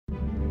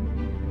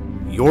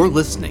You're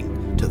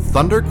listening to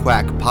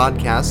Thunderquack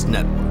Podcast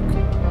Network.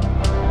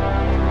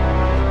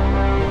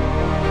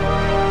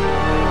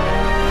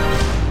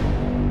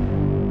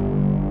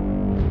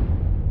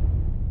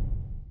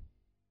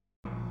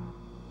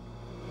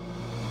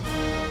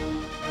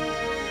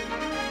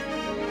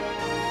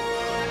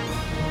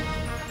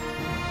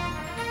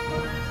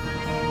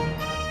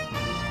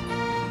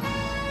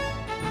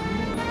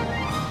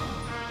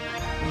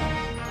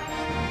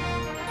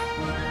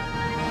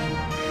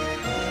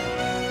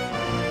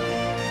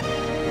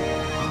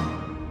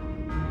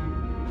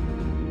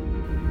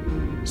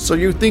 So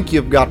you think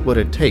you've got what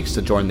it takes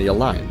to join the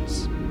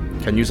Alliance?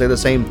 Can you say the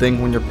same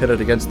thing when you're pitted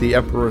against the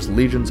Emperor's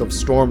legions of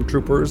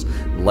stormtroopers,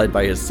 led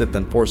by his Sith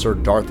enforcer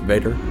Darth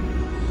Vader?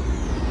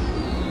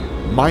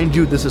 Mind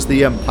you, this is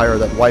the Empire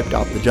that wiped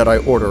out the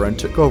Jedi Order and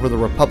took over the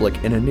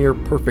Republic in a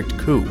near-perfect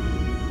coup.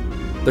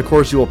 The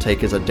course you will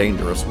take is a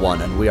dangerous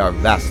one, and we are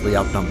vastly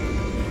outnumbered.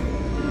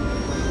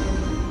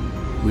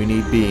 We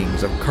need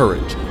beings of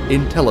courage,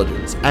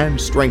 intelligence,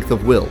 and strength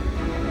of will.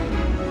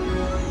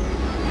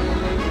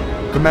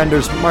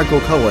 Commanders Michael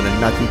Cohen and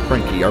Matthew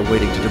Cranky are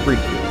waiting to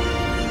debrief you.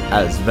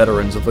 As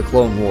veterans of the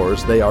Clone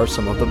Wars, they are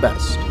some of the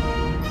best.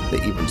 They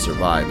even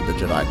survived the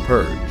Jedi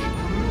Purge.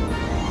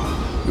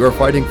 You are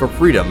fighting for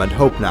freedom and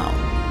hope now,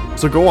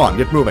 so go on,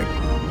 get moving.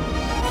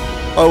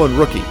 Oh, and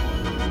Rookie,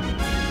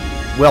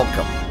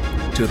 welcome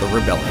to the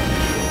Rebellion.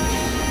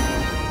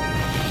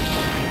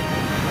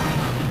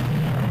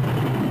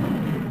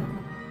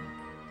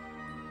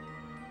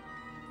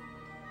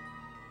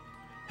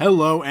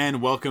 Hello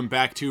and welcome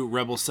back to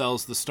Rebel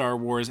Cells, the Star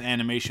Wars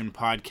animation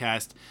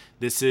podcast.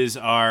 This is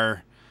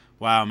our,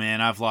 wow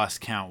man, I've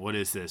lost count. What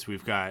is this?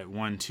 We've got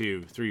 1,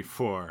 2, 3,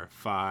 4,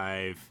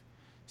 5,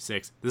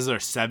 6. This is our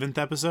 7th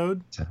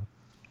episode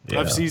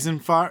of season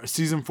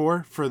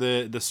 4 for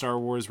the Star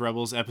Wars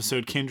Rebels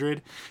episode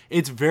Kindred.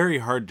 It's very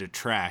hard to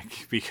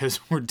track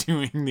because we're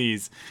doing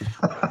these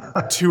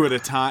two at a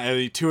time,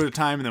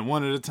 and then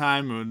one at a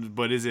time.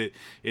 But it's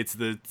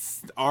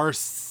our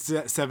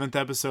 7th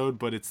episode,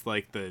 but it's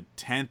like the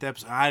 10th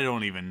episode. I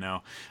don't even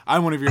know.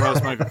 I'm one of your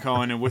hosts, Michael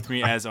Cohen, and with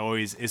me, as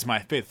always, is my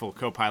faithful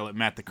co-pilot,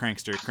 Matt the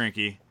Crankster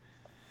Cranky.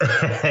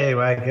 Hey,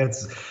 Mike,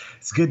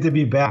 it's good to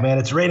be back, man.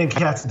 It's raining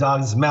cats and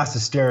dogs. It's mass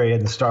hysteria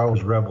in the Star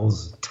Wars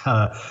Rebels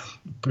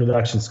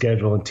production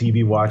schedule and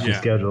TV watching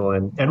schedule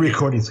and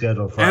recording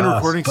schedule for us.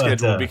 Recording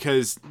schedule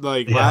because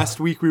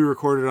last week we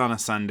recorded on a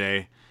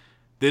Sunday.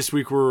 This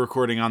week we're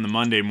recording on the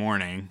Monday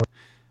morning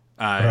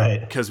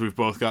because we've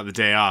both got the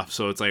day off.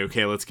 So it's like,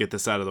 okay, let's get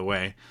this out of the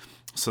way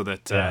so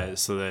that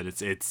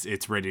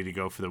it's ready to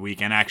go for the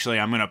week. And actually,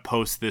 I'm going to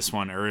post this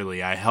one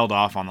early. I held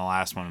off on the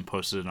last one and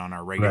posted it on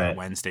our regular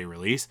Wednesday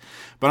release.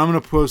 But I'm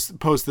going to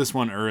post this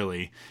one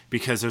early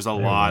because there's a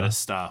lot of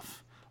stuff.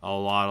 A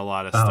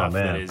lot of stuff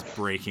that is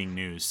breaking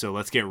news. So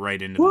let's get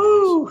right into the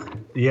news.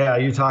 Yeah,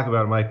 you talk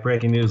about it, Mike.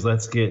 Breaking news.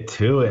 Let's get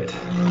to it.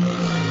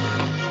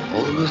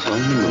 Always on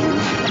the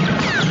move.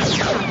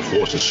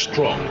 Force is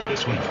strong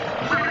this one.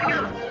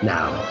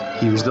 Now,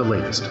 here's the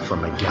latest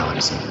from a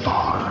galaxy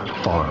far,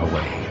 far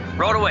away.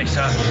 Roll away,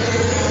 sir.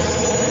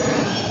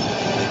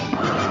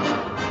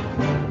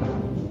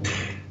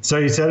 So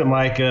you said it,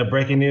 Mike,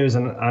 breaking news,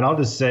 and I'll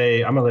just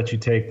say, I'm going to let you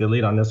take the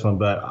lead on this one,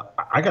 but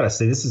I got to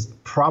say, this is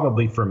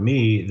probably, for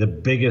me, the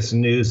biggest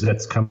news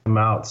that's come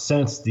out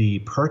since the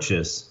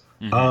purchase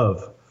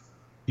of,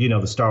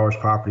 the Star Wars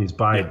properties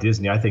by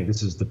Disney. I think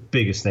this is the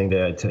biggest thing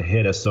to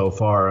hit us so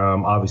far.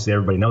 Obviously,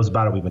 everybody knows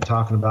about it. We've been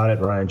talking about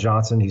it. Rian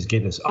Johnson, he's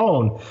getting his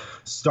own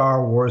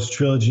Star Wars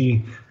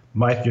trilogy.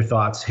 Mike, your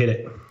thoughts? Hit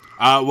it.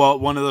 Well,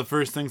 one of the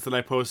first things that I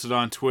posted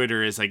on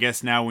Twitter is, I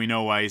guess now we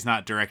know why he's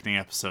not directing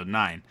Episode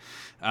 9.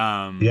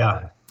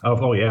 The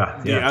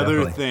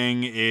other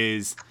thing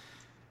is,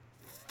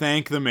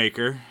 thank the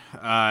maker.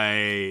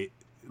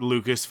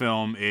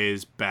 Lucasfilm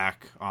is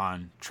back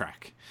on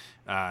track.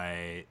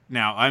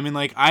 Now, I mean,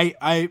 like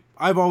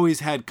I've always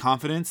had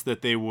confidence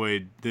that they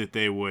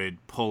would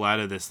pull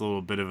out of this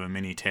little bit of a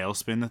mini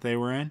tailspin that they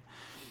were in,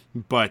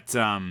 but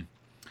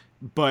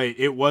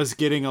it was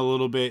getting a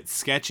little bit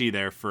sketchy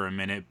there for a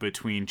minute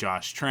between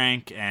Josh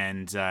Trank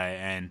and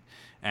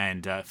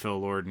Phil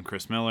Lord and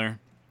Chris Miller.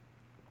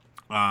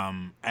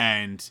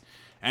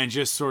 And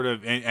just sort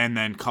of, and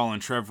then Colin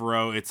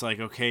Trevorrow, it's like,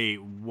 okay,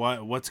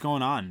 what's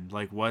going on?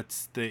 Like,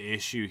 what's the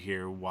issue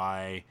here?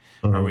 Why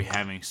are we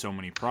having so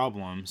many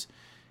problems?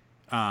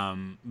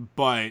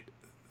 But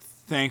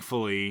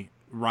thankfully,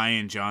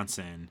 Rian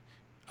Johnson,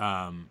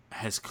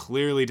 has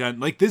clearly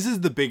done, like, this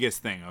is the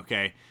biggest thing,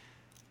 okay?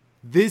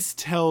 This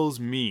tells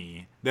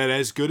me that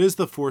as good as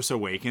The Force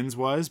Awakens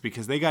was,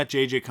 because they got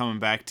JJ coming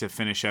back to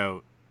finish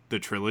out the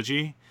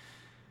trilogy,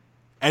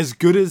 as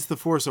good as The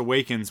Force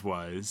Awakens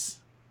was,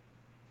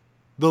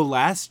 The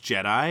Last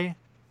Jedi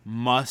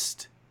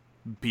must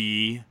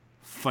be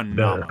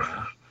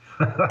phenomenal.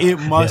 It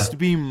must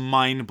be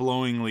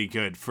mind-blowingly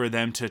good for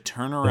them to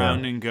turn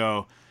around and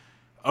go,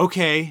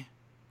 okay,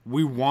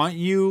 we want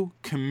you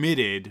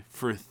committed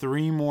for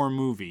 3 more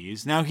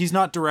movies. Now, he's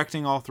not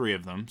directing all 3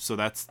 of them, so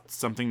that's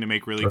something to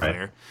make really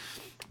clear.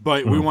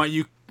 But we want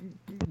you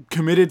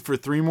committed for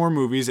 3 more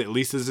movies, at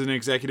least as an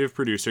executive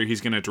producer.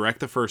 He's going to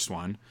direct the first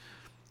one,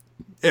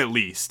 at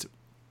least.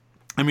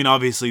 I mean,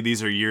 obviously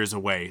these are years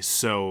away,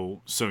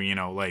 so you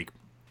know, like,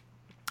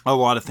 a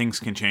lot of things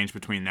can change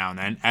between now and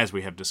then, as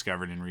we have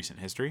discovered in recent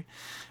history.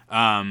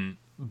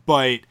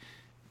 But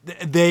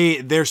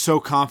they're so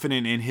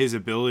confident in his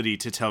ability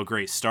to tell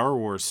great Star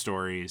Wars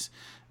stories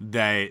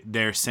that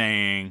they're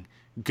saying,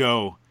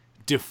 go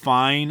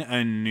define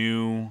a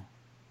new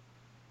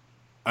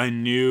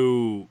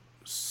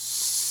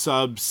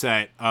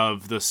subset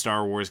of the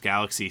Star Wars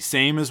galaxy,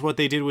 same as what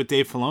they did with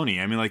Dave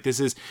Filoni. I mean, like, this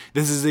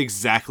is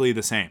exactly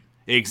the same.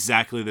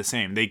 Exactly the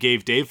same. They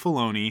gave Dave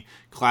Filoni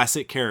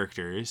classic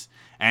characters,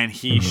 and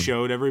he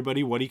showed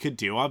everybody what he could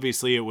do.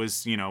 Obviously, it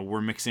was, you know,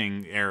 we're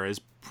mixing eras,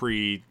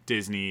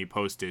 pre-Disney,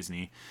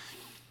 post-Disney.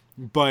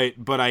 But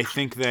I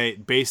think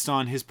that based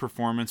on his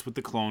performance with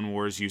the Clone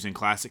Wars, using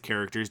classic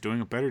characters,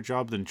 doing a better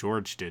job than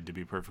George did, to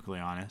be perfectly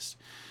honest,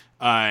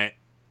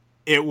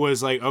 it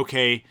was like,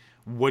 okay,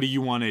 what do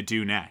you want to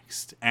do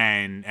next?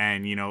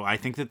 And you know, I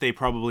think that they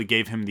probably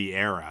gave him the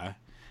era,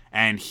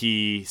 and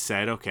he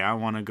said, okay, I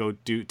want to go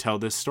tell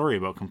this story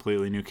about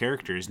completely new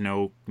characters,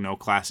 no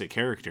classic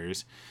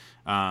characters,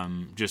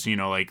 just, you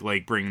know,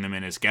 like bringing them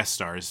in as guest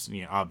stars,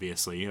 you know,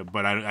 obviously.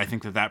 But I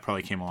think that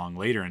probably came along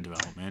later in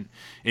development.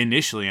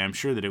 Initially, I'm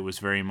sure that it was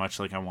very much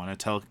like, I want to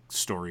tell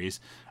stories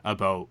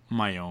about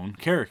my own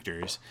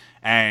characters,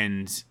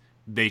 and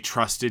they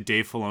trusted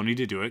Dave Filoni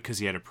to do it because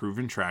he had a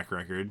proven track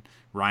record.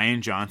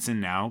 Rian Johnson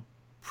now,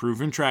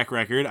 proven track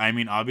record. I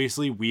mean,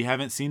 obviously, we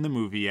haven't seen the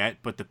movie yet,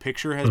 but the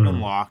picture has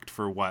been locked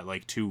for what,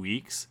 like 2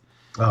 weeks?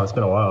 Oh, it's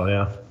been a while,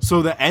 yeah.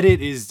 So the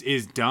edit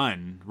is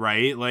done,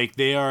 right? Like,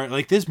 they are,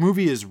 like, this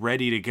movie is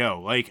ready to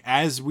go. Like,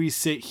 as we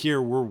sit here,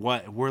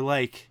 we're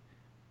like,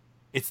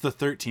 it's the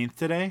 13th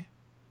today?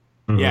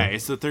 Yeah,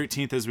 it's the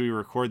 13th as we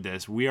record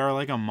this. We are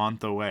like a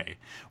month away.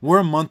 We're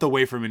a month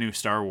away from a new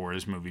Star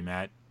Wars movie,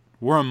 Matt.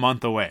 We're a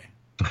month away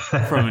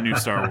from a new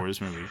Star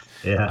Wars movie.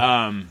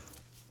 Yeah.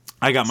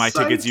 I got my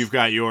tickets. You've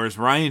got yours.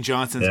 Rian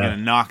Johnson's going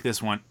to knock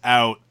this one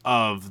out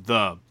of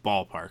the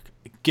ballpark.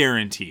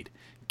 Guaranteed.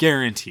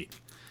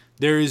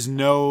 There is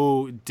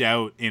no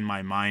doubt in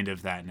my mind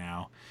of that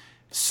now.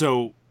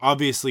 So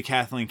obviously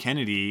Kathleen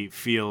Kennedy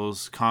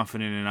feels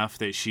confident enough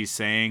that she's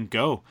saying,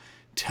 go,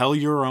 tell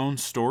your own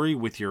story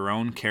with your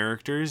own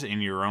characters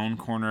in your own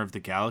corner of the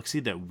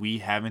galaxy that we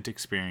haven't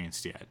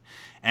experienced yet.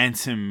 And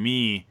to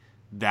me,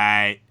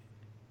 that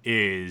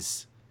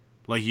is,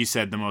 like you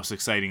said, the most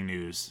exciting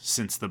news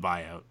since the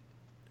buyout.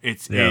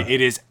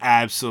 It is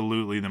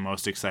absolutely the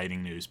most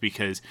exciting news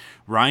because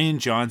Rian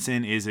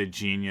Johnson is a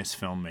genius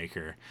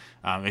filmmaker.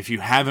 If you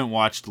haven't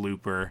watched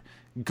Looper,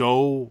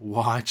 go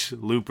watch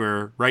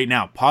Looper right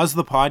now. Pause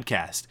the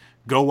podcast.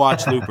 Go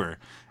watch Looper.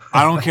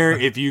 I don't care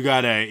if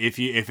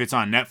if it's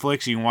on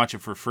Netflix, you can watch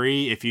it for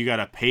free. If you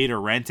gotta pay to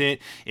rent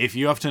it, if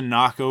you have to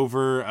knock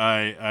over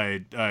a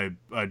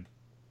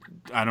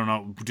I don't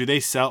know. Do they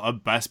sell a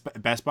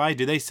Best Buy?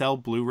 Do they sell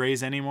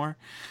Blu-rays anymore?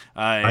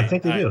 I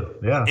think they do.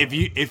 Yeah.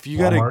 If you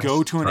got to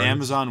go to an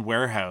Amazon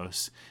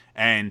warehouse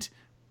and,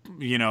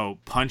 you know,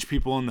 punch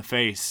people in the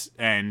face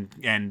and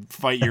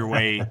fight your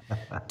way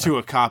to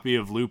a copy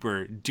of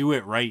Looper, do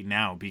it right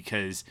now,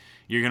 because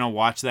you're gonna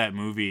watch that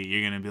movie.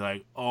 You're gonna be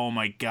like, oh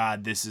my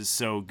God, this is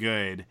so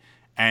good,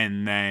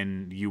 and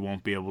then you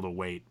won't be able to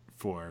wait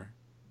for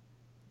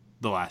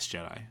The Last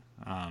Jedi.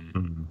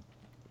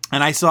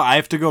 And I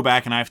have to go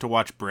back and I have to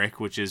watch Brick,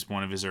 which is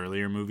one of his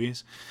earlier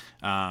movies.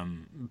 Yeah,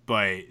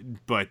 I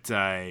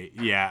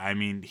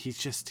mean, he's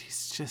just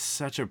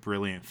such a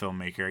brilliant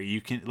filmmaker. You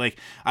can, like,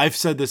 I've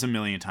said this a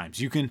million times,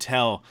 you can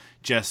tell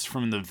just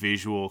from the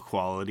visual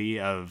quality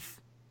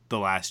of The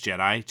Last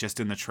Jedi,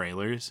 just in the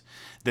trailers,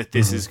 that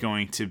this is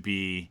going to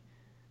be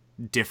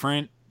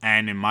different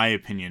and, in my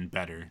opinion,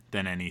 better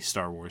than any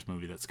Star Wars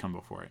movie that's come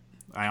before it.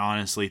 I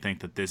honestly think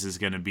that this is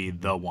going to be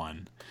the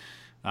one.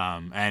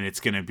 And it's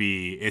gonna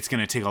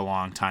take a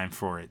long time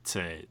for it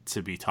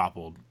to be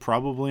toppled,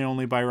 probably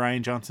only by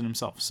Rian Johnson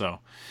himself. So,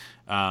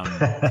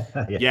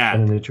 yeah,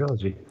 in a new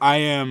trilogy. I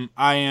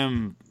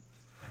am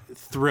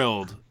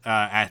thrilled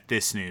at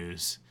this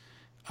news.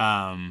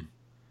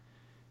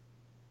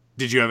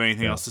 Did you have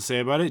anything else to say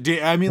about it?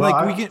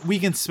 We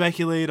can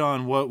speculate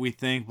on what we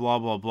think, blah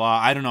blah blah.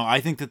 I don't know.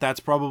 I think that's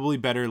probably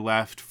better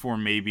left for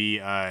maybe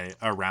a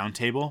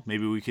roundtable.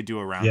 Maybe we could do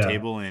a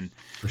roundtable in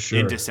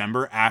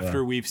December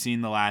after we've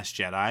seen The Last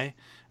Jedi.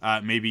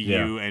 Maybe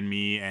you and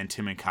me and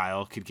Tim and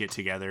Kyle could get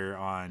together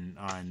on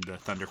the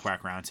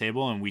Thunderquack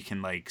roundtable, and we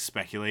can like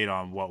speculate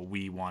on what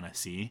we want to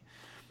see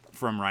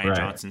from Rian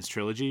Johnson's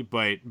trilogy.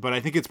 But I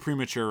think it's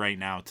premature right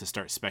now to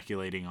start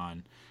speculating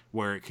on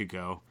where it could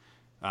go.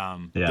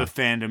 The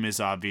fandom is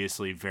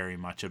obviously very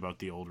much about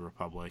the Old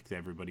Republic.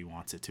 Everybody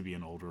wants it to be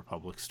an Old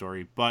Republic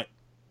story, but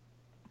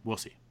we'll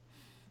see.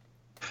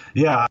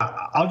 Yeah,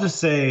 I'll just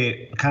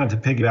say, kind of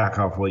to piggyback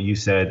off what you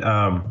said,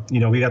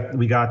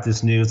 we got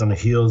this news on the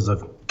heels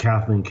of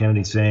Kathleen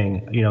Kennedy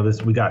saying,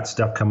 we got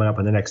stuff coming up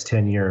in the next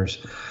 10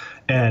 years.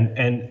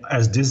 And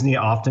as Disney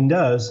often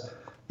does,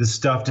 the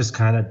stuff just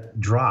kind of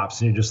drops,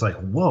 and you're just like,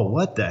 whoa,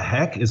 what the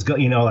heck is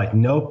going? Like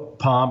no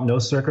pomp, no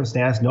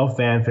circumstance, no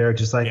fanfare,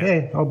 just like,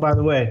 hey, oh, by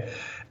the way,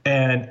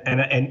 and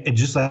it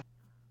just like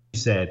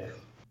you said,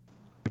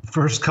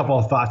 first couple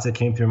of thoughts that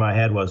came through my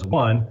head was,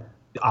 one,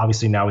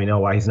 obviously now we know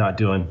why he's not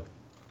doing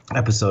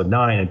episode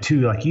 9, and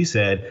 2, like you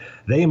said,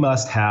 they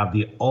must have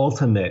the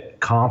ultimate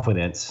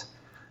confidence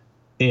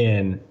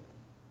in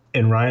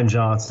Rian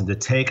Johnson to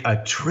take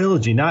a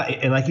trilogy,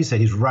 and like you said,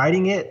 he's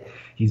writing it,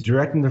 he's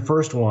directing the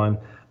first one,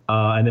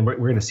 and then we're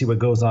going to see what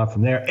goes on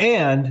from there.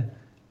 And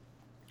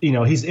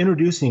he's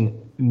introducing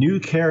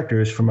new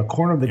characters from a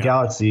corner of the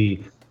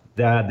galaxy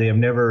that they have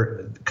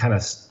never kind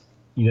of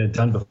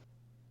done before.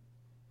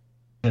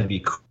 Going to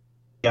be,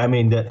 I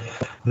mean,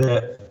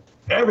 the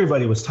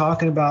everybody was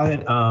talking about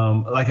it.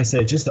 Like I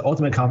said, just the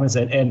ultimate confidence,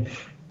 and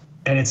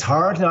it's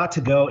hard not to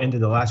go into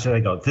The Last Jedi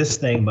and go, this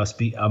thing must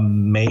be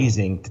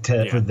amazing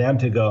for them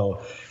to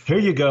go, here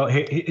you go,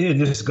 here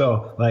just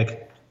go,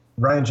 like,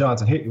 Rian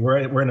Johnson, here,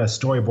 we're in a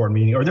storyboard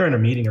meeting, or they're in a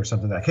meeting or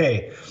something, like,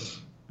 hey,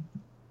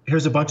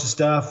 here's a bunch of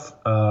stuff.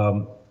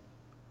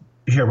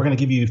 Here, we're going to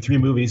give you 3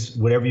 movies,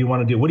 whatever you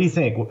want to do. What do you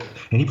think?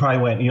 And he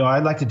probably went,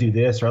 I'd like to do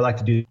this, or I'd like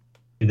to do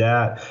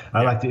that.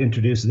 I'd like to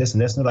introduce this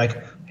and this. And they're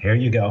like, here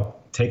you go.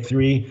 Take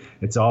 3.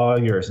 It's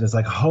all yours. And it's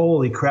like,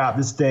 holy crap,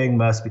 this thing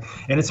must be.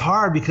 And it's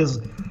hard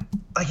because,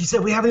 like you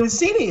said, we haven't even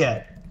seen it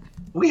yet.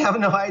 We have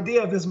no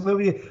idea of this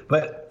movie.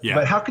 But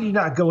how can you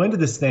not go into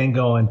this thing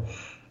going,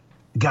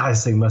 God,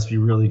 this thing must be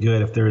really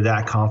good if they're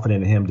that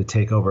confident in him to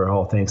take over a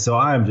whole thing. So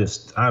I'm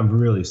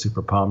really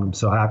super pumped. I'm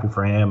so happy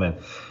for him. And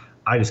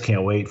I just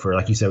can't wait for,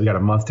 like you said, we got a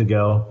month to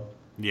go.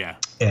 Yeah.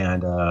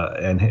 And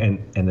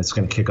it's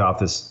going to kick off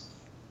this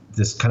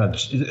kind of,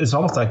 it's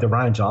almost like the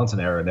Rian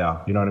Johnson era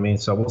now. You know what I mean?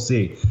 So we'll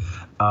see.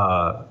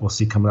 We'll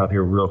see coming up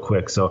here real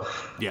quick. So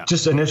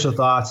just initial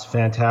thoughts,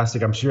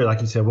 fantastic. I'm sure, like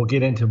you said, we'll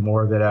get into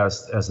more of it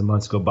as the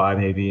months go by,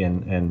 maybe,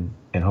 and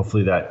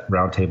hopefully that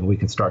roundtable we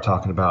can start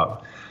talking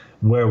about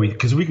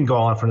because we can go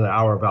on for another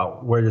hour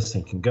about where this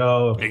thing can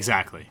go.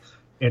 Exactly.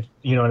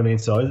 You know what I mean?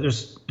 So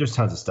there's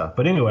tons of stuff.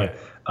 But anyway,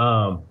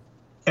 and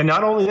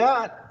not only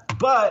that,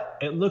 but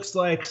it looks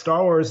like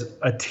Star Wars,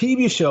 a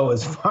TV show,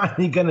 is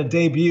finally going to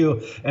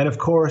debut. And of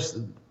course,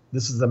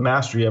 this is the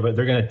mastery of it.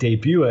 They're going to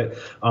debut it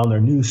on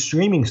their new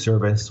streaming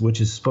service,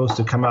 which is supposed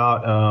to come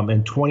out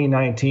in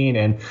 2019.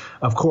 And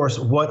of course,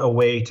 what a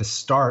way to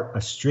start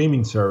a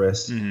streaming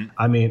service. Mm-hmm.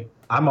 I mean,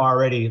 I'm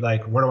already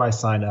like, where do I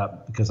sign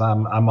up? Because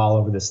I'm all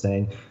over this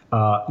thing.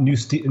 New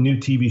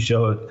TV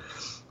show,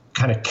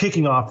 kind of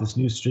kicking off this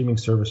new streaming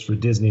service for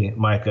Disney.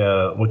 Mike,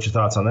 what's your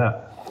thoughts on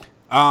that?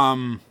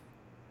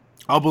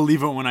 I'll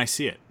believe it when I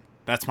see it.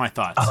 That's my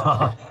thoughts.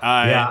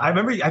 Yeah, I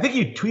remember. I think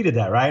you tweeted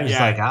that, right? It's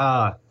like,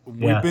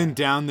 we've been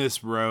down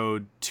this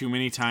road too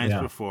many times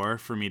before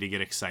for me to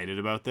get excited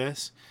about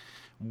this.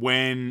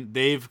 When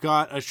they've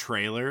got a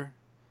trailer,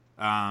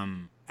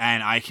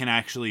 and I can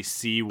actually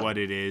see what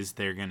it is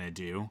they're gonna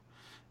do,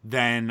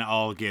 then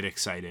I'll get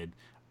excited.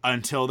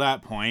 Until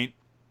that point,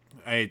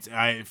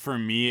 for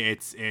me,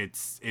 it's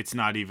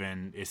not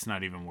even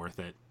worth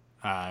it,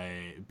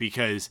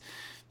 because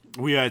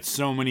we had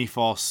so many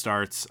false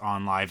starts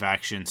on live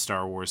action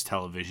Star Wars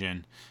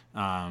television.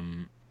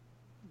 The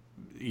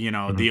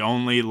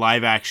only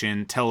live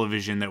action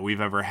television that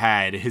we've ever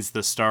had is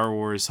the Star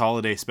Wars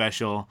Holiday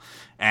Special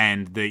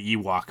and the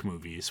Ewok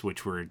movies,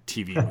 which were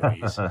TV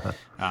movies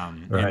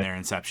in their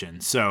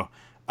inception. So,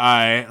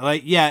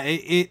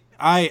 I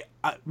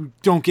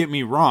don't get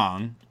me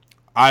wrong.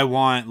 I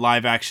want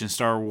live action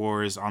Star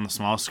Wars on the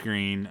small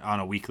screen on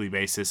a weekly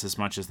basis as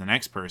much as the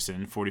next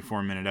person.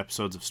 44-minute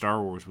episodes of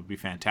Star Wars would be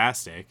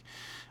fantastic.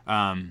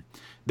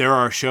 There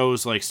are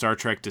shows like Star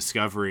Trek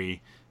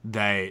Discovery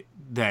that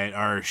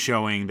are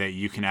showing that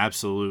you can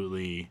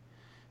absolutely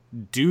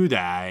do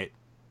that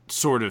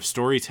sort of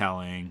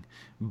storytelling,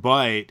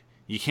 but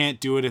you can't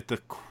do it at the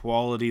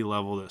quality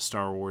level that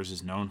Star Wars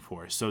is known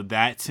for. So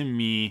that, to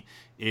me,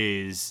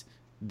 is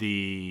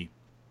the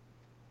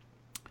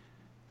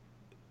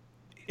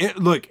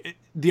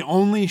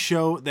only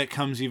show that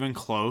comes even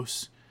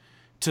close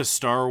to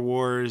Star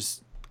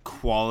Wars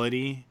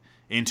quality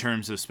in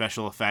terms of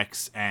special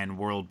effects and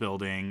world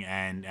building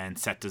and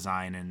set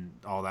design and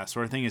all that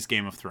sort of thing is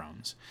Game of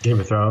Thrones. Game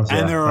of Thrones,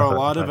 and there are a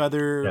lot of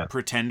other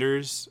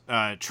pretenders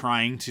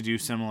trying to do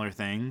similar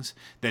things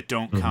that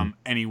don't come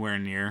anywhere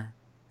near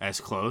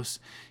as close.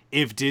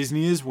 If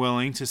Disney is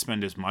willing to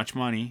spend as much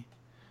money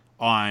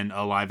on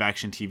a live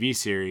action TV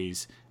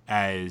series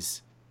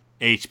as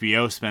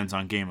HBO spends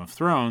on Game of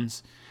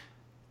Thrones,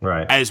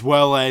 as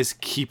well as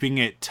keeping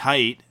it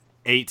tight,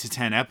 8 to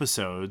 10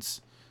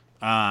 episodes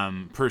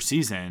per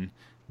season,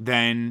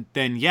 then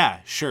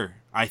yeah, sure,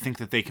 I think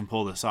that they can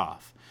pull this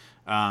off.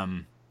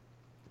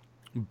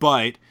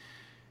 But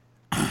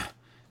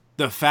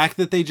the fact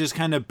that they just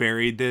kind of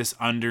buried this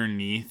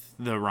underneath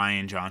the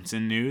Rian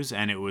Johnson news,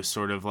 and it was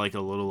sort of like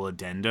a little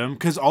addendum,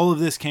 because all of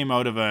this came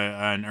out of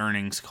an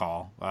earnings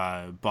call,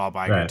 Bob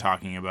Iger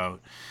talking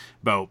about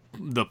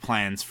the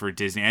plans for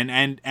Disney,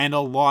 and a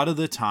lot of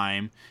the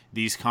time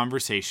these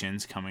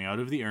conversations coming out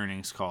of the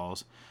earnings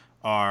calls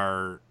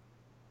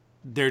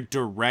they're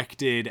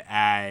directed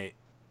at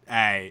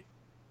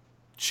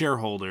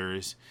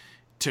shareholders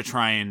to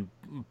try and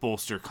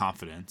bolster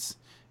confidence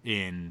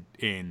in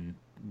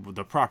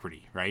the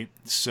property, right?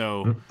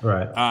 So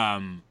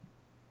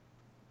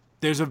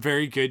there's a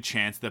very good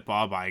chance that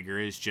Bob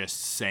Iger is just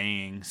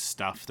saying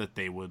stuff that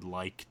they would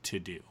like to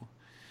do,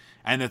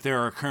 and that there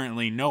are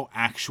currently no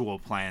actual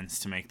plans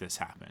to make this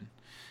happen.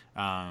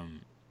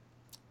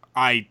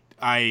 I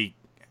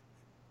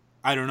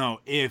don't know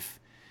if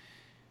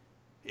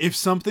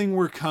something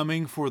were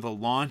coming for the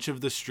launch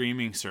of the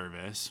streaming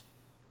service,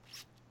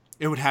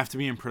 it would have to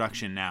be in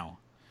production now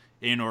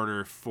in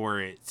order for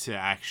it to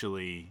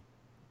actually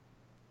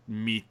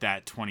meet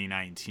that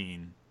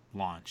 2019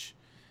 launch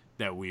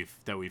that we've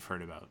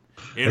heard about.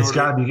 It's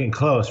got to be getting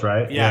close,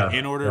 right? Yeah,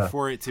 in order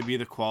for it to be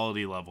the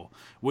quality level,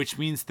 which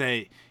means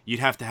that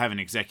you'd have to have an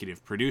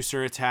executive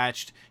producer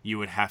attached. You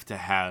would have to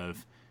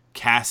have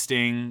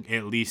casting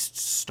at least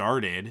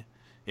started,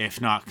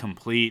 if not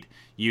complete.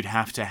 You'd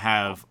have to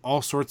have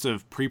all sorts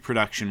of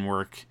pre-production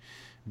work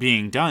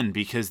being done,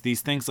 because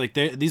these things, like,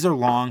 these are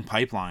long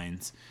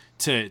pipelines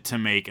to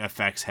make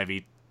effects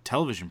heavy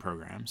television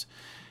programs.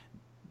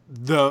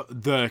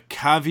 The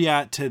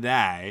caveat to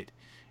that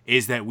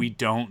is that we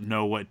don't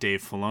know what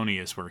Dave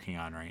Filoni is working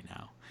on right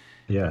now.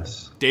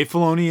 Yes. Dave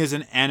Filoni is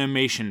an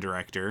animation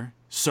director,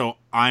 so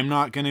I'm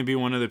not going to be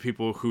one of the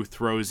people who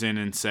throws in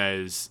and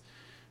says,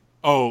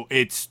 oh,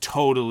 that's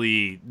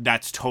totally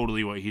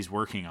what he's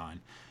working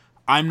on.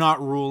 I'm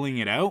not ruling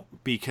it out,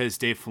 because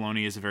Dave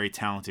Filoni is a very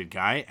talented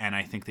guy, and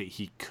I think that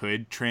he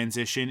could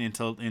transition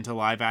into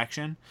live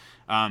action,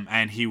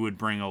 and he would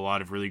bring a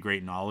lot of really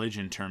great knowledge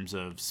in terms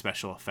of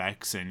special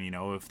effects, and, you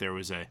know, if there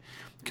was a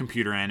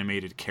computer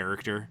animated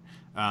character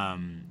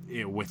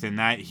within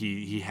that,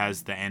 he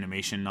has the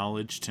animation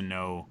knowledge to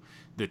know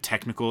the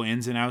technical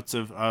ins and outs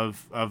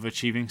of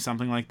achieving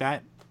something like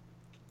that.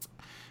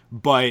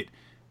 But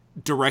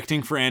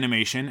directing for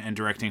animation and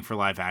directing for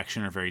live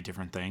action are very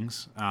different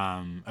things.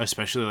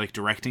 Especially like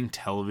directing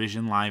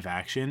television live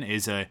action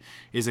is a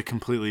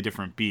completely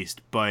different beast.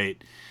 But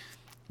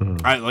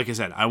like I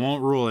said, I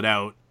won't rule it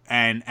out.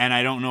 And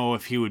I don't know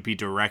if he would be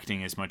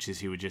directing as much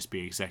as he would just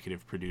be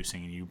executive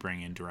producing, and you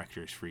bring in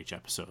directors for each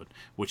episode,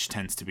 which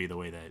tends to be the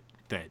way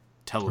that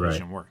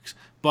television works.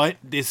 But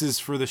this is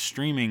for the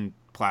streaming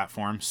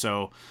platform,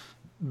 so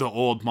the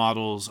old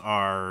models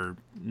are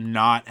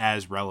not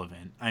as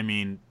relevant. I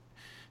mean,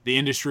 the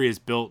industry is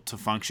built to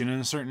function in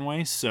a certain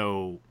way,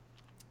 so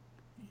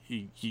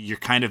you're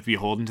kind of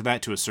beholden to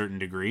that to a certain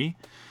degree.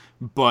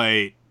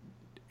 But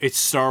it's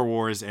Star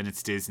Wars and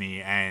it's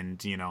Disney,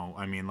 and, you know,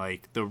 I mean,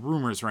 like, the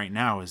rumors right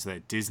now is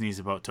that Disney's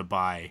about to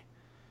buy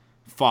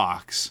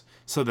Fox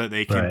so that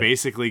they can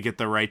basically get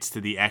the rights to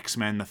the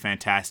X-Men, the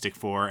Fantastic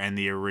Four, and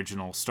the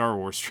original Star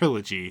Wars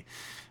trilogy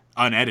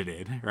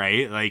unedited,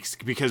 right? Like,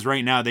 because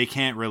right now they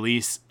can't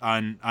release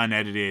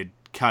unedited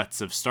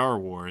cuts of Star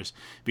Wars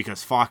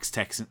because Fox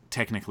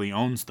technically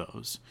owns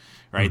those,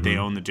 right? They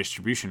own the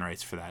distribution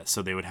rights for that,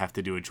 so they would have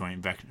to do a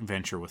joint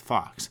venture with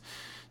Fox.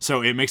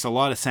 So it makes a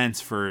lot of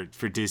sense for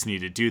Disney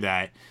to do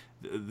that.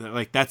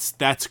 Like,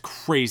 that's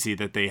crazy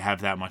that they have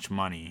that much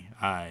money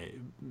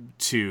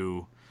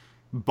to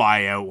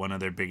buy out one of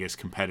their biggest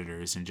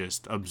competitors and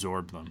just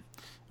absorb them.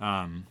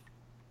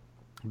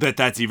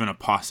 That's even a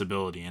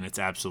possibility, and it's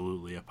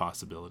absolutely a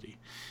possibility.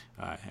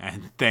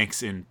 And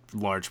thanks in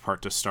large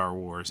part to Star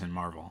Wars and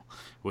Marvel,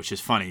 which is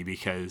funny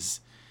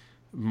because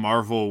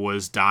Marvel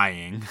was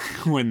dying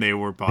when they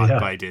were bought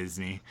by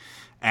Disney.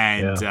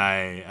 And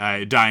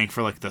dying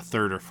for like the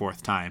third or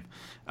fourth time.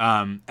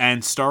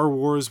 And Star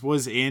Wars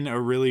was in a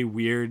really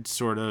weird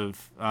sort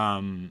of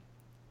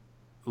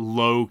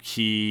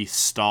low-key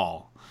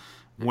stall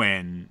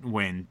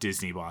when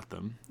Disney bought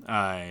them,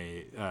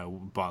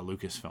 bought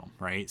Lucasfilm,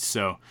 right?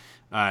 So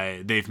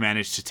they've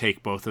managed to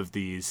take both of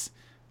these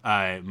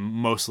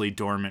mostly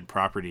dormant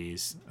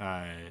properties,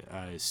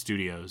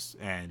 studios,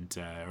 and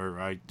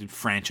or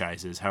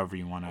franchises, however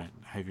you want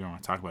to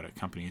talk about it,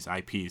 companies,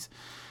 IPs,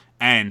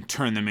 and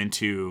turn them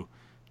into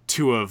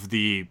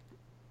the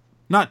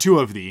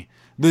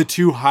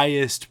two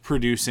highest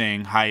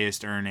producing,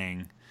 highest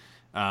earning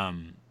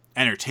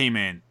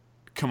entertainment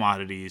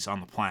commodities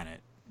on the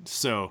planet.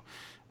 So,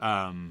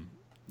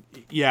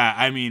 yeah,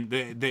 I mean,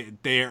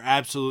 they are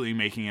absolutely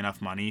making enough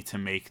money to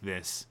make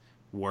this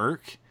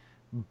work,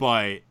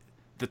 but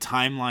the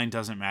timeline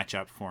doesn't match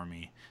up for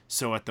me.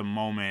 So at the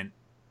moment,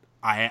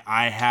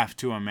 I have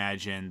to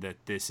imagine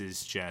that this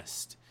is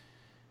just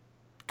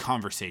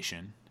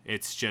conversation.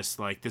 It's just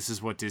like, this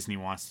is what Disney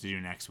wants to do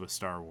next with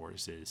Star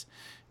Wars, is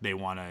they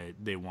want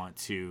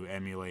to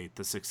emulate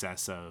the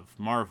success of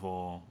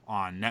Marvel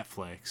on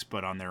Netflix,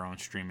 but on their own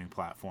streaming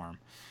platform.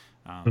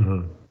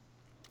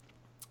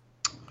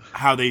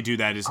 How they do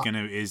that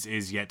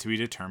is yet to be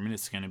determined.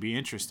 It's going to be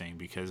interesting,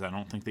 because I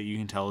don't think that you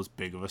can tell as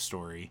big of a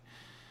story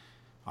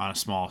on a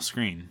small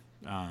screen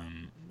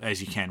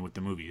as you can with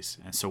the movies.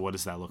 And so what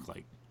does that look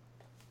like?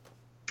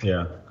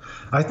 Yeah,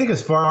 I think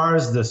as far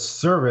as the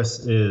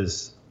service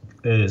is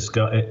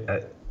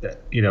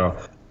you know,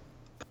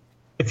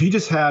 if you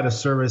just had a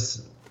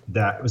service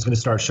that was going to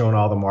start showing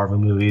all the Marvel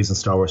movies and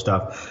Star Wars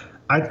stuff,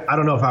 I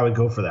don't know if I would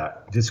go for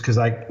that, just because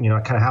I kind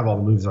of have all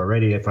the movies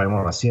already. If I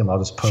want to see them, I'll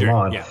just put them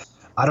on. Yeah.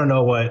 I don't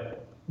know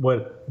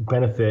what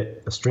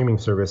benefit a streaming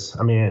service.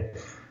 I mean,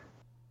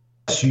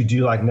 you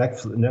do like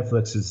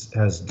Netflix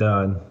has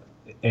done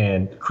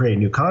and create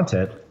new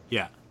content.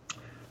 Yeah.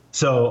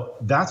 So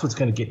that's what's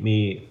going to get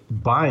me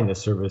buying the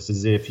service,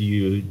 is if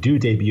you do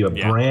debut a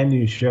brand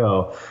new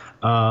show.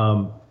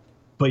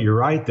 But you're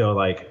right, though.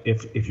 Like,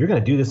 if you're going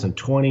to do this in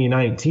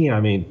 2019, I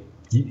mean,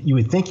 you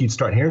would think you'd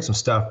start hearing some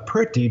stuff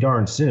pretty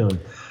darn soon.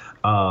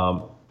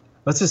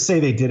 Let's just say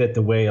they did it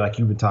the way, like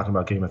you've been talking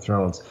about Game of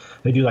Thrones.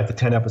 They do like the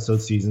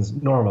 10-episode seasons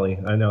normally.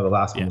 I know the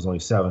last one was only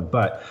 7,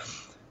 but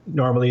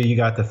normally you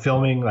got the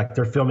filming, like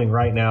they're filming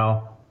right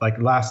now. Like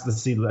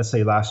let's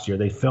say last year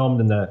they filmed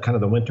in the kind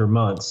of the winter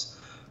months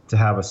to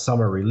have a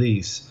summer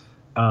release.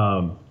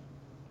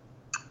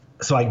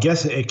 So I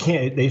guess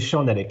they've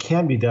shown that it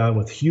can be done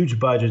with huge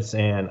budgets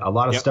and a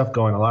lot of stuff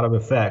going, a lot of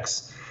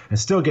effects, and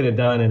still get it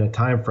done in a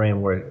time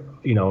frame where,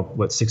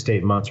 6 to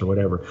 8 months or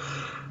whatever.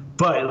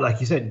 But like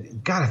you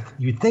said,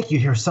 you'd think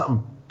you'd hear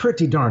something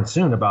pretty darn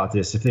soon about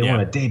this if they want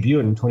to debut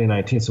it in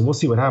 2019. So we'll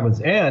see what happens.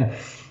 And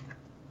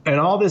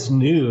all this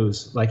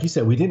news, like you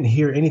said, we didn't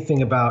hear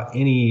anything about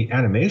any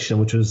animation,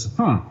 which was,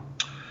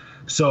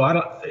 So I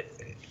don't,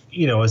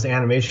 is the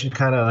animation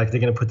kind of like they're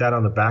going to put that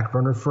on the back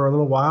burner for a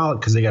little while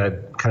because they got to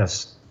kind of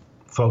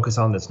focus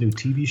on this new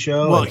TV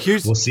show? Well,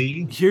 we'll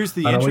see. Here's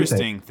the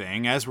interesting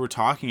thing. As we're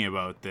talking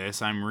about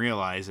this, I'm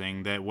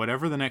realizing that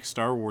whatever the next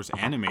Star Wars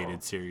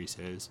animated series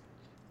is,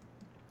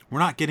 we're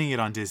not getting it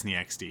on Disney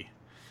XD.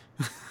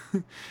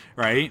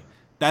 Right?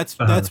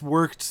 That's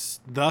worked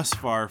thus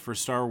far for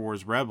Star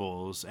Wars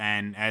Rebels,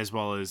 and as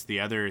well as the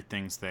other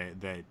things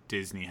that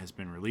Disney has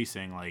been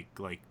releasing, like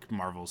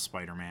Marvel's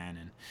Spider-Man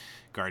and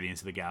Guardians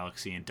of the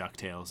Galaxy and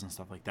DuckTales and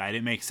stuff like that.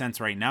 It makes sense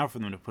right now for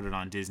them to put it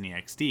on Disney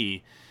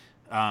XD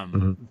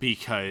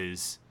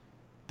because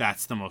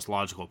that's the most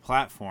logical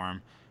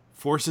platform.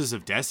 Forces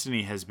of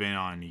Destiny has been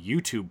on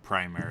YouTube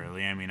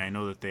primarily. I mean, I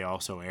know that they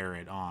also air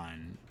it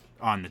on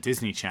the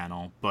Disney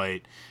Channel,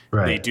 but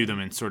they do them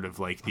in sort of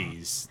like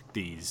these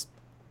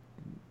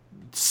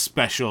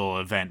special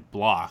event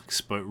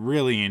blocks, but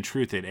really in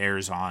truth it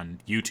airs on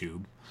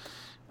YouTube.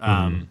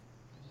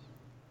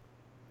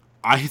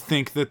 I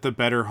think that the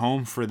better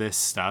home for this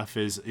stuff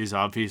is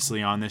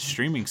obviously on this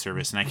streaming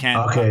service, and I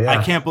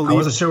can't believe I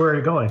wasn't sure where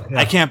you're going.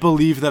 I can't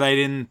believe that I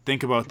didn't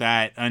think about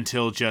that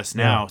until just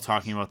now,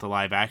 talking about the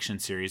live action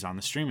series on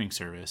the streaming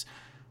service.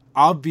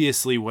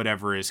 Obviously,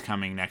 whatever is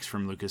coming next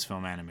from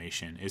Lucasfilm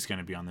Animation is going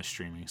to be on the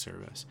streaming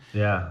service.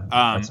 Yeah,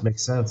 that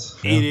makes sense.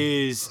 Yeah. It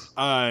is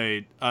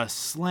a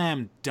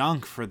slam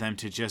dunk for them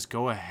to just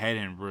go ahead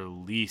and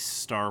release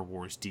Star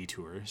Wars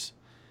Detours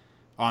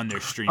on their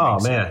streaming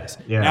service.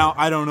 Yeah. Now,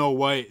 I don't know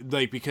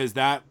because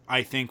that,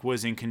 I think,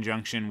 was in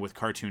conjunction with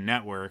Cartoon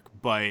Network,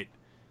 but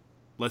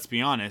let's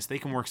be honest, they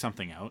can work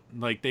something out.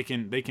 Like, they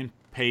can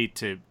pay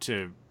to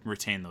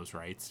retain those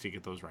rights, to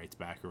get those rights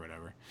back or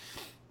whatever.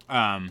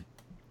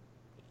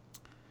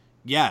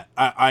 Yeah,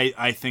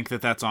 I think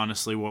that's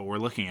honestly what we're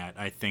looking at.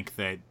 I think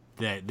that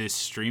this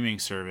streaming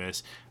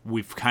service,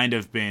 we've kind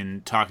of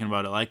been talking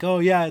about it like, oh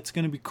yeah, it's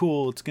going to be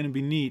cool, it's going to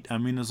be neat. I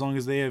mean, as long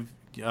as they have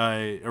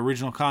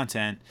original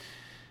content.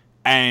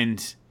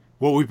 And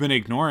what we've been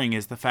ignoring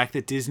is the fact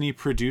that Disney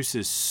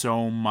produces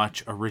so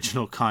much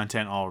original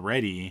content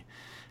already.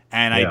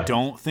 And I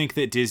don't think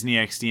that Disney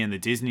XD and the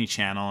Disney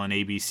Channel and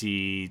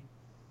ABC,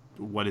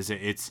 what is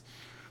it?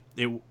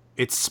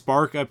 It's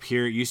Spark up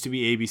here. It used to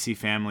be ABC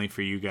Family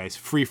for you guys.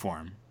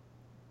 Freeform.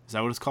 Is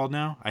that what it's called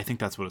now? I think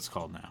that's what it's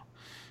called now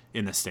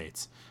in the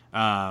States.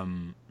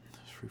 Freeform?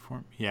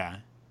 Yeah.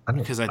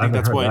 Because I think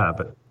that's what...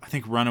 I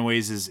think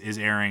Runaways is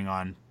airing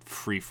on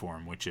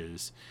Freeform, which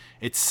is...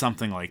 It's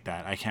something like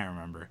that. I can't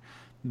remember.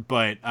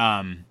 But,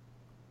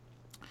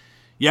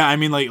 yeah, I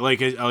mean,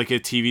 like a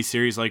TV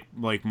series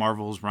like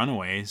Marvel's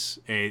Runaways,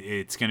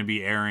 it's going to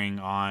be airing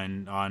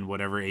on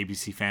whatever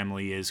ABC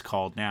Family is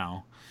called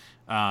now.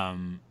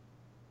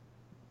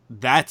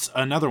 That's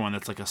another one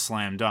that's like a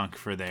slam dunk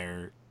for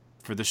the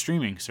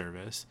streaming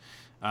service.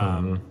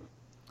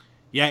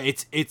 Yeah,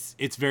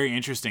 it's very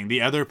interesting.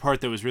 The other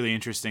part that was really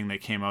interesting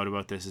that came out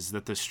about this is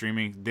that the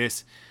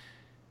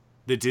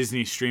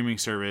Disney streaming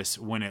service,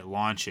 when it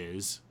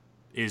launches,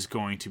 is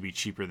going to be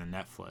cheaper than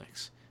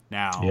Netflix.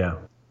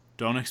 Now,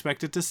 don't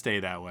expect it to stay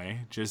that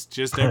way. Just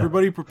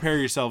everybody prepare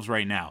yourselves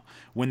right now.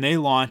 When they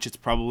launch, it's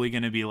probably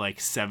going to be like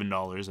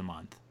 $7 a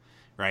month,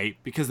 right?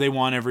 Because they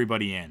want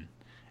everybody in.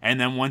 And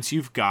then once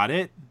you've got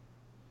it,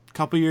 a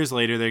couple years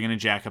later, they're going to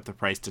jack up the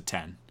price to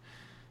 10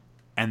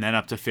 and then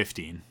up to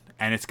 15.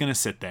 And it's going to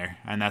sit there,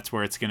 and that's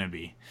where it's going to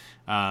be.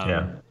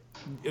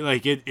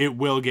 Like, it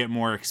will get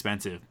more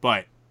expensive,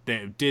 but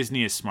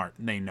Disney is smart.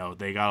 They know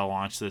they got to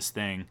launch this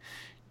thing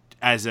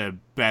as a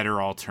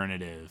better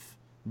alternative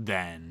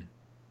than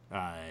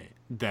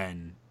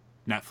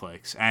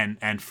Netflix.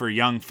 And for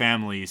young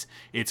families,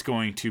 it's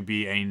going to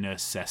be a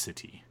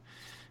necessity.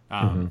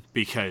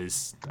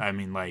 Because, I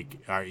mean, like,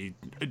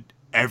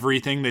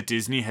 everything that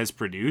Disney has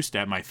produced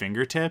at my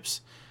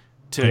fingertips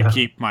to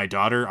keep my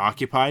daughter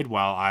occupied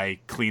while I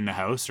clean the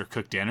house or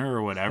cook dinner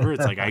or whatever.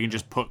 It's like I can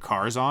just put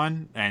Cars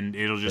on and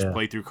it'll just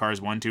play through Cars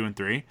 1, 2, and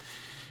 3.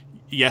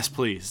 Yes,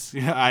 please.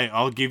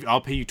 I'll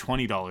pay you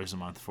 $20 a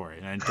month for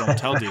it. And don't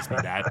tell Disney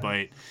that,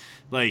 but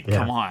like,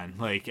 come on,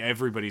 like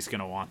everybody's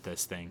gonna want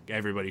this thing.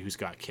 Everybody who's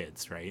got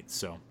kids, right?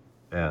 So.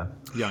 Yeah.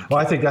 Young Well,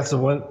 I kids. think that's the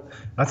one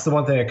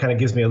thing that kind of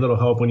gives me a little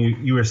hope when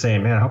you were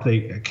saying, man, I hope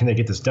they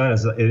get this done.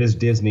 It is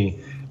Disney,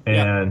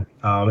 and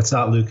it's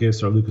not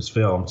Lucas or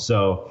Lucasfilm.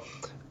 So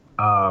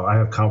I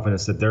have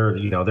confidence that they're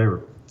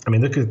I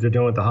mean, look at they're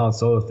doing with the Han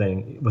Solo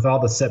thing. With all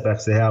the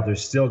setbacks they have, they're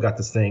still got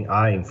this thing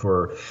eyeing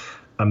for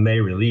a May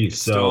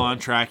release. Still on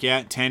track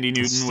yet. Tandy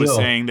Newton was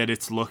saying that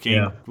it's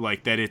looking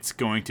like that it's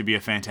going to be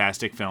a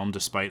fantastic film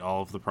despite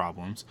all of the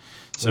problems.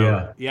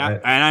 So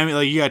and I mean,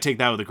 like, you got to take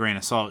that with a grain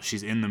of salt.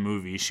 She's in the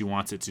movie. She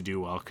wants it to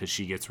do well because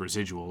she gets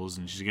residuals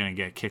and she's going to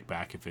get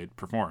kickback if it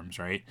performs,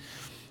 right?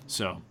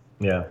 So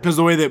because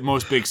the way that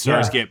most big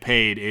stars get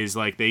paid is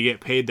like they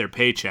get paid their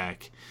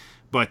paycheck.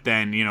 But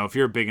then, if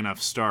you're a big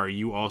enough star,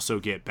 you also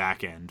get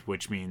back end,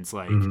 which means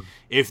like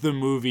if the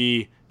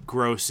movie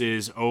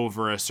grosses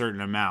over a certain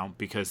amount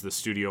because the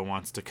studio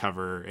wants to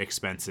cover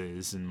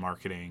expenses and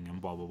marketing and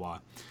blah, blah,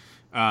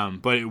 blah.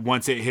 But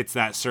once it hits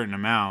that certain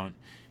amount,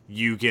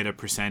 you get a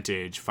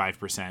percentage,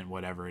 5%,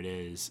 whatever it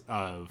is,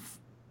 of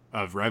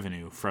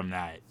revenue from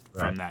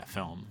that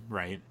film,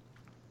 right?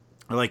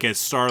 Like a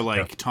star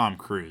like Tom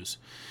Cruise,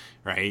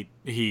 right?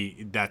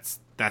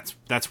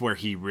 That's where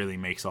he really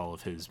makes all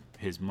of his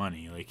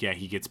money. Like,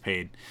 he gets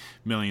paid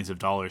millions of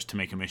dollars to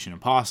make a Mission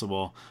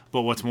Impossible,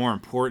 but what's more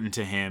important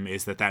to him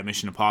is that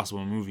Mission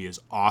Impossible movie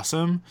is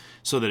awesome,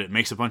 so that it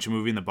makes a bunch of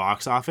movie in the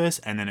box office,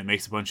 and then it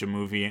makes a bunch of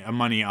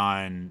money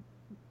on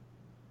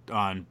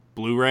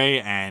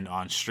Blu-ray and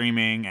on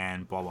streaming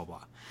and blah blah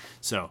blah.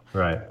 So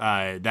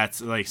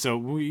that's like,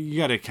 so you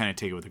got to kind of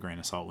take it with a grain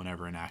of salt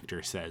whenever an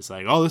actor says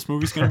like, "Oh, this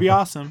movie's gonna be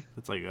awesome."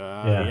 It's like,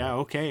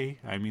 okay.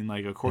 I mean,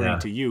 like, according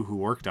to you, who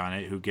worked on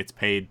it, who gets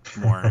paid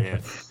more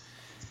if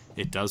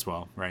it does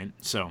well, right?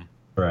 So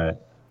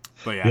but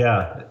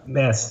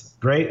man, it's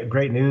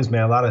great news,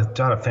 man. A lot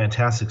of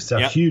fantastic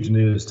stuff. Huge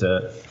news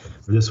for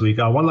this week.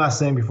 One last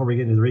thing before we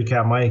get into the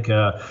recap, Mike.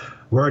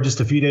 We're just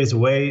a few days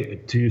away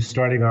to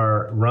starting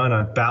our run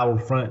on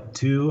Battlefront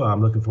 2.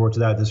 I'm looking forward to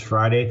that this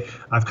Friday.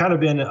 I've kind of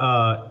been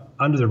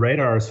under the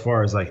radar as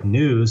far as like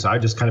news.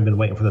 I've just kind of been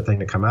waiting for the thing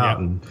to come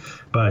out.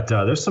 But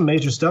there's some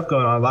major stuff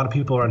going on. A lot of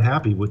people are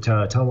unhappy.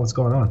 Tell them what's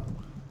going on.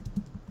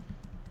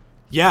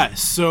 Yeah,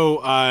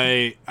 so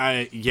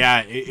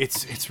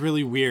it's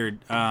really weird.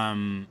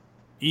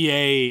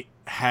 EA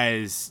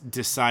has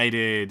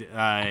decided.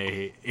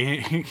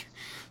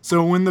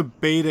 So when the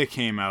beta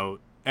came out,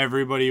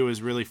 everybody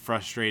was really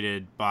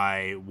frustrated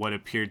by what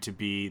appeared to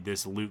be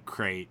this loot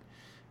crate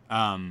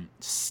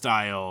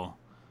style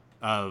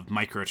of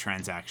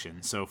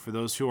microtransactions. So for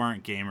those who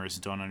aren't gamers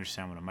and don't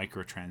understand what a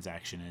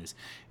microtransaction is,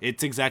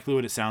 it's exactly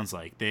what it sounds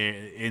like.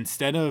 They,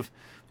 instead of,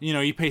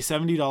 you pay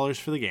 $70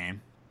 for the game,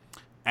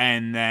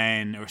 and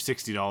then, or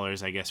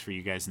 $60, I guess, for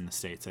you guys in the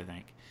States, I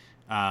think.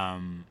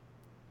 And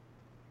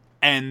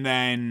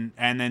then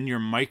your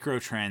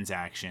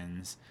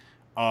microtransactions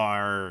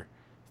are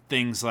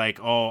things like,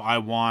 oh, I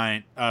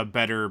want a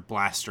better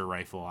blaster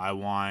rifle. I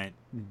want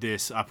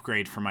this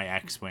upgrade for my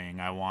X-Wing.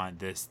 I want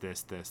this.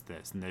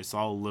 And there's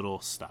all little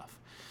stuff.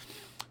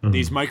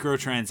 These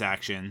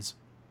microtransactions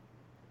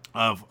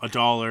of $1,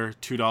 $2,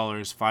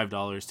 $5,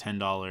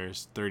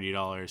 $10, $30,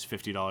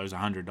 $50,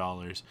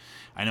 $100.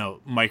 I know,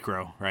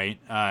 micro, right?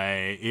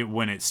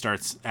 When it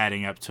starts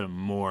adding up to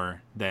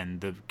more than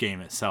the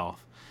game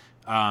itself.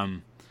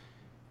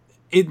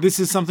 This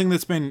is something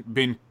that's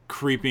been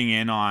creeping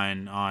in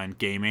on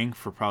gaming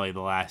for probably the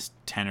last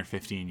 10 or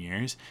 15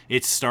 years.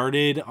 It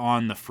started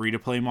on the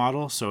free-to-play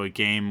model, so a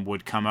game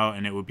would come out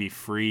and it would be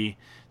free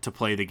to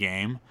play the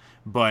game.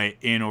 But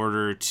in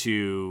order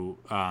to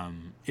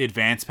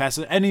advance past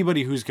it,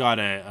 anybody who's got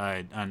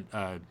a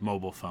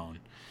mobile phone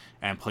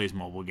and plays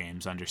mobile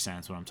games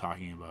understands what I'm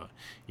talking about.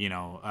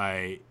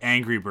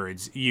 Angry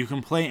Birds. You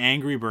can play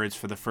Angry Birds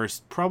for the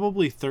first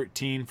probably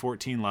 13,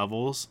 14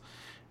 levels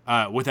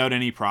without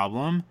any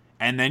problem,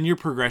 and then your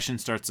progression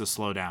starts to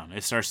slow down.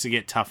 It starts to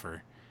get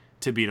tougher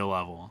to beat a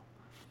level.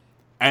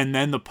 And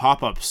then the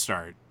pop-ups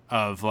start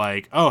of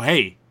like, oh,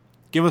 hey,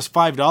 give us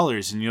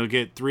 $5 and you'll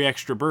get 3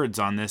 extra birds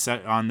on this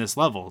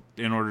level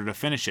in order to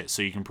finish it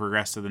so you can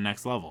progress to the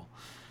next level.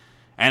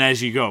 And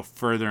as you go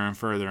further and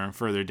further and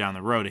further down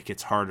the road, it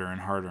gets harder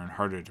and harder and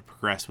harder to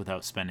progress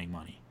without spending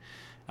money.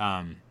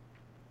 And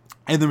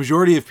the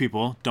majority of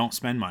people don't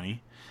spend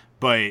money,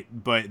 but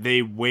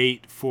they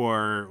wait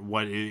for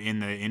what in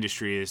the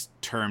industry is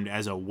termed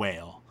as a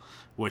whale,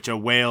 which a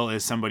whale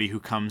is somebody who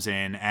comes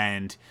in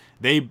and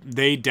they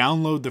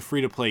download the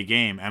free-to-play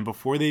game, and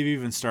before they've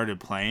even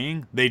started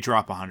playing, they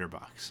drop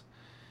 $100,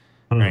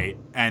 right?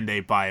 And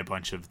they buy a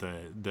bunch of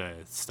the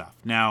stuff.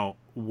 Now,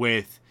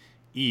 with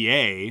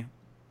EA,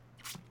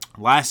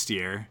 last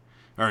year,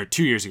 or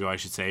 2 years ago, I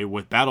should say,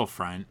 with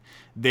Battlefront,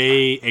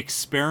 they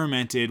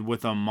experimented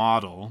with a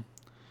model.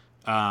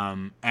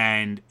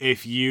 And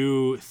if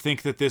you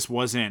think that this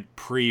wasn't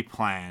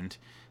pre-planned,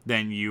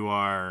 then you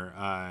are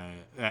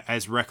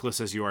as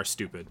reckless as you are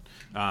stupid,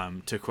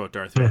 to quote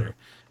Darth Vader.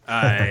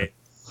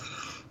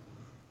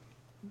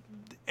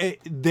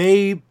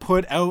 They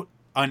put out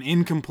an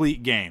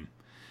incomplete game.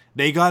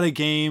 They got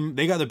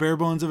the bare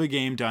bones of a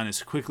game done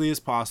as quickly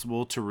as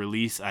possible to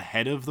release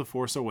ahead of The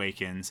Force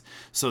Awakens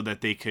so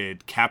that they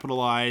could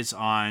capitalize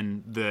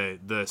on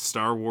the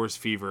Star Wars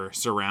fever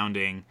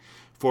surrounding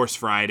Force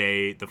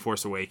Friday, The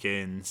Force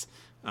Awakens,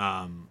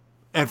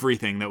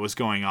 everything that was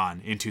going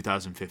on in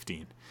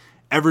 2015.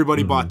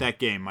 Everybody bought that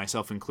game,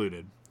 myself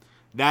included.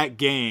 That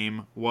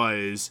game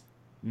was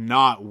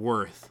not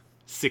worth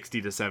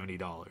 $60 to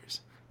 $70.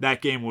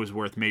 That game was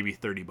worth maybe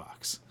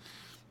 $30.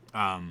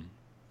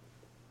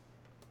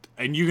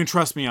 And you can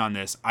trust me on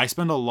this. I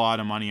spend a lot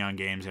of money on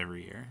games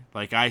every year.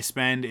 Like, I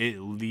spend at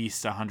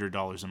least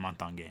 $100 a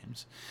month on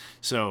games.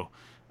 So,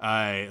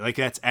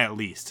 that's at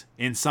least.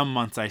 In some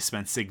months, I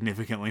spend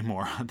significantly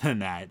more than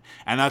that.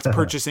 And that's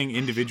purchasing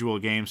individual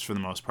games for the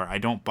most part. I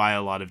don't buy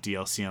a lot of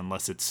DLC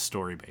unless it's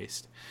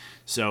story-based.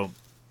 So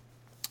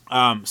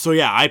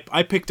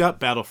I picked up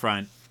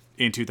Battlefront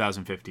in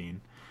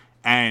 2015.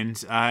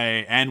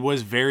 And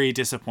was very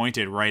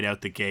disappointed right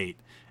out the gate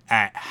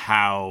at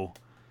how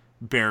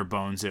bare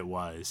bones it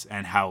was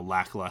and how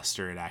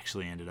lackluster it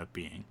actually ended up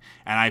being.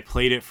 And I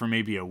played it for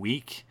maybe a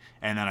week,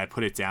 and then I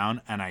put it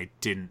down and I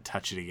didn't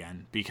touch it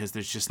again because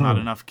there's just not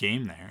enough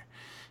game there.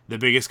 The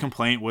biggest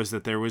complaint was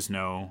that there was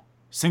no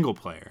single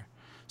player.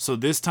 So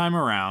this time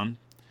around,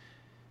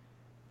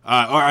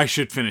 or I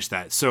should finish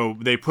that. So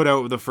they put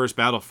out the first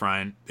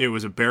Battlefront. It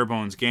was a bare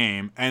bones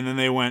game. And then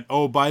they went,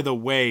 oh, by the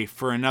way,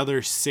 for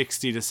another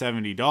 $60 to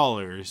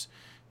 $70,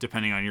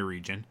 depending on your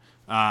region,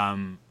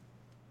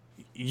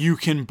 you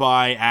can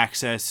buy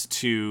access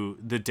to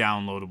the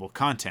downloadable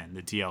content,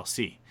 the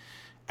DLC.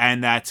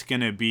 And that's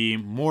going to be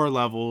more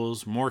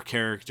levels, more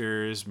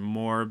characters,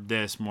 more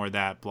this, more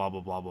that, blah,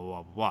 blah, blah, blah,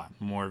 blah, blah,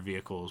 more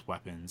vehicles,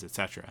 weapons,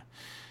 etc.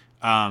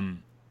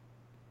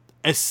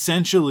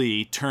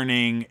 Essentially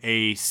turning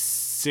a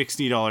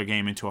 $60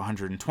 game into a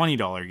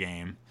 $120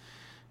 game.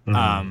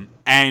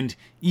 And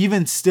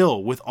even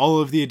still, with all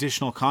of the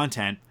additional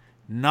content,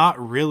 not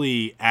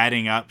really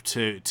adding up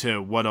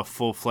to what a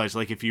full-fledged,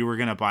 like if you were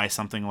going to buy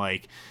something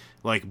like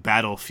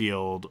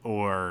Battlefield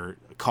or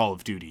Call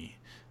of Duty,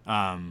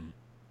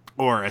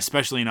 or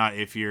especially not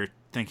if you're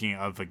thinking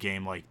of a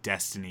game like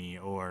Destiny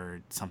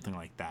or something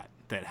like that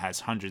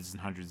has hundreds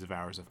and hundreds of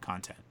hours of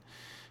content.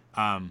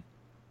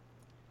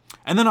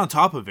 And then on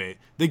top of it,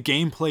 the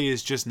gameplay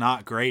is just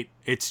not great.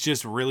 It's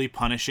just really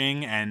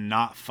punishing and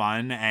not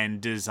fun and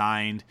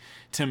designed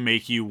to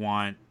make you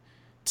want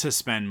to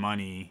spend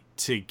money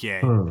to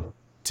get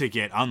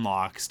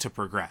unlocks to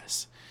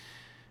progress.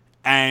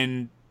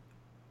 And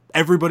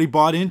everybody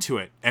bought into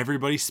it.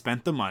 Everybody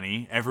spent the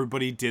money.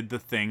 Everybody did the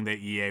thing that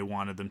EA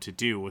wanted them to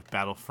do with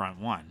Battlefront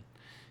 1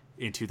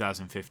 in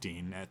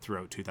 2015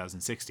 throughout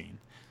 2016.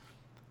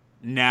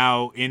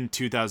 Now, in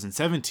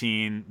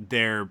 2017,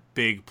 their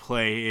big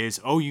play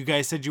is, oh, you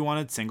guys said you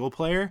wanted single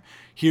player?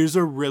 Here's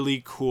a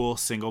really cool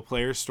single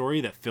player story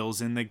that fills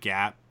in the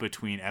gap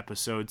between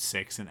episode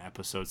 6 and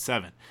episode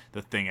 7,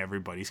 the thing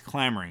everybody's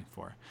clamoring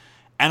for.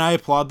 And I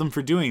applaud them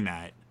for doing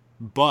that,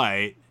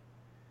 but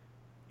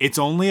it's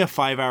only a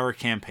 5-hour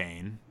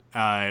campaign,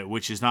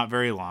 which is not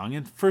very long,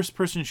 and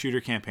first-person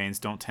shooter campaigns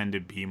don't tend to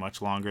be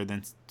much longer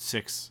than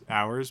 6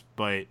 hours,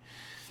 but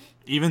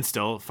even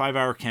still,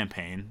 5-hour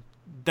campaign,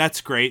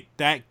 that's great.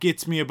 That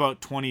gets me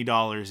about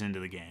 $20 into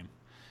the game,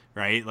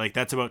 right? Like,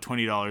 that's about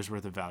 $20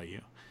 worth of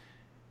value.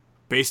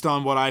 Based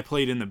on what I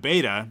played in the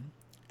beta,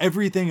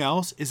 everything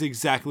else is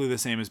exactly the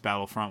same as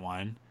Battlefront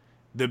 1.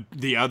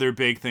 The other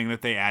big thing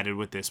that they added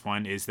with this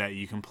one is that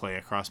you can play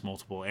across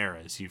multiple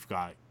eras. You've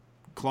got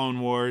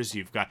Clone Wars,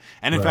 you've got...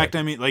 And in fact,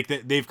 I mean, like,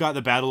 they've got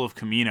the Battle of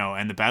Kamino,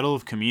 and the Battle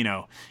of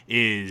Kamino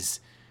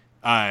is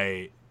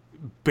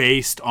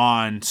based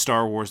on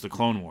Star Wars: The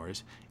Clone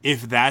Wars.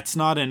 If that's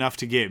not enough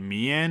to get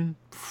me in,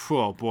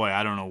 oh boy,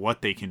 I don't know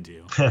what they can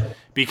do.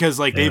 Because,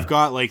 like, they've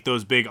got, like,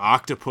 those big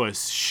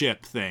octopus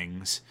ship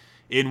things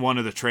in one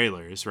of the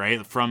trailers,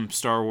 right? From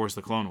Star Wars: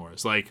 The Clone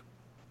Wars.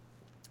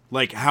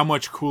 Like how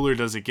much cooler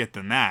does it get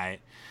than that?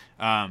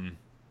 But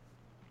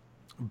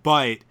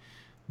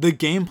the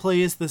gameplay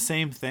is the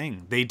same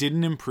thing. They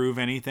didn't improve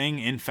anything.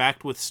 In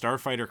fact, with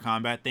Starfighter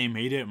combat, they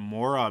made it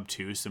more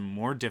obtuse and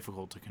more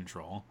difficult to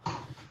control.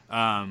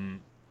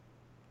 And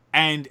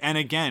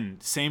again,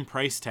 same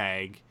price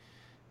tag,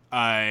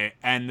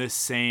 and the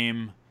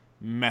same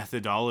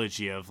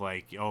methodology of,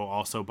 like, oh,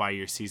 also buy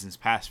your season's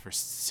pass for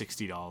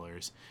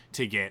 $60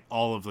 to get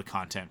all of the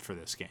content for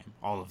this game,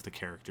 all of the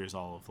characters,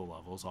 all of the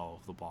levels, all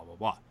of the blah blah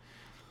blah.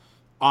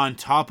 On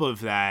top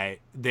of that,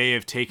 they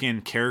have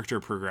taken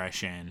character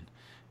progression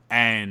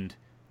and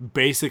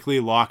basically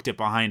locked it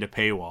behind a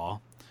paywall.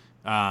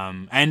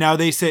 And now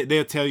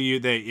they'll tell you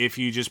that if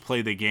you just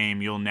play the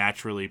game, you'll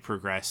naturally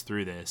progress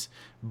through this.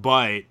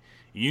 But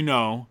you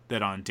know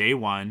that on day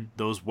one,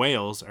 those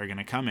whales are going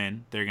to come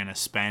in. They're going to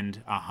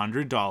spend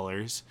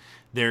 $100.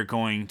 They're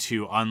going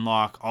to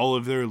unlock all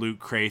of their loot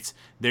crates.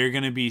 They're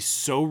going to be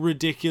so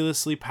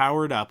ridiculously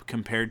powered up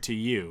compared to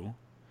you.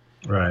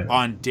 Right.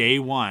 On day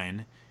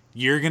one,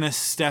 you're going to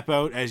step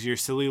out as your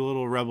silly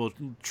little rebel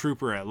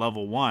trooper at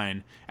level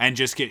 1 and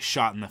just get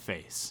shot in the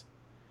face.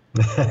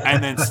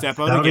 And then step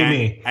out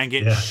again and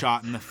get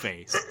shot in the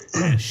face,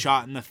 and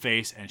shot in the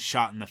face, and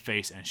shot in the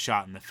face, and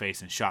shot in the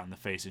face, and shot in the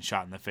face, and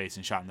shot in the face,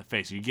 and shot in the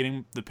face. Are you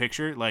getting the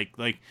picture? Like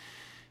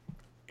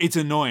it's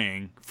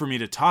annoying for me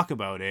to talk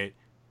about it.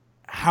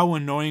 How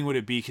annoying would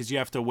it be? Because you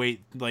have to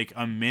wait like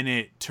a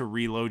minute to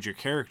reload your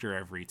character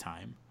every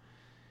time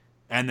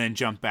and then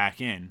jump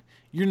back in.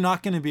 You're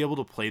not going to be able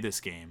to play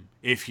this game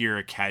if you're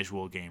a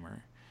casual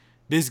gamer.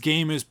 This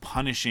game is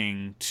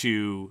punishing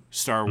to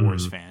Star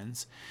Wars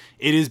fans.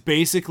 It is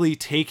basically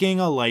taking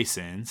a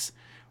license,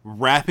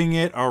 wrapping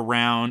it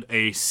around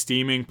a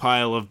steaming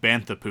pile of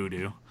bantha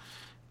poodoo,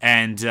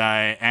 and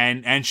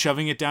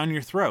shoving it down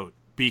your throat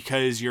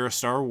because you're a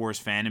Star Wars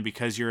fan, and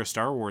because you're a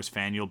Star Wars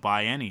fan, you'll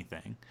buy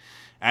anything.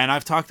 And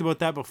I've talked about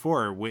that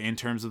before in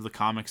terms of the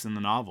comics and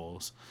the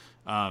novels.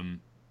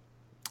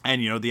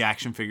 And, you know, the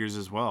action figures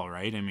as well,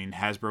 right? I mean,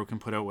 Hasbro can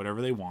put out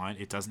whatever they want.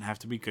 It doesn't have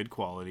to be good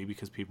quality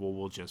because people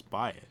will just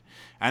buy it.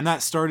 And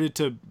that started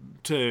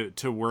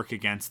to work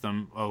against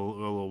them a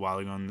little while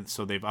ago, and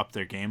so they've upped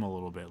their game a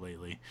little bit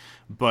lately.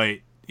 But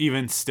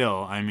even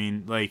still, I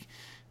mean, like,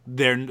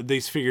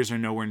 these figures are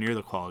nowhere near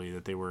the quality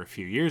that they were a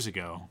few years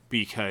ago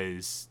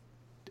because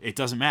it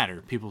doesn't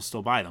matter. People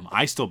still buy them.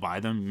 I still buy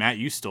them. Matt,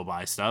 you still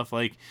buy stuff.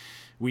 Like,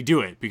 we do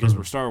it because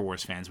we're Star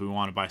Wars fans. We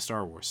want to buy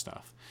Star Wars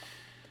stuff.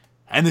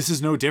 And this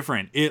is no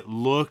different. It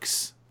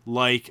looks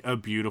like a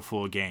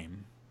beautiful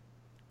game.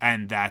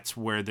 And that's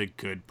where the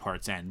good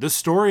parts end. The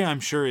story, I'm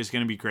sure, is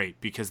going to be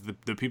great because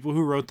the people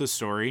who wrote the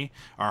story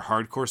are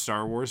hardcore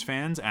Star Wars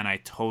fans, and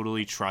I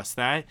totally trust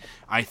that.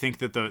 I think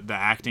that the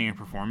acting and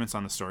performance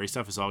on the story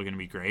stuff is all going to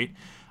be great.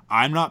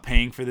 I'm not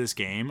paying for this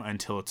game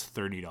until it's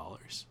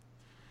 $30.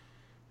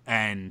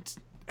 And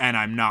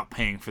I'm not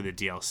paying for the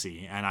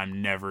DLC, and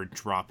I'm never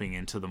dropping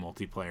into the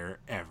multiplayer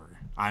ever.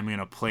 I'm going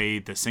to play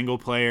the single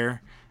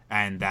player,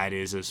 and that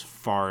is as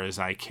far as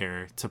I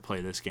care to play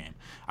this game.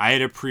 I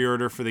had a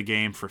pre-order for the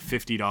game for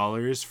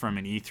 $50 from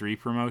an E3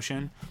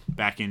 promotion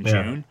back in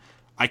June.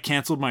 I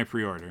canceled my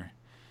pre-order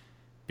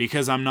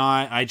because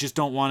I just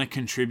don't want to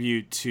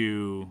contribute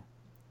to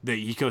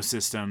the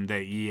ecosystem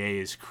that EA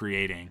is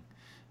creating.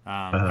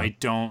 I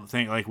don't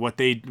think like what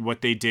they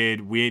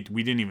did. We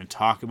didn't even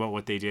talk about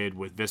what they did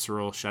with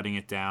Visceral shutting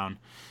it down,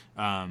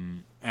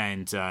 and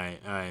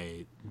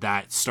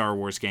that Star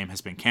Wars game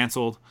has been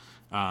canceled.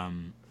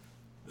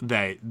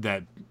 That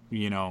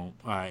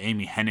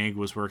Amy Hennig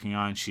was working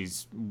on.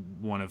 She's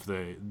one of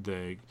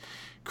the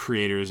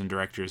creators and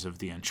directors of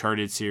the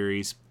Uncharted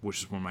series, which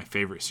is one of my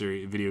favorite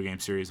video game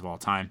series of all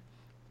time.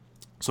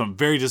 So I'm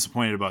very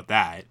disappointed about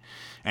that.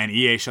 And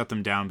EA shut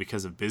them down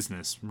because of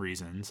business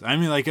reasons. I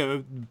mean, like,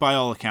 by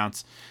all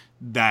accounts,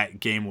 that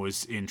game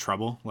was in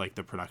trouble. Like,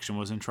 the production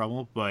was in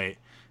trouble. But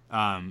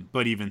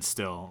even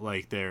still,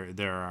 like,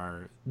 there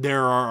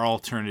are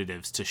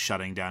alternatives to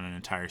shutting down an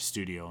entire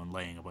studio and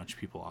laying a bunch of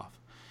people off.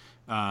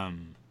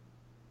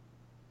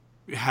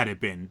 Had it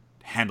been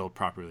handled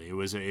properly, it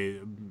was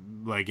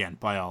again,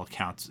 by all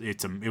accounts,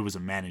 it was a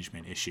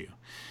management issue.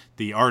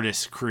 The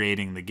artists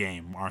creating the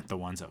game aren't the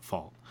ones at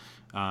fault.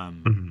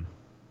 And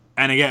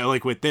again,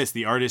 like with this,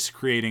 the artists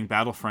creating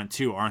Battlefront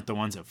 2 aren't the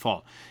ones at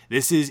fault.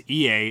 This is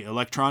EA,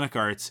 Electronic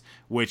Arts,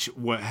 which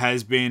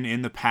has been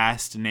in the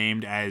past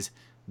named as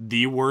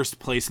the worst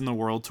place in the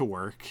world to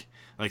work,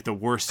 like the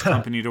worst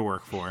company to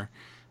work for,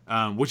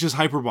 which is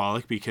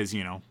hyperbolic because,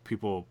 you know,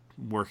 people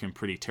work in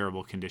pretty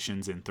terrible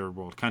conditions in third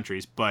world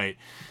countries, but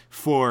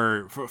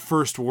for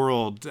first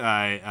world,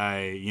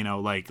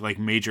 like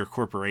major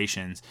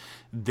corporations,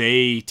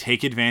 they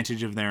take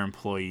advantage of their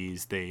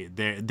employees.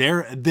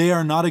 They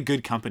are not a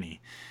good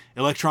company.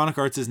 Electronic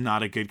Arts is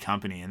not a good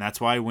company, and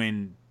that's why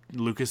when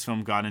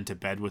Lucasfilm got into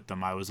bed with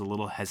them, I was a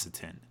little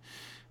hesitant.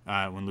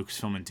 When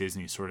Lucasfilm and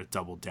Disney sort of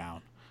doubled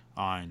down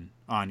on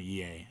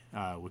EA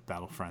with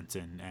Battlefront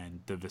and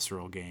the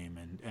Visceral game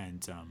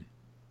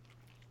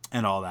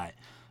and all that.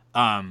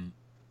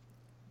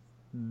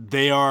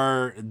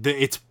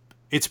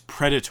 It's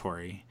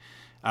predatory.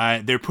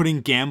 They're putting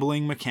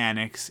gambling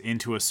mechanics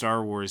into a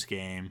Star Wars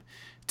game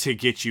to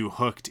get you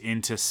hooked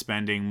into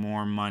spending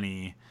more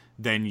money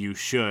than you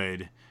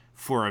should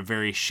for a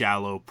very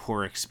shallow,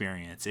 poor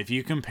experience. If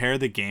you compare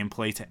the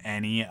gameplay to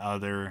any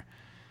other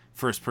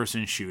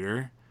first-person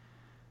shooter,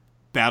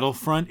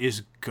 Battlefront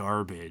is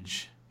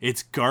garbage.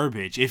 It's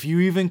garbage. If you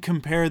even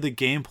compare the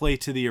gameplay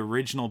to the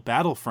original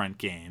Battlefront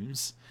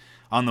games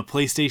on the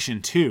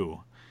PlayStation 2,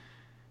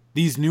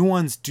 these new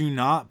ones do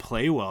not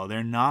play well.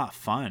 They're not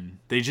fun.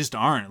 They just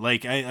aren't.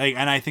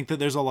 And I think that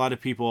there's a lot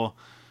of people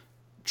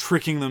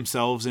tricking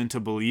themselves into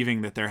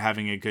believing that they're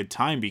having a good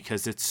time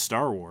because it's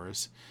Star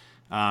Wars.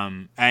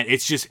 And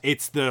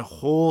it's the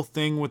whole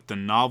thing with the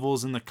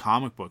novels and the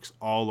comic books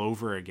all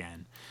over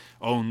again.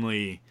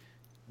 Only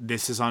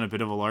this is on a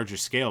bit of a larger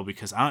scale,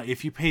 because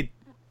if you paid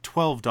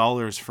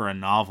 $12 for a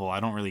novel,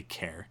 I don't really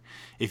care.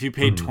 If you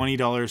paid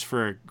 $20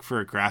 for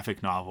a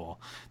graphic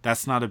novel,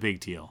 that's not a big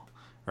deal,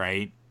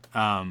 right?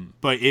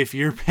 But if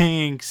you're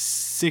paying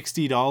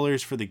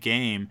 $60 for the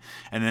game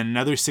and then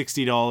another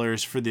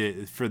 $60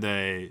 for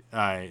the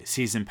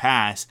season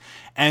pass,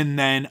 and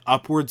then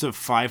upwards of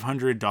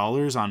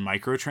 $500 on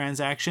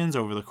microtransactions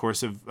over the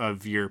course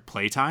of your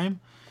playtime,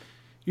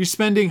 you're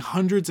spending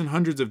hundreds and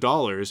hundreds of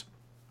dollars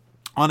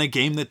on a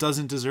game that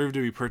doesn't deserve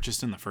to be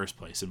purchased in the first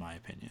place, in my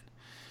opinion.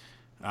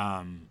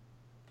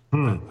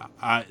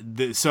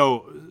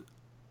 So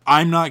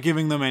I'm not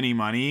giving them any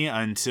money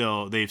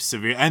until they've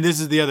and this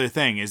is the other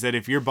thing, is that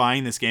if you're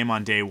buying this game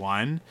on day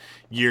one,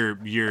 you're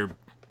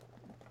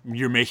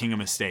making a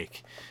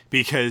mistake,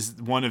 because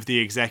one of the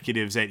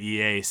executives at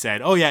EA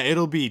said, "Oh yeah,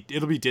 it'll be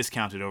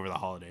discounted over the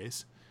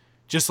holidays,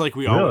 just like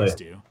we always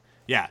do."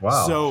 Yeah.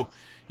 Wow. So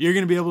you're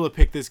going to be able to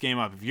pick this game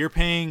up if you're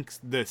paying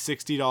the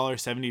 $60,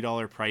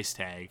 $70 price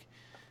tag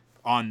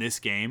on this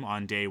game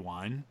on day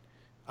one.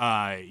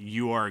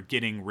 You are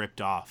getting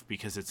ripped off,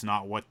 because it's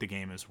not what the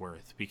game is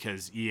worth,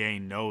 because EA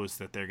knows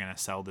that they're going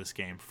to sell this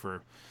game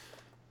for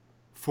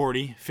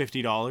 $40,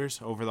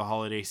 $50 over the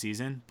holiday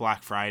season,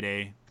 Black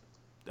Friday,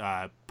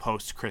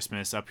 post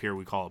Christmas. Up here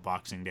we call it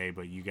Boxing Day,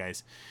 but you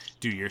guys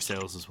do your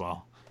sales as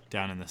well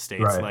down in the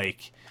States. Right.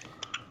 Like,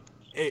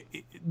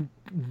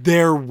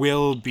 there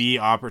will be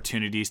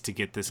opportunities to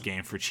get this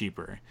game for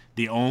cheaper.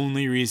 The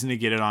only reason to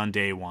get it on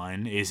day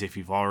one is if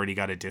you've already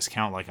got a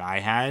discount like I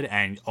had,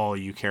 and all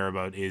you care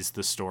about is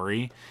the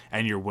story,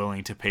 and you're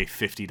willing to pay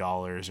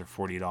 $50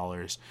 or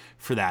 $40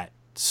 for that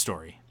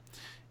story.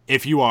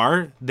 If you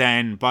are,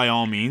 then by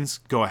all means,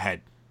 go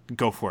ahead.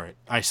 Go for it.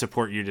 I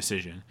support your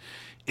decision.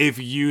 If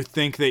you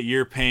think that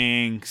you're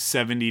paying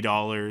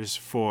 $70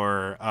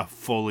 for a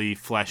fully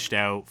fleshed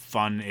out,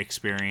 fun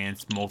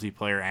experience,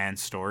 multiplayer and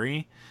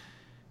story,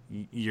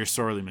 you're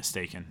sorely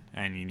mistaken,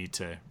 and you need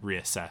to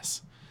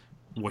reassess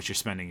what you're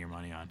spending your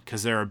money on,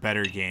 because there are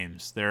better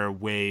games. There are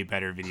way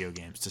better video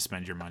games to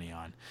spend your money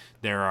on.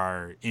 There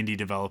are indie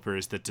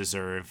developers that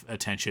deserve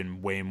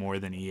attention way more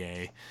than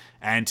EA.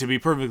 And to be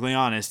perfectly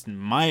honest, in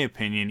my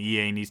opinion,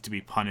 EA needs to be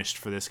punished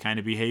for this kind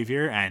of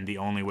behavior, and the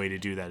only way to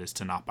do that is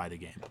to not buy the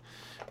game.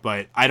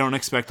 But I don't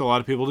expect a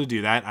lot of people to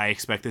do that. I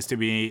expect this to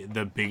be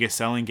the biggest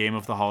selling game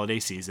of the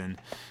holiday season.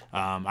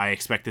 I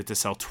expect it to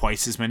sell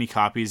twice as many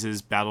copies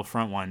as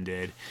Battlefront 1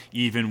 did,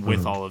 even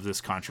with all of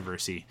this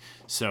controversy.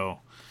 So,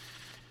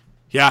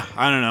 yeah,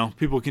 I don't know.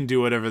 People can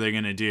do whatever they're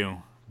going to do,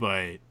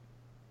 but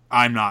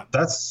I'm not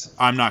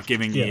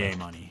giving EA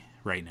money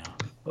right now.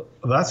 Well,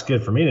 that's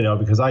good for me to know,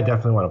 because I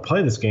definitely want to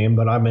play this game,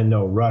 but I'm in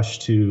no rush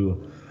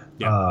to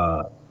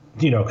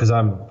because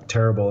I'm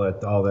terrible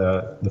at all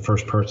the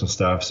first person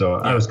stuff. So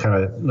I was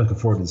kind of looking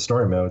forward to the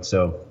story mode.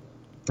 So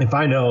if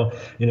I know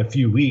in a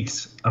few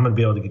weeks I'm going to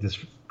be able to get this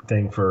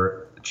thing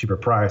for a cheaper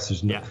price,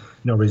 there's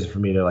no reason for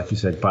me to, like you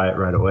said, buy it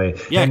right away.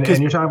 Yeah, and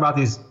you're talking about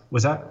these.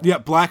 Was that? Yeah,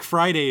 Black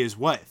Friday is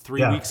what,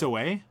 3 weeks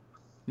away?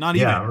 Not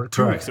even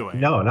 2 weeks away.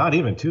 No, not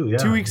even 2. Yeah,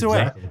 2 weeks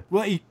away.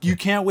 Well, you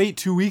can't wait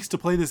 2 weeks to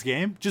play this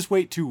game. Just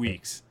wait 2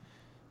 weeks.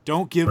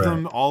 Don't give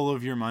them all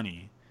of your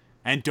money,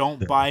 and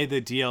don't buy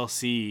the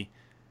DLC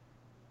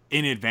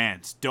in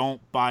advance.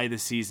 Don't buy the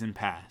season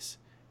pass,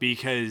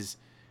 because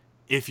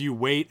if you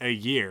wait a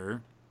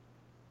year,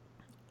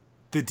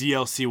 the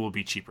DLC will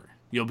be cheaper.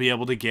 You'll be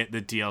able to get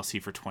the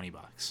DLC for $20.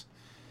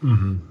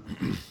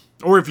 Mm-hmm.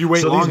 Or if you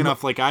wait long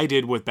enough, like I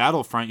did with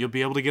Battlefront, you'll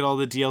be able to get all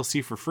the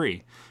DLC for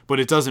free. But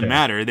it doesn't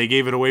matter. They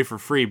gave it away for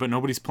free, but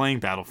nobody's playing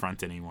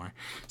Battlefront anymore.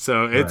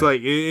 So it's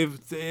like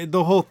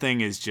the whole thing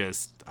is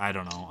just, I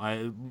don't know.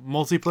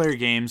 Multiplayer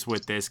games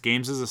with this,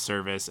 games as a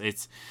service,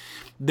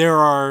 there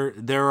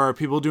are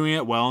people doing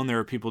it well, and there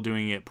are people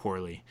doing it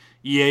poorly.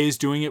 EA is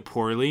doing it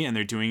poorly, and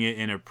they're doing it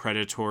in a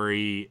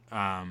predatory,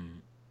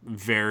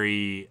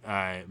 very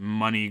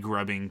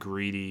money-grubbing,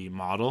 greedy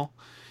model.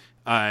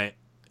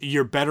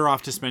 You're better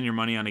off to spend your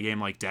money on a game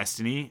like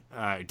Destiny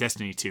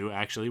 2,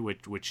 actually,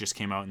 which just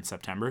came out in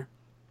September.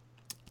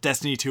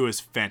 Destiny 2 is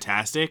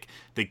fantastic.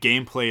 The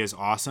gameplay is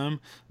awesome.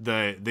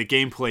 The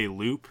gameplay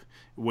loop,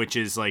 which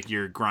is like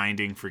you're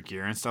grinding for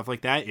gear and stuff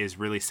like that, is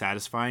really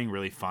satisfying,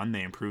 really fun.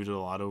 They improved it a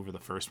lot over the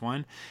first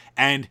one.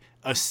 And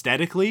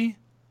aesthetically,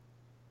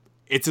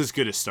 it's as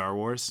good as Star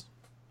Wars.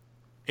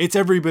 It's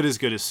every bit as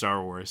good as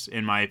Star Wars,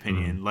 in my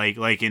opinion. Mm-hmm.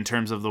 Like in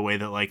terms of the way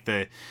that like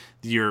the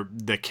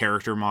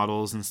character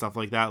models and stuff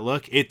like that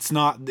look. It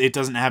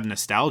doesn't have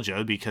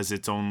nostalgia, because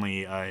it's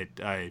only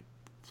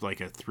like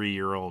a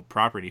 3-year-old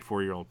property,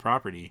 4-year-old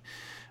property.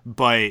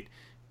 But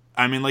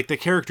I mean, like, the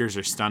characters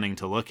are stunning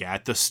to look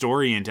at. The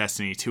story in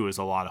Destiny 2 is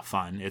a lot of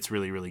fun. It's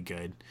really, really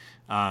good.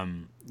 I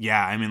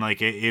mean,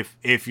 like,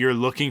 if you're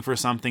looking for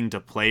something to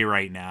play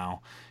right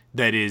now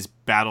that is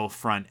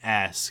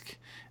Battlefront-esque,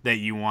 that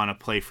you want to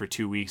play for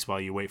 2 weeks while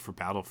you wait for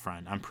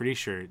Battlefront, I'm pretty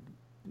sure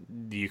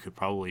you could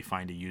probably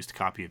find a used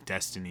copy of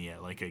Destiny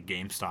at like a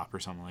GameStop or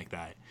something like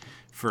that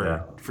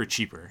for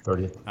cheaper,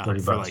 30 for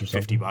bucks like or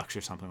 $50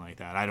 or something like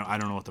that. I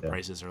don't know what the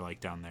prices are like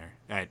down there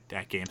at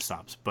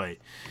GameStops, but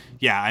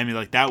yeah, I mean,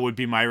 like, that would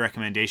be my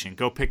recommendation.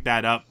 Go pick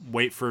that up.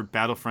 Wait for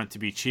Battlefront to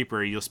be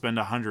cheaper. You'll spend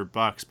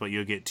 $100, but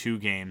you'll get 2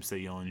 games that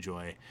you'll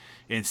enjoy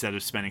instead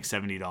of spending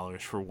 $70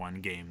 for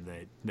one game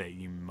that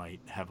you might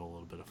have a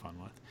little bit of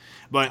fun with.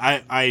 But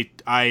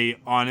I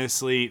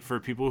honestly, for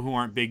people who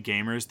aren't big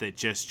gamers that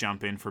just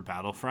jump in for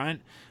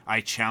Battlefront,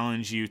 I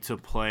challenge you to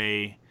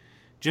play.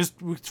 Just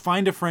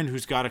find a friend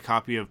who's got a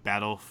copy of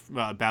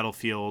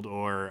Battlefield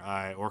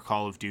or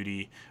Call of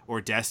Duty or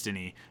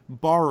Destiny.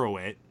 Borrow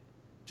it.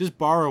 Just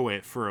borrow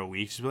it for a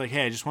week. Just be like,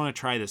 hey, I just want to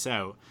try this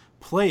out.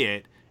 Play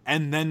it,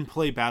 and then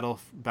play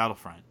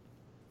Battlefront.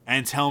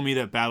 And tell me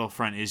that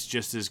Battlefront is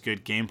just as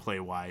good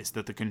gameplay-wise,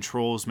 that the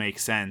controls make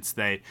sense,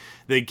 that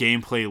the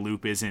gameplay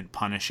loop isn't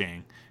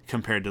punishing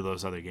compared to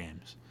those other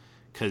games.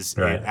 Because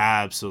it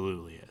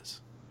absolutely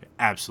is. It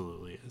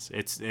absolutely is.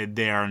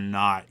 They are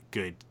not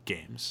good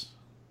games.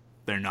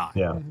 They're not.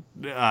 Yeah.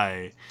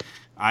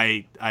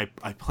 I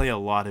play a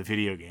lot of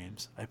video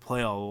games.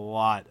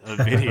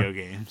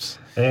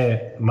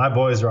 Hey, my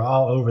boys are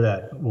all over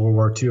that World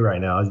War II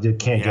right now. I just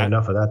can't get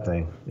enough of that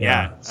thing.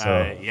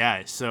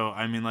 So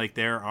I mean, like,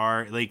 there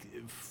are,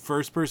 like,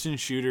 first-person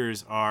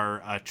shooters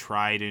are a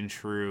tried and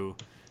true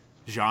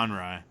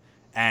genre,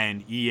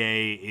 and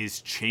EA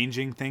is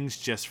changing things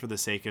just for the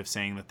sake of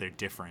saying that they're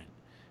different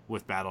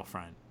with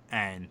Battlefront,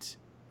 and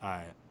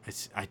I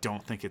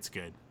don't think it's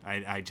good.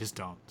 I just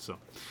don't. So,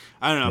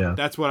 I don't know. Yeah.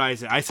 That's what I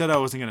said. I said I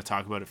wasn't going to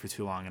talk about it for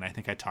too long, and I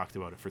think I talked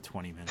about it for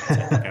 20 minutes. I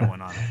think I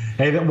went on.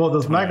 Hey, well,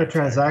 those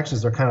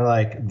microtransactions are kind of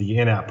like the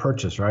in-app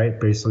purchase, right?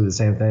 Basically the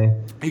same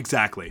thing.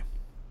 Exactly.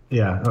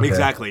 Yeah. Okay.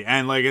 Exactly.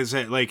 And like I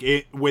said, like,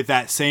 it with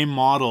that same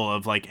model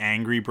of like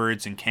Angry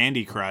Birds and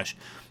Candy Crush,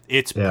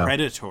 it's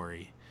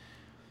predatory.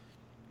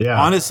 Yeah.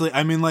 Honestly,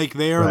 I mean, like,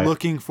 they are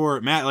looking for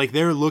Matt. Like,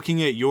 they're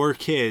looking at your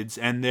kids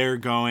and they're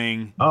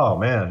going, "Oh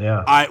man,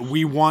 yeah.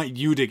 We want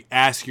you to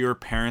ask your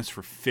parents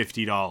for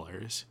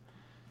 $50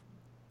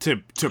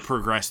 to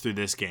progress through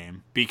this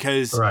game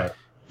because,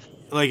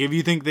 like, if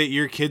you think that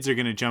your kids are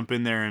gonna jump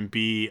in there and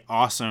be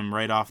awesome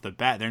right off the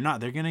bat, they're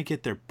not. They're gonna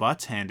get their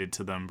butts handed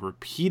to them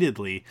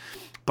repeatedly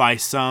by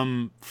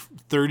some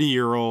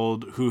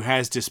 30-year-old who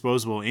has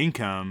disposable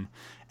income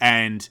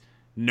and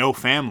no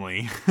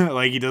family.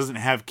 Like, he doesn't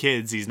have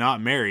kids, he's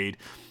not married,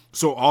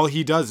 so all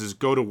he does is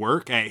go to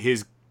work at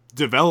his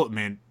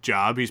development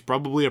job. He's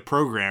probably a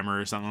programmer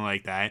or something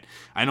like that.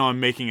 I know I'm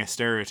making a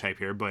stereotype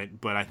here, but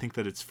I think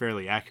that it's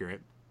fairly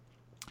accurate.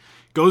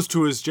 Goes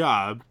to his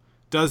job,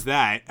 does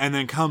that, and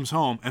then comes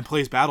home and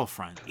plays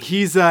Battlefront.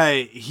 He's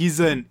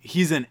an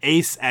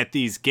ace at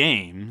these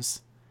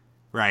games,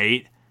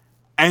 right?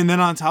 And then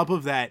on top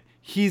of that,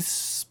 he's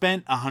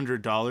spent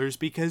 $100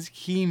 because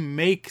he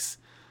makes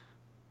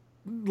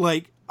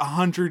like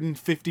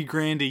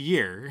 $150,000 a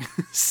year.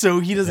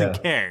 So he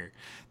doesn't care.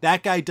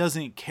 That guy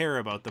doesn't care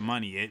about the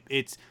money.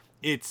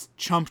 It's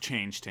chump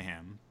change to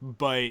him.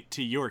 But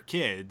to your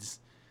kids,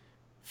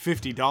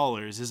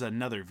 $50 is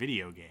another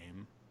video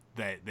game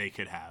that they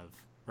could have,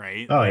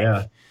 right? Oh, like,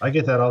 yeah. I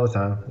get that all the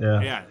time.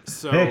 Yeah. Yeah.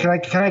 So, hey,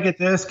 can I get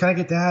this? Can I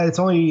get that? It's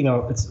only,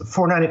 it's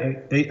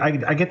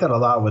 $4.98. I get that a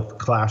lot with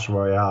Clash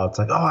Royale. It's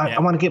like, I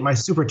want to get my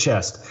super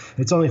chest.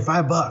 It's only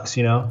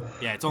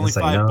 $5, Yeah, it's only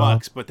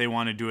 $5, but they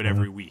want to do it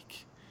every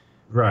week.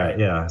 Right.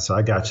 Yeah. So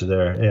I got you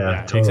there.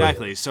 Yeah. Totally.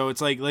 Exactly. So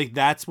it's like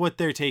that's what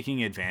they're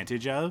taking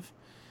advantage of.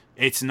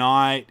 It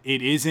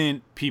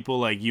isn't people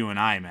like you and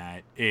I,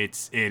 Matt.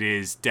 It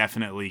is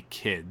definitely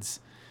kids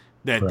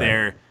that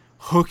they're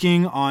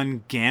hooking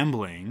on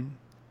gambling.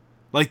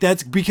 Like,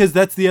 that's because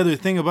that's the other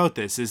thing about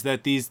this is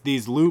that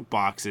these loot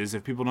boxes,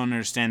 if people don't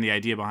understand the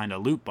idea behind a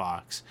loot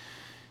box,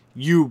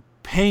 you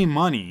pay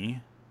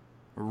money,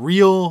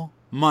 real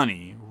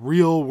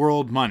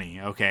world money,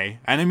 okay?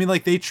 And I mean,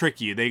 like, they trick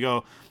you. They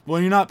go, well,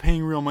 you're not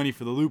paying real money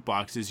for the loot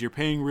boxes, you're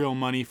paying real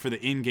money for the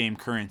in-game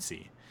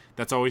currency.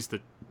 That's always the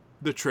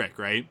trick,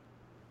 right?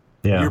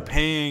 Yeah. You're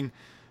paying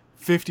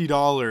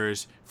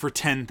 $50 for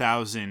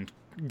 10,000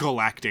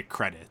 galactic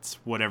credits,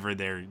 whatever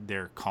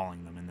they're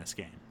calling them in this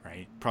game,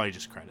 right? Probably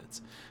just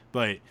credits.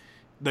 But,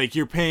 like,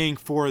 you're paying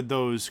for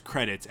those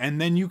credits,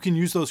 and then you can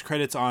use those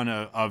credits on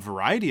a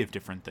variety of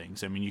different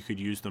things. I mean, you could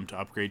use them to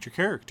upgrade your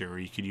character, or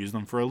you could use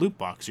them for a loot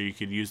box, or you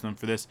could use them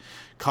for this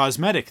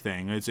cosmetic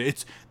thing.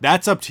 It's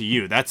that's up to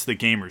you. That's the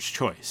gamer's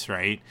choice,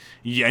 right?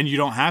 And you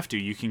don't have to.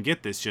 You can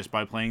get this just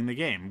by playing the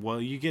game. Well,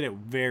 you get it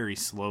very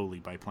slowly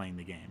by playing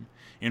the game.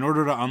 In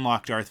order to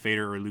unlock Darth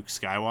Vader or Luke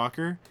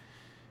Skywalker,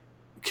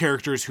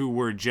 characters who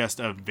were just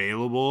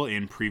available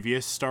in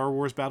previous Star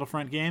Wars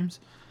Battlefront games,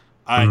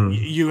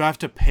 you have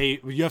to play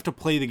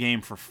the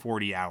game for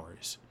 40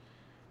 hours.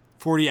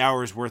 40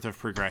 hours worth of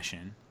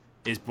progression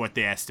is what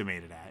they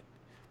estimated at.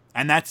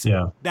 And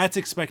that's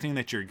expecting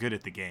that you're good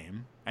at the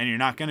game, and you're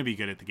not going to be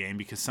good at the game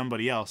because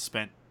somebody else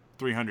spent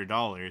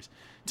 $300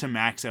 to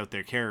max out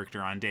their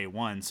character on day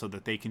one so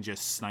that they can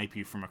just snipe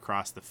you from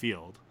across the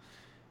field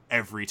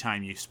every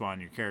time you spawn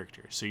your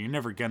character. So you're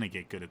never going to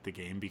get good at the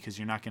game because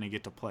you're not going to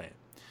get to play it.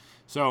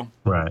 So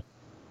right.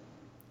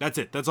 That's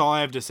it. That's all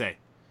I have to say.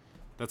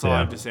 That's all I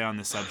have to say on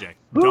this subject.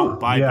 Woo, Don't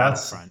buy yeah,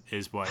 Battlefront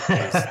is what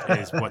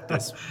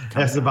this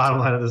that's the bottom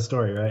line of the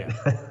story, right?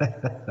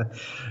 Yeah.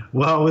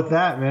 Well, with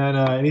that, man,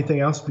 anything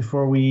else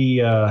before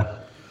we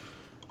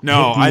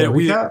No,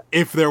 recap?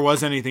 If there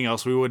was anything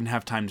else, we wouldn't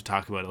have time to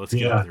talk about it. Let's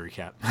get into the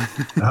recap.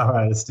 All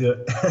right, let's do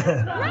it.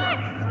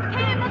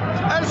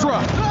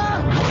 Ezra!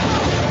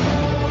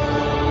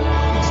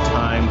 It's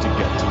time to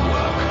get to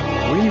work.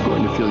 When are you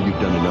going to feel you've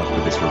done enough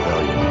for this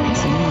rebellion?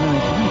 So you really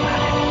thought about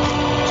it.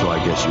 So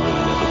I guess you really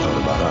never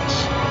thought about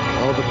us.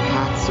 All the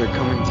paths are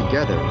coming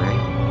together,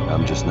 right?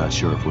 I'm just not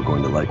sure if we're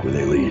going to like where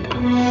they lead. Krennic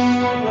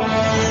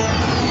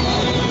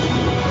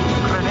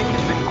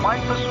has been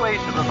quite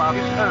persuasive about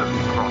his own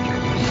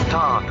project,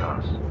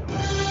 Stardust.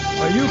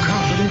 Are you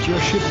confident your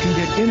ship can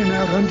get in and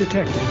out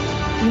undetected?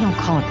 We don't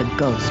call it the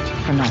Ghost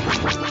for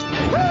nothing.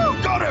 Woo!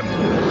 Got him!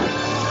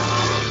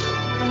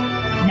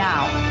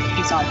 Now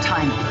is our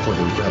time. For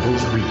the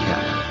Rebels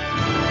recap.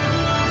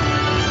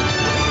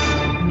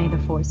 May the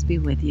Force be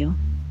with you.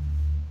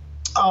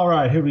 All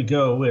right, here we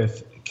go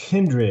with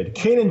Kindred.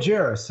 Kanan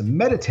Jarrus,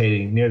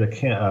 meditating near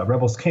the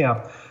Rebels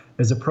camp,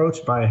 is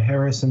approached by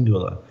Hera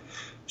Syndulla.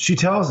 She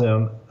tells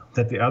him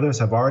that the others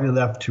have already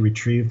left to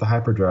retrieve the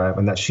hyperdrive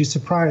and that she's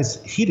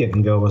surprised he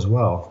didn't go as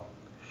well.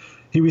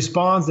 He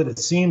responds that it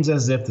seems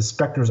as if the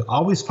Spectres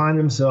always find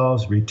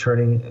themselves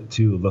returning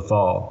to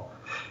Lothal.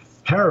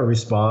 Hera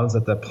responds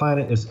that the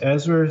planet is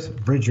Ezra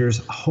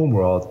Bridger's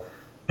homeworld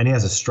and he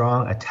has a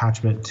strong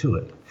attachment to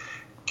it.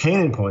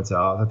 Kanan points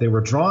out that they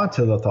were drawn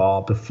to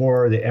Lothal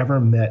before they ever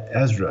met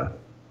Ezra.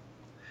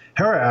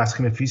 Hera asks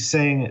him if he's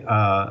saying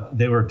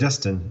they were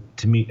destined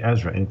to meet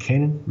Ezra, and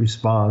Kanan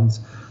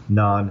responds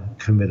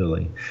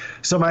non-committally.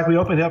 So, Mike, we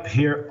opened up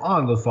here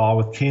on Lothal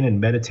with Kanan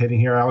meditating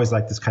here. I always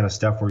like this kind of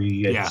stuff where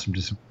you get some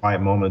just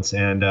quiet moments.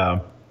 And,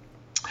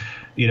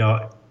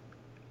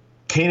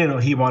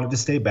 Kanan, he wanted to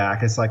stay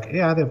back. It's like,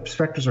 yeah, the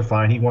Spectres are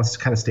fine. He wants to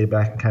kind of stay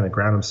back and kind of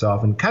ground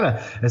himself. And kind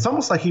of, it's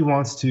almost like he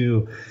wants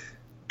to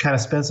kind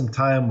of spend some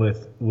time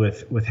with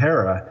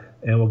Hera.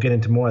 And we'll get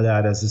into more of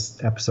that as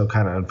this episode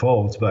kind of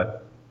unfolds.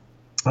 But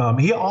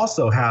he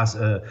also has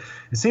it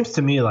seems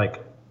to me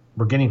like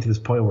we're getting to this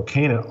point where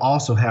Kanan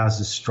also has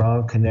a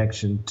strong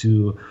connection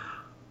to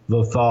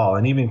Lothal.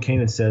 And even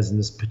Kanan says in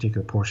this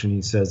particular portion,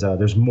 he says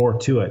there's more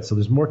to it. So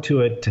there's more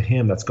to it to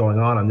him that's going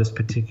on this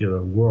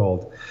particular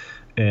world.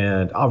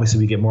 And obviously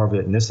we get more of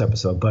it in this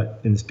episode. But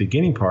in this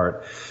beginning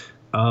part,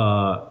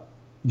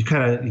 you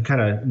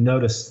kind of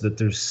notice that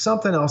there's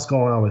something else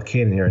going on with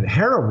Kanan here. And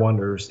Hera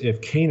wonders if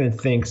Kanan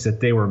thinks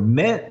that they were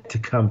meant to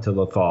come to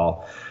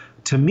Lothal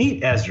to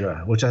meet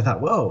Ezra, which I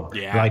thought, whoa,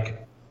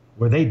 like,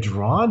 were they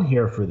drawn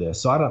here for this?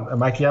 So I don't,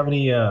 Mike, you have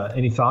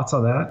any thoughts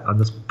on that, on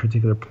this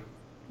particular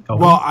opening?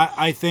 Well,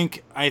 I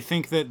think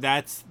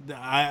that's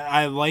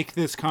I like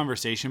this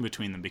conversation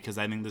between them because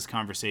I think this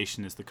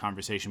conversation is the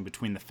conversation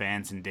between the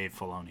fans and Dave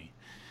Filoni,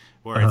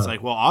 where it's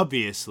like, well,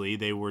 obviously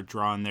they were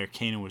drawn there.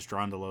 Kanan was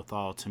drawn to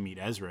Lothal to meet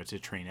Ezra, to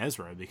train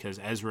Ezra, because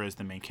Ezra is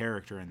the main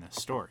character in this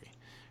story,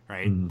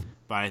 right? Mm-hmm.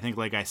 But I think,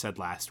 like I said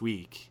last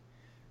week,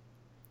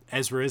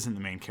 Ezra isn't the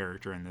main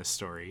character in this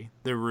story.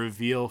 The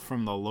reveal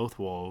from the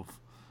Lothwolves,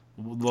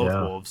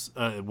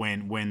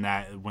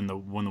 when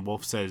the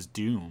wolf says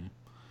doom.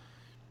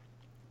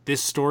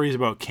 This story is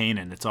about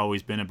Kanan. It's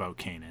always been about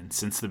Kanan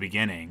since the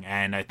beginning,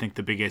 and I think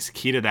the biggest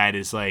key to that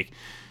is, like,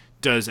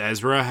 does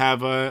Ezra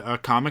have a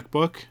comic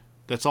book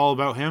that's all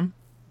about him?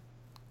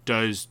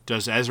 Does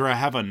Ezra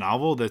have a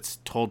novel that's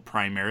told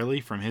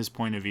primarily from his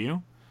point of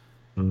view?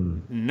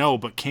 No,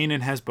 but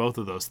Kanan has both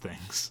of those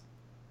things.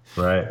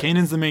 Right.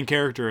 Kanan's the main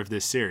character of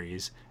this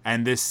series,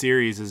 and this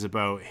series is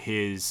about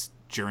his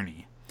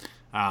journey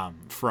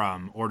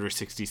from Order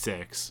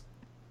 66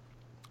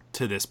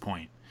 to this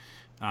point.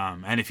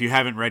 And if you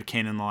haven't read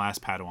Kanan the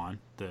Last Padawan,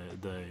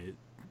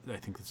 I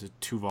think it's a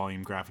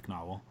 2-volume graphic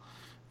novel.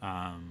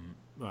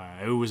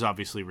 It was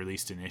obviously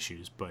released in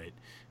issues, but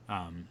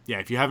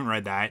if you haven't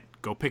read that,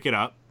 go pick it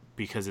up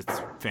because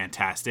it's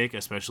fantastic,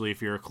 especially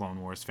if you're a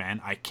Clone Wars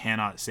fan. I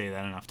cannot say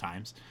that enough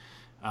times.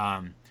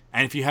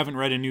 And if you haven't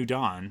read A New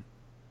Dawn,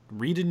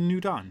 read A New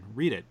Dawn.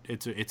 Read it.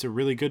 It's a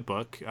really good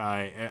book.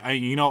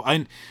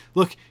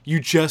 Look,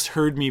 you just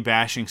heard me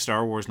bashing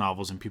Star Wars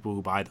novels and people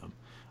who buy them.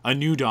 A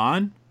New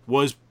Dawn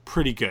was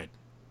pretty good,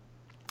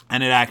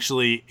 and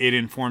it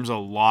informs a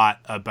lot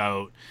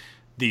about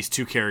these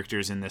two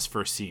characters in this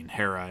first scene,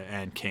 Hera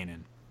and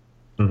Kanan.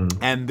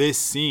 Mm-hmm. And this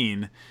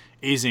scene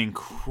is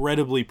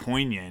incredibly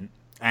poignant,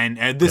 and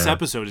this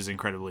episode is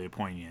incredibly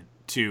poignant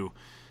to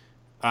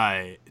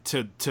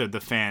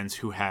the fans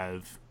who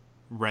have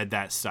read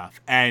that stuff.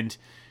 And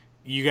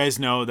you guys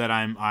know that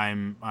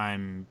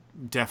I'm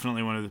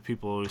definitely one of the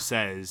people who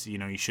says,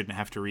 you shouldn't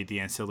have to read the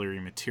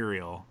ancillary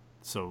material,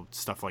 so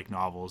stuff like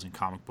novels and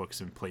comic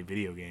books and play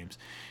video games,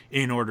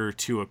 in order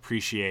to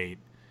appreciate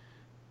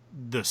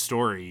the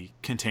story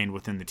contained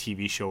within the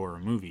TV show or a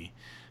movie.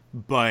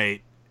 But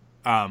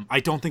I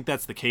don't think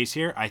that's the case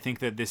here. I think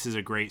that this is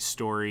a great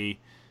story.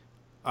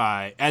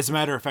 As a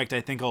matter of fact,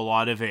 I think a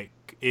lot of it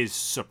is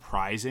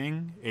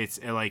surprising. It's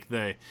like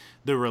the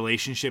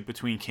relationship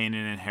between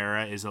Kanan and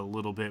Hera is a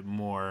little bit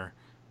more,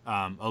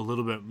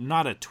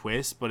 not a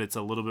twist, but it's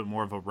a little bit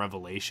more of a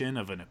revelation,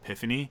 of an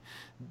epiphany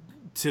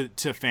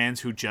to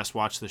fans who just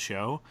watch the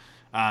show.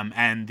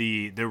 And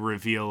the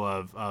reveal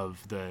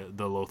of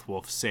the Loth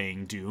Wolf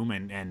saying doom,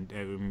 and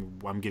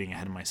I'm getting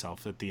ahead of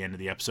myself. At the end of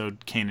the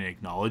episode, Kanan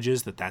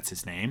acknowledges that that's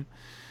his name,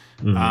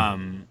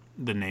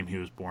 the name he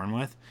was born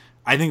with.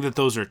 I think that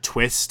those are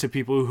twists to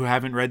people who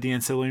haven't read the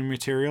ancillary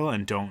material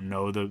and don't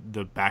know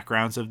the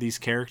backgrounds of these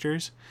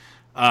characters.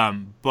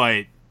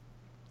 But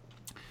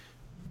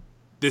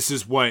this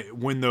is what,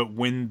 when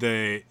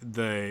the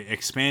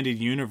expanded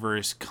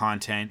universe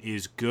content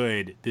is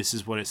good, this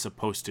is what it's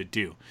supposed to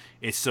do.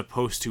 It's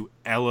supposed to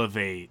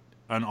elevate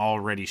an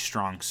already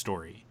strong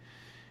story.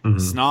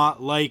 It's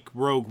not like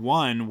Rogue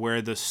One,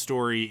 where the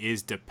story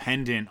is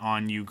dependent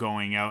on you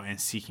going out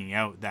and seeking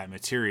out that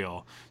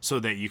material so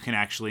that you can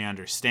actually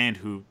understand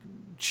who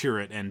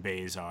Chirrut and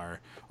Baze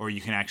are, or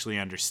you can actually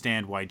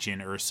understand why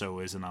Jyn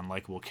Erso is an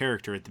unlikable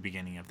character at the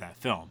beginning of that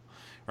film,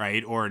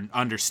 right? Or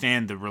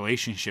understand the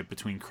relationship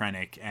between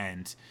Krennic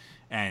and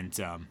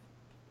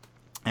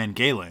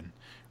Galen,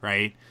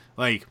 right?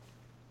 Like,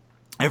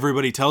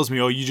 everybody tells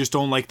me, oh, you just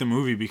don't like the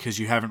movie because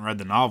you haven't read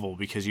the novel,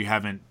 because you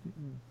haven't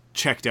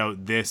checked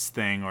out this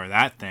thing or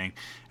that thing.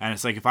 And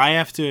it's like, if I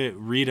have to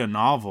read a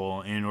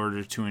novel in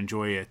order to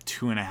enjoy a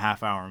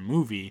 2.5 hour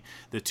movie,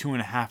 the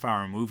 2.5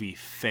 hour movie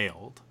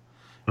failed,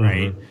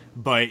 right?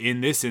 But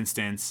in this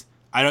instance,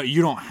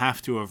 you don't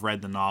have to have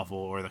read the novel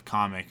or the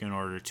comic in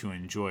order to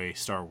enjoy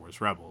Star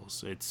Wars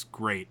Rebels. It's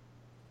great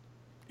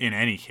in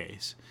any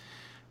case.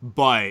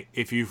 But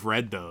if you've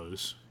read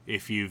those,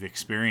 if you've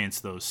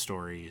experienced those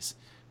stories,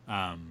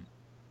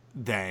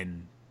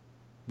 then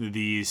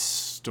these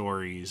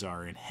stories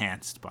are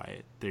enhanced by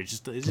it. It's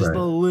just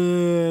a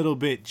little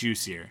bit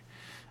juicier.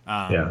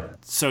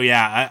 So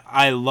yeah,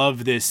 I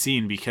love this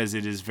scene because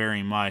it is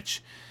very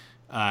much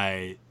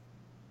Dave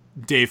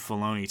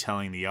Filoni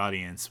telling the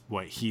audience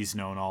what he's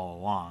known all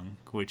along,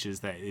 which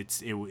is that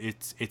it's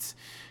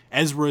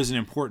Ezra is an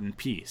important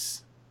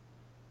piece.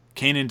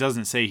 Kanan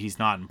doesn't say he's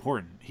not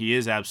important. He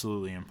is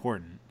absolutely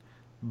important,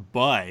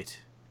 but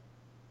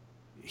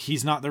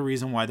he's not the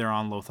reason why they're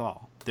on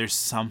Lothal. There's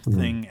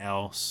something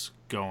else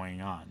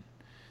going on.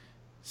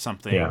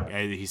 Something,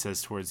 he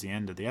says towards the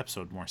end of the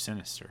episode, more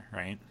sinister,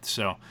 right?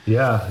 So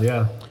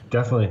yeah,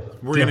 definitely.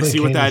 We're going to see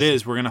what that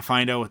is. We're going to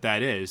find out what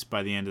that is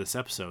by the end of this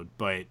episode.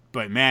 But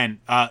man,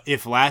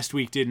 if last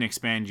week didn't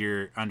expand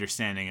your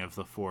understanding of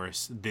the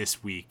Force,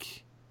 this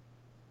week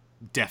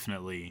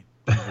definitely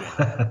will.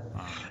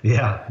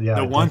 Yeah.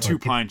 The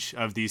 1-2 punch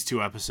of these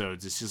two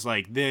episodes, it's just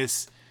like,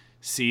 this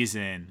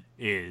season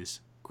is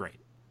great.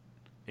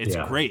 It's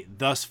great.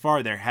 Thus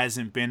far, there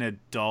hasn't been a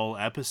dull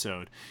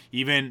episode.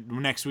 Even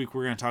next week,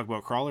 we're going to talk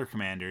about Crawler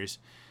Commanders.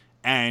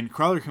 And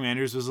Crawler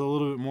Commanders was a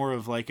little bit more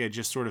of like a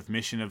just sort of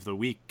mission of the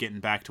week,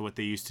 getting back to what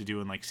they used to do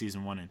in like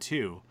season 1 and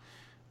 2.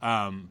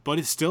 But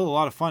it's still a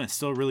lot of fun. It's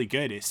still really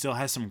good. It still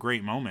has some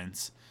great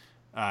moments.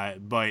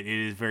 But it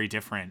is very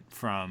different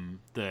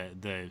from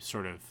the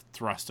sort of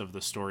thrust of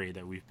the story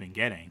that we've been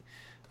getting.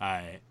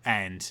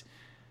 And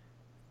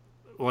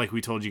like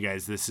we told you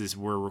guys,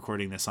 we're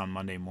recording this on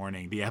Monday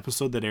morning. The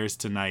episode that airs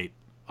tonight,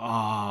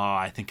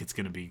 I think it's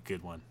going to be a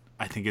good one.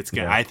 I think it's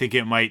good. I think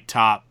it might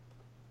top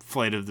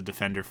Flight of the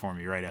Defender for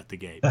me right out the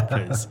gate,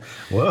 because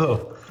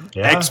whoa,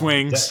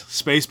 X-Wings,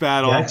 space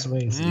battle,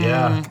 X-Wings,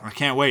 I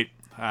can't wait.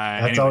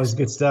 That's always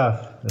good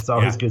stuff. That's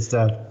always good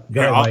stuff.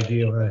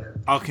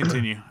 I'll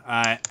continue.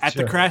 At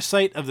the crash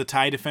site of the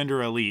TIE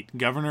Defender Elite,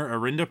 Governor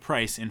Arinda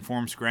Price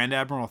informs Grand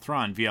Admiral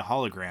Thrawn via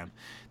hologram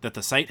that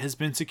the site has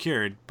been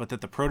secured, but that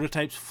the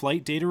prototype's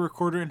flight data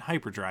recorder and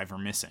hyperdrive are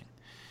missing.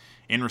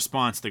 In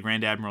response, the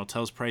Grand Admiral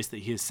tells Price that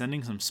he is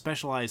sending some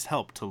specialized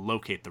help to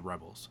locate the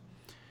rebels.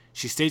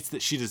 She states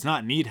that she does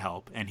not need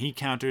help, and he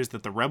counters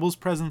that the rebels'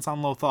 presence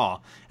on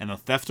Lothal and the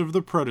theft of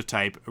the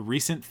prototype,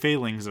 recent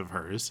failings of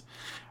hers,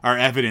 are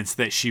evidence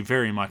that she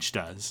very much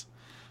does.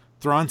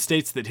 Thrawn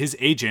states that his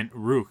agent,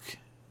 Rook,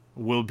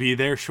 will be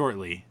there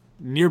shortly.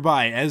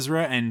 Nearby,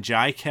 Ezra and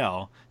Jai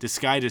Kell,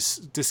 disguised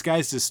as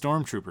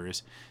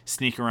stormtroopers,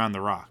 sneak around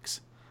the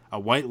rocks. A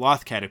white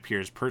Lothcat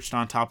appears perched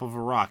on top of a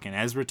rock, and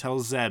Ezra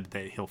tells Zeb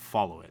that he'll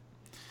follow it.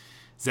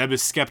 Zeb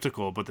is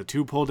skeptical, but the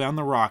two pull down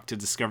the rock to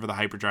discover the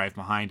hyperdrive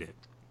behind it.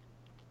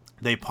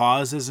 They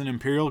pause as an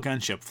Imperial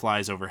gunship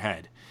flies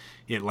overhead.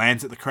 It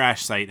lands at the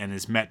crash site and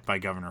is met by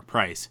Governor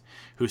Price,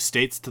 who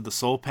states to the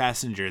sole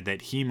passenger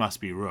that he must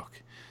be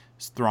Rook,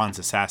 Thrawn's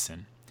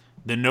assassin.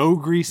 The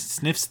Nogri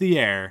sniffs the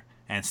air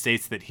and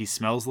states that he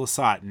smells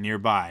Lasat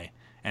nearby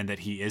and that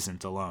he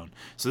isn't alone.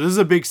 So this is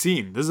a big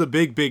scene. This is a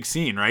big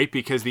scene, right?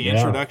 Because the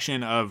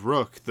introduction of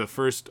Rook, the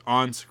first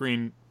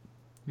on-screen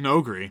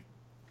Nogri,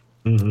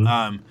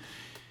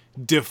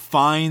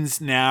 defines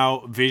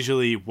now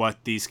visually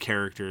what these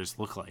characters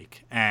look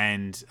like.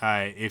 And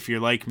if you're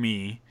like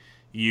me,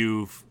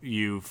 you've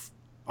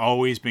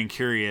always been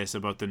curious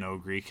about the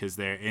Noghri because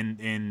they're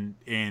in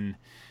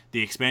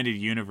the expanded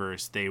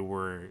universe. They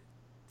were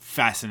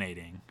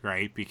fascinating,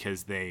 right?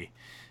 Because they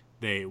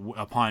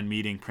upon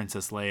meeting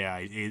Princess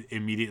Leia,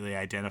 immediately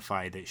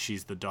identified that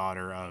she's the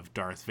daughter of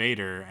Darth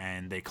Vader,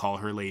 and they call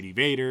her Lady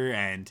Vader,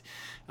 and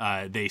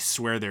they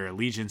swear their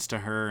allegiance to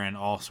her and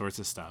all sorts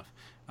of stuff.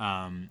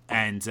 And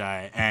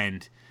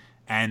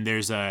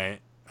there's a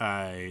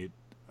Noghri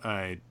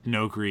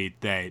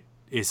that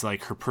is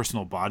like her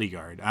personal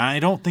bodyguard. I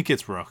don't think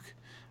it's Rook.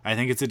 I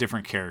think it's a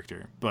different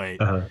character, but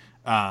and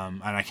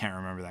I can't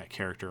remember that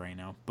character right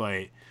now.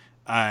 But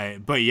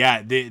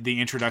yeah,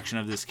 the introduction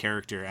of this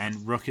character,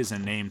 and Rook is a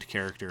named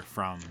character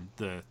from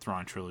the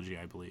Thrawn trilogy,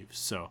 I believe.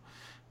 So,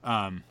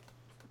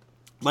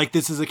 like,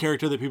 this is a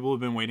character that people have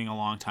been waiting a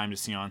long time to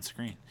see on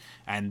screen,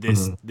 and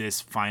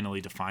this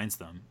finally defines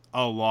them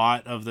a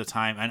lot of the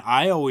time. And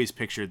I always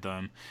pictured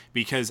them,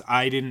 because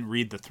I didn't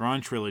read the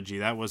Thrawn trilogy.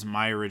 That was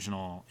my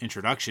original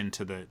introduction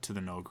to the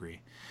Noghri.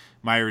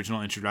 My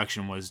original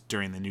introduction was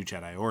during the New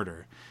Jedi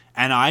Order.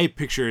 And I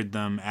pictured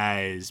them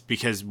as,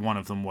 because one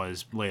of them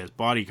was Leia's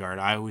bodyguard,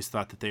 I always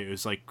thought that it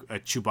was like a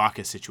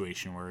Chewbacca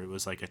situation where it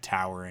was like a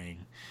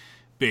towering,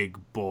 big,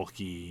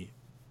 bulky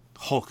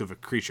hulk of a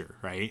creature,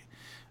 right?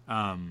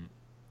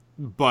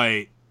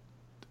 But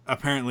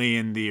apparently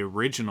in the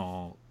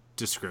original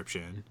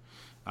description,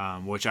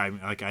 which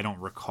I don't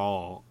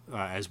recall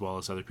as well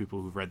as other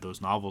people who've read those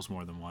novels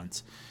more than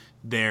once,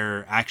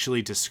 they're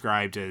actually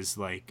described as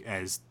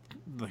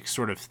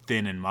sort of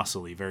thin and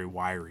muscly, very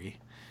wiry,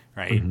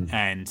 right?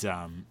 And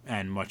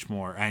much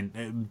more,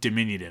 and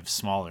diminutive,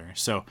 smaller.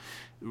 So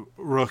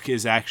Rook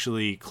is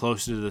actually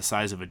closer to the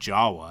size of a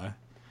Jawa,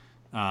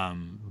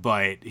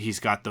 but he's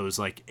got those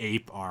like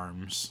ape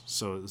arms,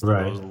 so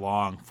those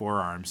long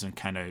forearms, and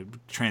kind of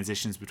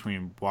transitions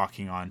between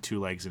walking on 2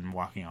 legs and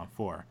walking on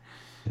 4.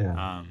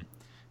 Yeah.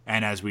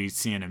 And as we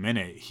see in a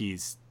minute,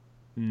 he's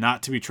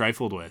not to be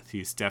trifled with.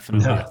 He's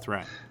definitely a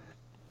threat.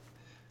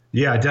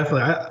 Yeah,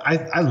 definitely.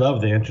 I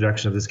love the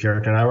introduction of this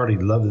character, and I already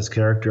love this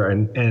character.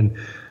 And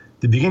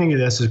the beginning of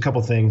this is a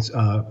couple things.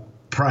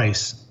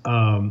 Price.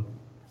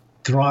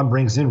 Thrawn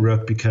brings in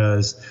Rook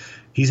because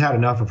he's had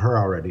enough of her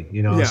already.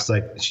 You know, It's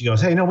like she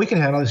goes, "Hey, no, we can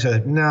handle this." She's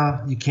like, "No,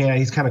 you can't."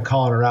 He's kind of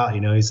calling her out.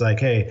 You know, he's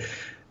like, "Hey,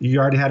 you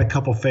already had a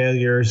couple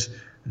failures.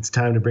 It's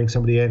time to bring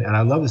somebody in." And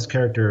I love this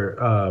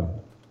character,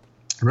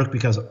 Rook,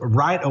 because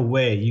right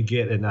away you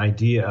get an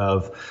idea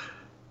of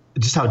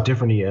just how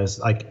different he is.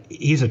 Like,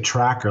 he's a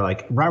tracker.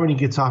 Like, right when he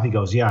gets off, he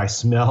goes, "Yeah,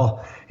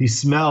 he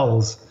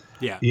smells,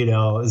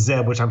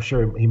 Zeb," which I'm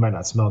sure he might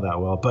not smell that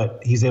well,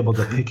 but he's able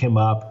to pick him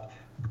up.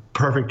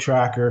 Perfect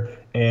tracker.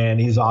 And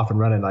he's off and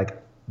running, like,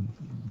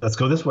 let's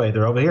go this way.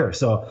 They're over here.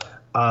 So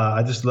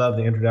I just love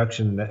the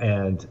introduction,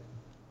 and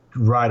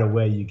right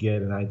away you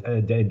get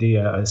an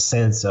idea, a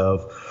sense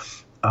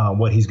of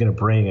what he's going to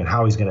bring and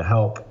how he's going to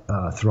help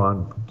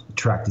Thrawn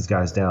track these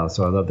guys down.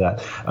 So I love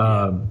that.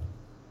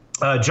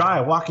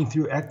 Jaya, watching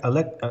through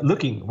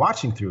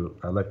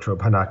electro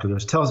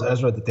binoculars, tells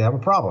Ezra that they have a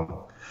problem.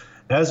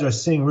 Ezra,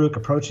 seeing Rook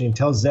approaching,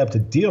 tells Zeb to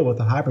deal with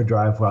the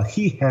hyperdrive while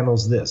he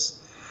handles this.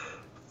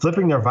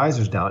 Flipping their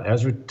visors down,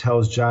 Ezra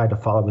tells Jaya to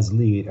follow his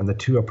lead, and the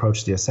two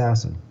approach the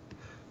assassin.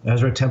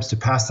 Ezra attempts to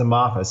pass them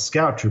off as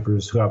scout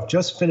troopers who have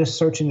just finished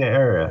searching the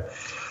area,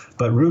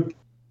 but Rook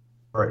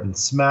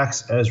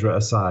smacks Ezra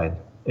aside.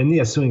 In the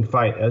ensuing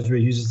fight, Ezra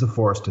uses the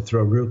Force to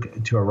throw Rook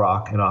into a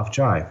rock and off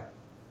Jaya.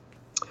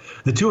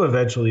 The two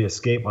eventually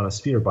escape on a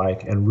speeder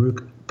bike, and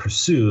Rook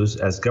pursues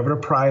as Governor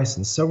Price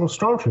and several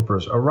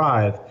stormtroopers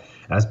arrive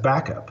as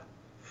backup.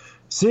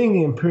 Seeing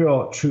the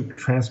Imperial troop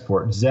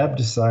transport, Zeb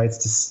decides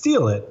to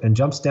steal it and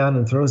jumps down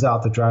and throws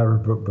out the driver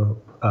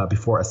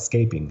before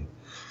escaping.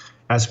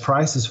 As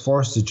Price is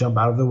forced to jump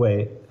out of the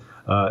way,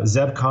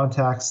 Zeb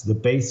contacts the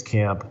base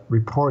camp,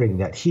 reporting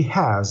that he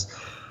has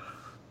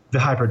the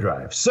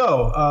hyperdrive.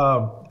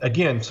 So,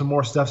 again, some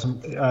more stuff,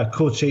 some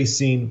cool chase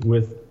scene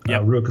with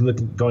Rook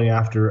going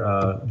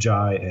after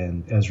Jai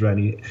and Ezra.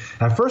 And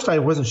at first, I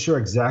wasn't sure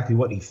exactly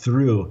what he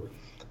threw.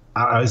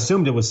 I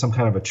assumed it was some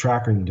kind of a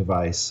tracking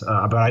device,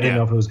 but I didn't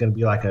know if it was going to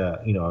be like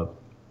a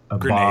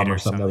bomb or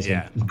something.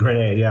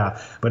 Grenade,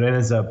 but it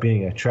ends up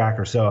being a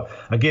tracker. So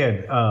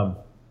again,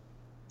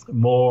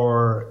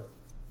 more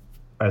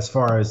as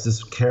far as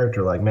this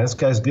character, like, man, this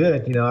guy's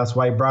good. You know, that's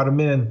why he brought him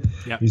in.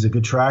 Yep. He's a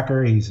good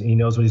tracker. He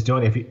knows what he's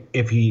doing.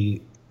 If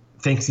he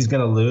thinks he's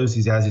going to lose,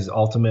 he has these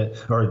alternate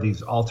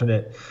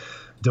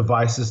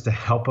devices to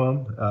help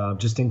him,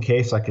 just in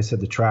case. Like I said,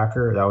 the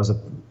tracker, that was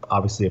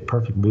obviously a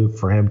perfect move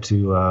for him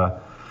to,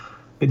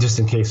 just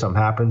in case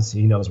something happens,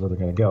 he knows where they're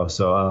going to go.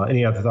 So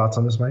any other thoughts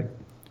on this, Mike?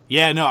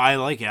 Yeah, no, I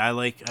like it. I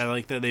like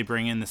that they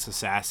bring in this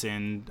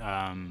assassin,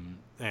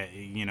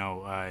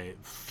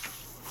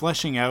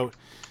 fleshing out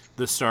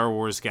the Star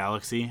Wars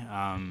galaxy,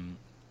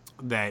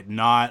 that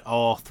not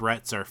all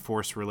threats are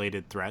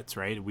Force-related threats,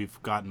 right?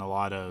 We've gotten a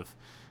lot of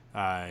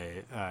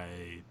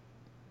the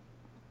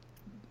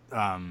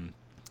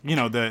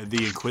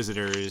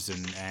Inquisitors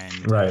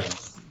and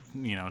right.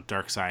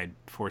 dark side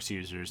Force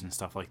users and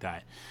stuff like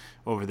that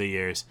over the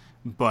years,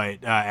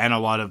 but and a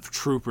lot of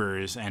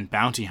troopers and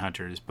bounty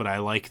hunters. But I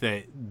like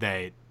that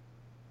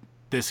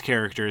this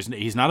character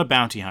he's not a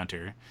bounty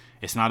hunter.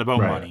 It's not about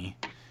money,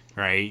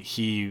 right?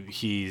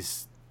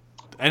 He's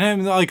and I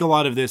mean, like a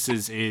lot of this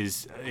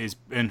is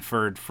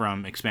inferred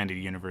from expanded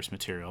universe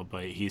material,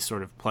 but he's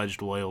sort of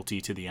pledged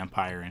loyalty to the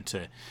Empire and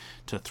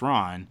to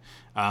Thrawn.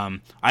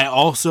 I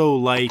also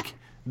like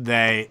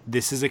that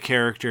this is a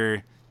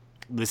character.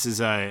 This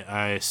is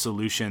a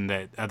solution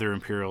that other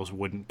Imperials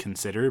wouldn't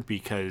consider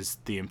because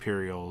the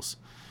Imperials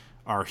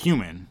are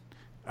human.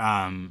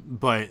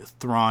 But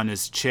Thrawn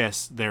is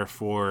Chiss,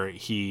 therefore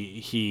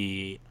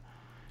he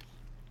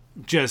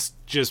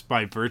just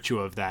by virtue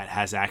of that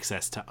has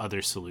access to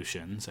other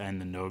solutions, and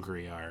the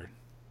Noghri are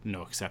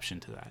no exception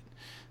to that.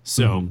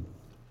 So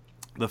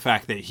the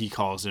fact that he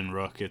calls in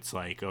Rook, it's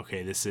like,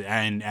 okay, this is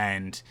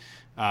and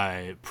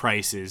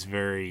Price is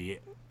very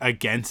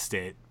against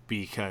it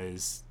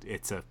because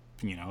it's a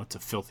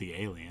filthy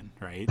alien,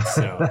 right?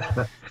 So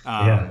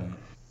I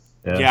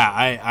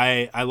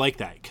like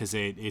that because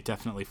it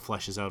definitely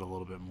fleshes out a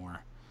little bit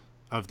more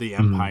of the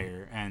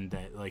Empire, and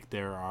that like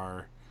there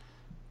are,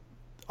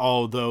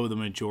 although the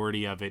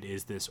majority of it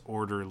is this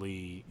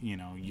orderly,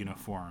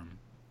 uniform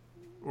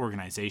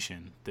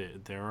organization,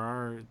 there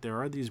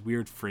are these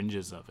weird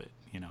fringes of it,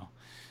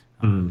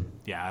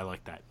 Yeah, I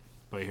like that.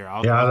 But here,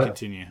 I'll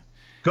continue.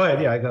 Go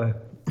ahead. Yeah, go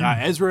ahead.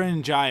 Ezra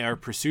and Jai are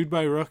pursued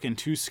by Rook and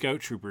 2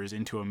 scout troopers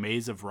into a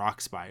maze of rock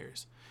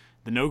spires.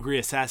 The Noghri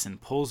assassin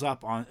pulls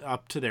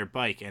up to their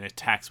bike and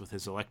attacks with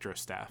his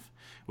electrostaff,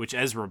 which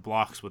Ezra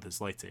blocks with his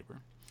lightsaber.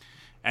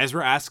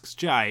 Ezra asks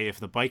Jai if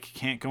the bike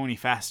can't go any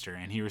faster,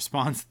 and he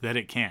responds that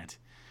it can't.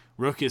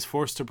 Rook is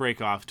forced to break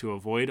off to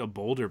avoid a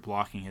boulder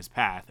blocking his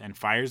path and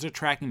fires a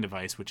tracking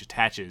device which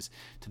attaches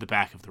to the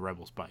back of the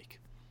rebel's bike.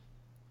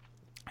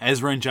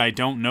 Ezra and Jai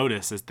don't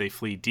notice as they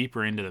flee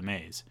deeper into the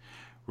maze.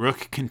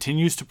 Rook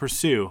continues to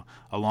pursue,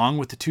 along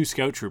with the 2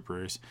 scout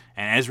troopers,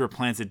 and Ezra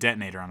plants a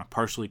detonator on a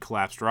partially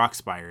collapsed rock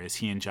spire as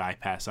he and Jai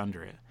pass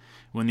under it.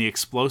 When the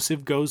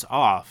explosive goes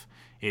off,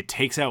 it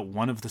takes out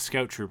one of the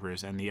scout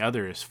troopers and the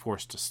other is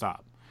forced to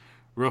stop.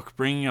 Rook,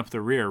 bringing up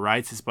the rear,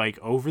 rides his bike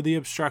over the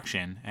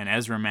obstruction, and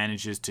Ezra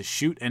manages to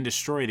shoot and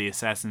destroy the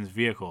assassin's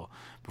vehicle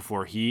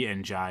before he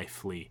and Jai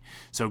flee.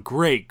 So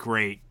great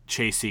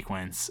chase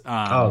sequence.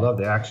 I love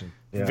the action.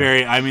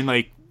 Yeah.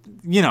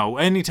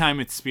 Anytime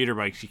it's speeder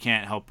bikes, you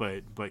can't help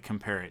but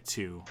compare it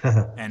to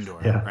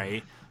Endor, Yeah.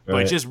 right?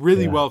 But just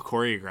really well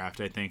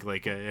choreographed, I think,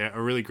 like a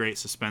really great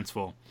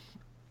suspenseful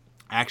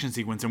action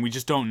sequence, and we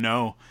just don't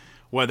know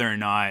whether or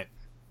not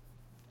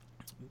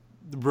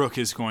Rook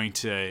is going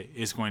to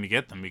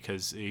get them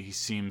because he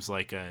seems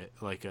like a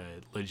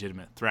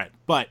legitimate threat.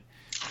 But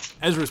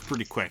Ezra's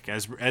pretty quick.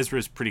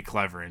 Ezra's pretty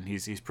clever, and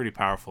he's pretty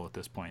powerful at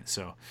this point.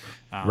 So,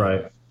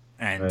 right.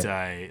 And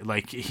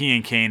he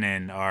and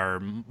Kanan are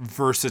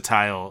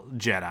versatile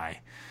Jedi,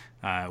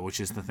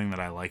 which is the thing that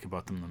I like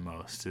about them the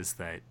most, is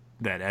that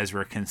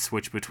Ezra can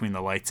switch between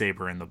the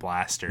lightsaber and the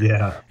blaster,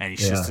 and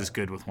he's just as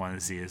good with one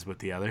as he is with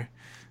the other.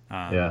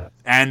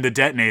 And the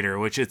detonator,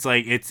 which it's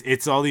like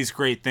it's all these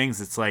great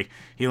things. It's like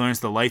he learns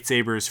the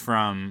lightsabers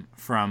from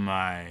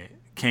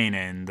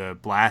Kanan, the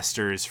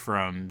blasters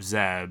from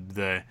Zeb,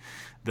 the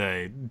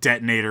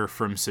detonator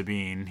from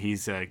Sabine.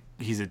 He's a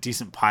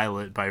decent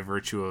pilot by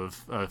virtue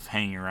of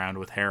hanging around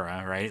with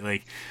Hera, right?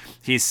 Like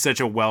he's such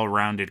a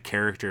well-rounded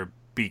character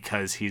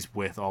because he's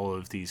with all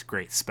of these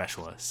great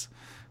specialists.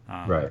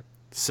 Right.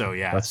 So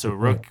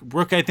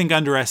Rook I think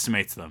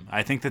underestimates them.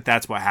 I think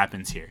that's what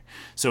happens here.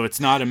 So it's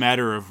not a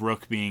matter of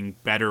Rook being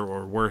better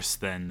or worse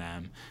than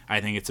them.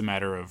 I think it's a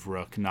matter of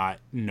Rook not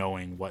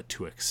knowing what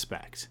to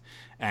expect.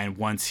 And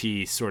once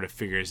he sort of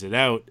figures it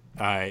out,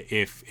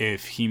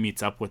 if he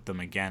meets up with them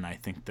again, I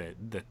think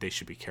that they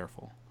should be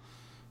careful.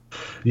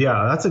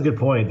 Yeah, that's a good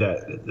point. That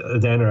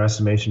the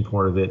underestimation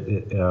part of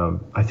it,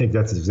 I think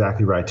that's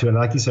exactly right too. And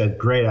like you said,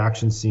 great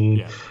action scene.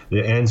 Yeah.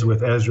 It ends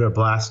with Ezra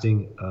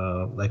blasting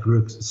like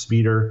Rook's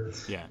speeder.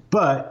 Yeah.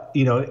 But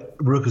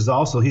Rook is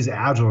he's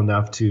agile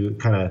enough to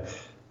kind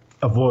of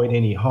avoid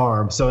any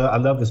harm. So I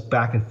love this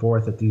back and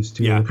forth that these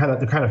two they're kind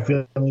of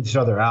feeling each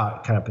other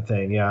out, kind of a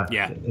thing. Yeah.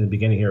 In the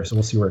beginning here, so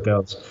we'll see where it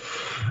goes.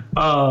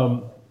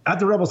 At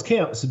the Rebels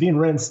camp, Sabine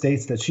Wren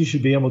states that she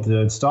should be able to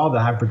install the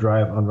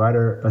hyperdrive on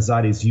Ryder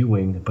Azadi's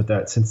U-Wing, but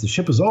that since the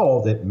ship is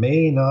old, it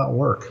may not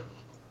work.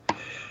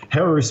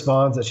 Hera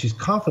responds that she's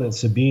confident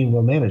Sabine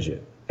will manage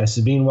it. As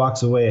Sabine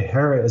walks away,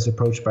 Hera is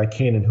approached by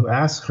Kanan, who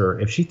asks her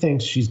if she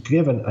thinks she's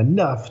given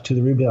enough to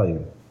the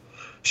rebellion.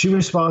 She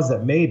responds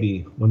that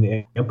maybe, when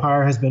the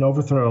Empire has been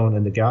overthrown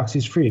and the galaxy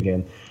is free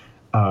again,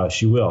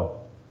 she will.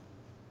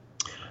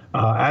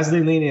 As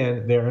they lean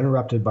in, they're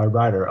interrupted by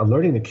Ryder,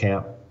 alerting the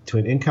camp to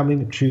an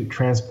incoming troop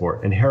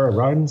transport, and Hera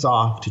runs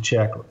off to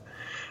check.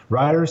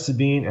 Ryder,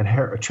 Sabine, and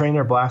Hera train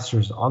their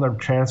blasters on the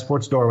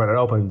transport's door when it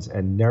opens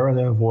and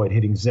narrowly avoid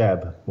hitting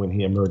Zeb when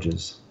he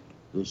emerges.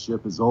 This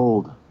ship is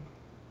old.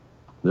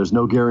 There's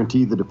no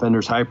guarantee the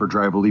Defender's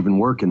hyperdrive will even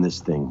work in this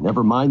thing,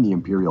 never mind the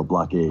Imperial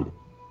blockade.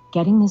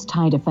 Getting this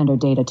TIE Defender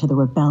data to the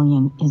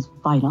Rebellion is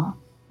vital.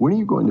 When are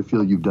you going to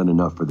feel you've done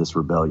enough for this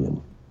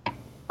rebellion?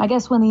 I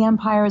guess when the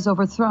Empire is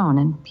overthrown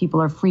and people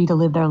are free to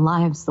live their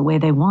lives the way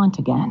they want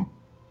again.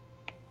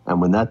 And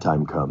when that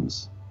time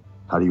comes,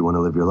 how do you want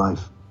to live your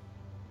life?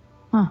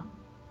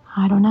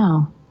 I don't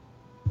know.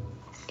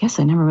 Guess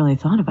I never really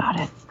thought about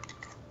it.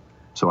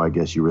 So I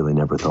guess you really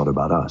never thought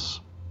about us.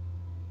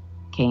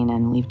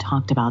 Kanan, we've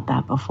talked about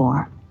that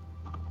before.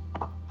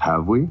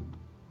 Have we?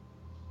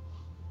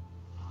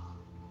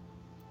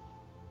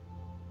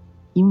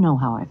 You know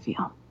how I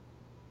feel.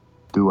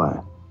 Do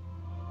I?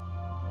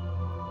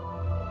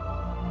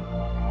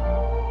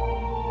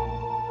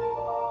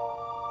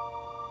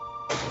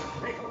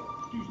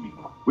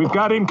 We've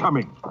got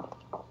incoming.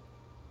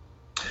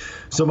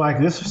 So, Mike,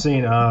 this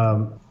scene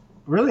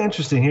really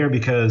interesting here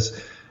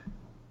because,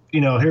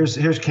 here's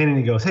Kanan.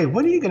 He goes, "Hey,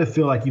 when are you going to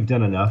feel like you've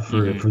done enough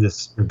for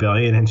this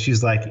rebellion?" And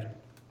she's like,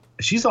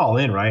 she's all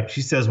in, right?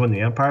 She says, "When the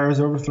Empire is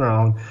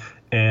overthrown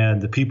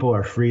and the people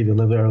are free to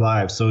live their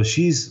lives." So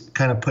she's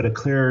kind of put a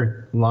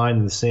clear line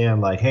in the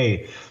sand, like,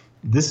 "Hey,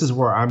 this is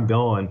where I'm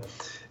going."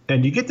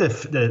 And you get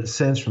the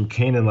sense from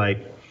Kanan,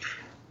 like,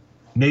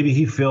 maybe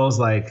he feels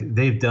like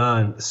they've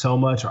done so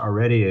much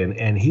already,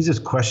 and he's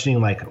just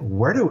questioning, like,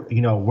 where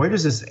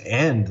does this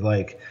end?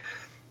 Like,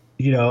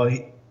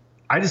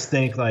 I just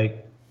think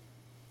like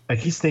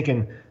he's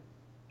thinking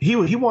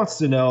he wants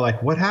to know,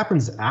 like, what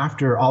happens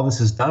after all this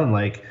is done?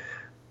 Like,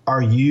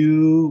 are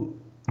you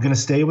going to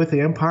stay with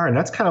the Empire? And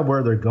that's kind of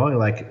where they're going.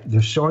 Like,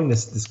 they're showing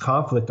this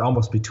conflict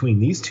almost between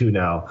these two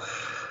now.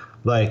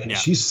 Like,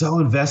 she's so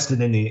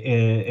invested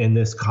in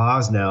this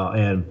cause now,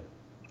 and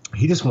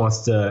he just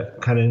wants to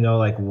kind of know,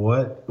 like,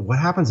 what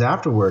happens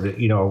afterward.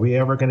 Are we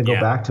ever going to go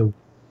back to?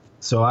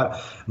 So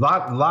a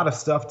lot of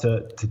stuff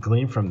to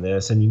glean from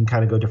this, and you can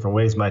kind of go different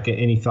ways. Mike,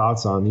 any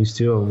thoughts on these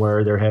two and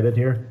where they're headed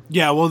here?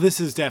 Yeah, well,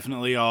 this is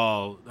definitely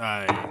all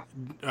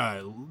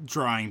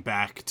drawing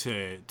back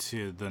to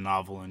the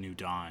novel A New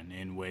Dawn,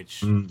 in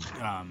which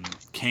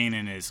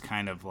Kanan is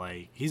kind of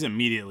like, he's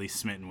immediately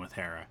smitten with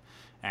Hera,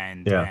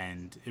 and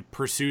it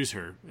pursues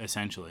her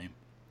essentially,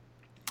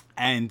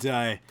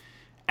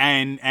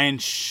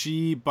 and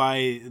she,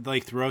 by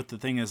like throughout the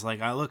thing, is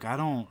like,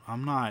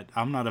 I'm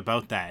not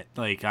about that.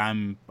 Like,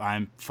 I'm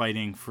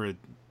fighting for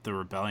the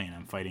rebellion.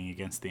 I'm fighting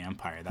against the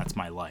Empire. That's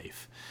my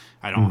life.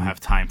 I don't have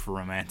time for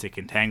romantic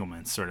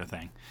entanglements, sort of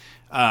thing.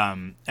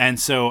 And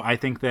so I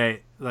think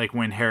that, like,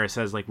 when Hera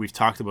says, like, we've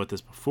talked about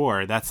this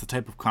before, that's the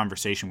type of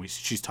conversation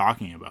she's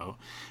talking about,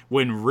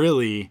 when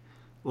really,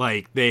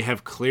 like, they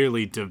have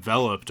clearly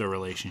developed a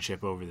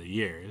relationship over the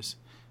years.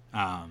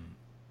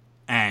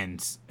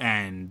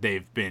 And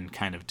they've been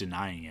kind of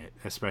denying it,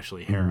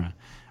 especially Hera.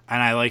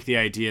 And I like the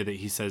idea that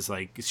he says,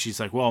 like, she's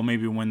like, well,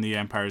 maybe when the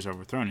Empire is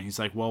overthrown. And he's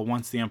like, well,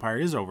 once the Empire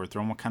is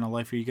overthrown, what kind of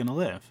life are you going to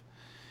live?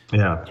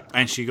 Yeah.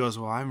 And she goes,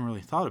 well, I haven't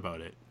really thought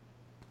about it.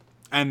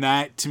 And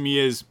that, to me,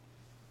 is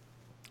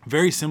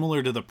very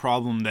similar to the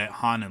problem that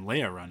Han and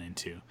Leia run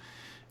into,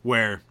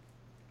 where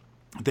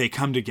they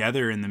come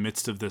together in the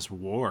midst of this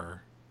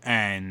war,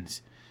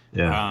 and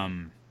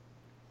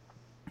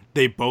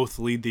they both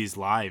lead these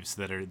lives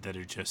that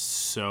are just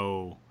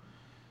so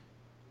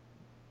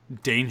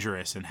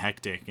dangerous and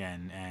hectic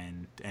and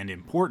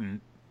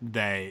important,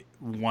 that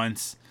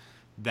once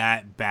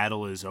that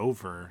battle is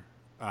over,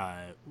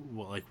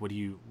 like, what do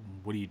you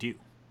do?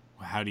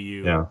 How do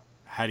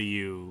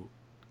you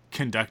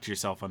conduct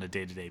yourself on a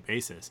day-to-day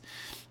basis?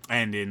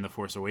 And in The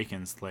Force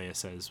Awakens, Leia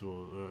says,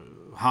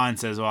 Han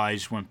says, well, I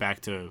just went back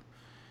to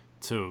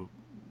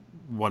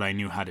what I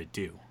knew how to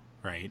do,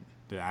 right?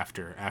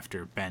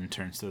 After Ben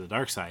turns to the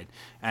dark side,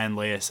 and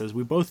Leia says,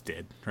 we both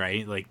did,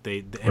 right? Like, they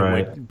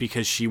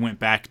because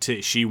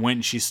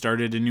she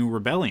started a new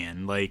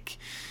rebellion. Like,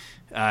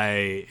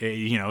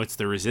 it's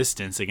the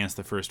resistance against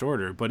the First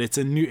Order, but it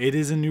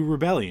is a new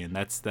rebellion.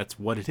 That's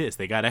what it is.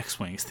 They got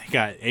X-wings, they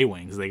got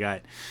A-wings, they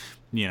got,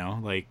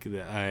 like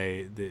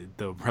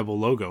the Rebel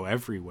logo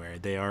everywhere.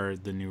 They are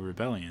the new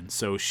rebellion.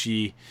 So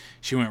she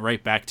went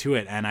right back to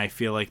it, and I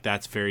feel like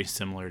that's very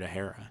similar to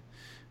Hera.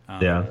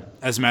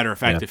 As a matter of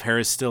fact, if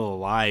Hera's still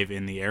alive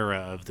in the era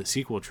of the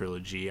sequel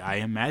trilogy, I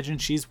imagine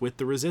she's with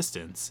the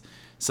Resistance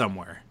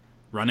somewhere,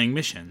 running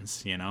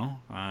missions,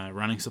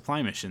 running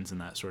supply missions and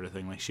that sort of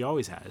thing, like she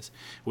always has,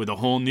 with a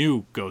whole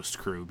new Ghost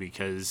crew,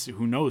 because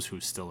who knows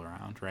who's still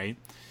around, right?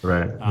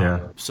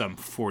 Right. Some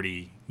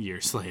 40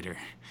 years later.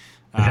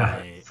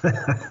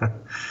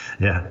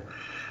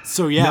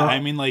 So I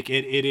mean, like,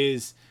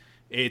 it's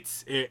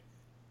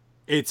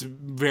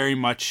very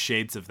much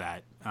shades of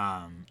that.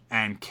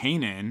 And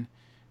Kanan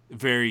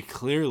very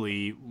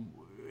clearly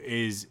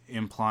is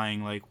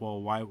implying, like,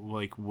 well, why,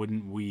 like,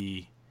 wouldn't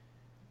we,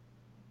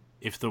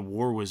 if the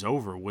war was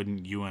over,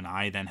 wouldn't you and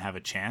I then have a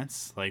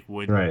chance? Like,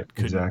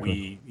 couldn't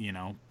we,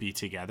 be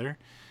together?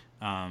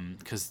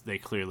 Because they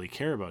clearly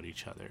care about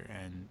each other,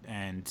 and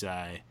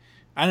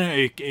I don't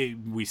know.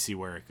 We see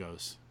where it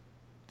goes.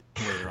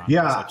 later on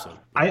in this episode.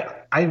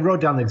 I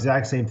wrote down the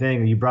exact same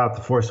thing. You brought up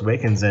The Force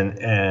Awakens,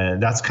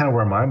 and that's kind of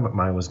where my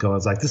mind was going.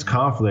 It's like this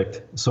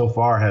conflict so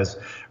far has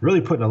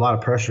really put a lot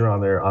of pressure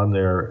on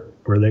their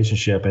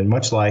relationship, and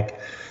much like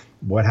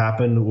what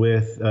happened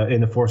with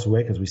in The Force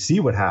Awakens, we see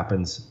what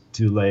happens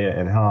to Leia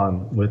and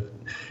Han with,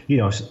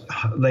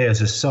 Leia's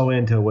just so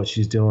into what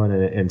she's doing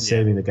and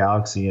saving the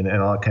galaxy and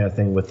all that kind of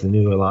thing with the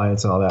new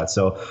alliance and all that.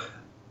 So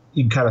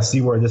you can kind of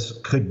see where this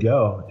could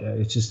go.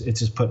 It's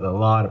just putting a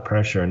lot of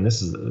pressure, and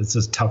it's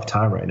a tough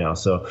time right now.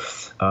 So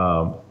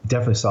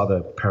definitely saw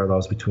the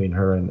parallels between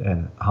her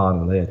and Han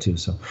and Leia too.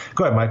 So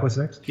go ahead, Mike. What's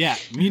next? Yeah.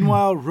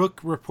 Meanwhile, Rook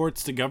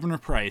reports to Governor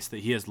Price that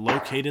he has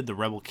located the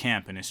rebel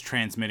camp and is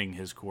transmitting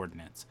his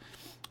coordinates.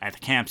 At the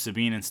camp,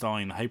 Sabine,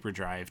 installing the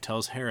hyperdrive,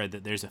 tells Hera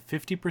that there's a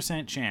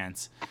 50%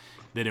 chance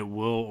that it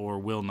will or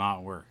will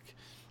not work.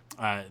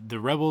 The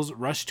rebels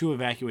rush to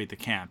evacuate the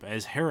camp.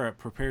 As Hera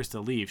prepares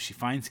to leave, she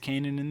finds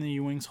Kanan in the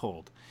U-Wing's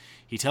hold.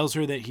 He tells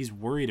her that he's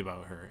worried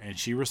about her, and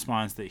she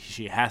responds that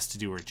she has to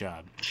do her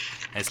job.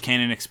 As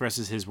Kanan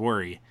expresses his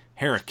worry,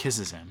 Hera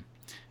kisses him.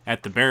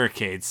 At the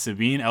barricades,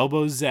 Sabine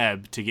elbows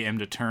Zeb to get him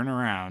to turn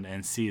around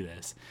and see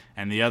this,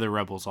 and the other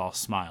rebels all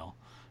smile.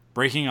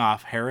 Breaking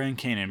off, Hera and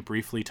Kanan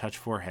briefly touch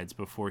foreheads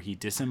before he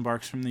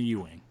disembarks from the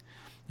U-Wing.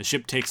 The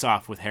ship takes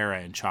off with Hera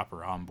and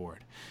Chopper on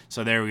board.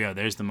 So there we go.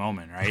 There's the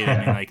moment, right? I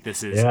mean, like,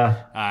 this is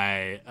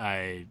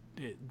I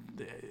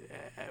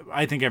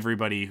think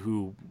everybody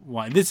who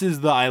this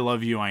is the "I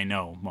love you, I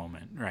know"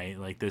 moment, right?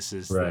 Like, this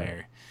is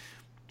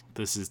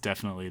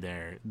definitely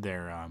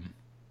their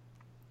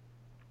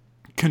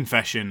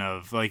confession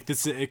of, like,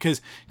 this,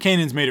 because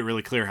Kanan's made it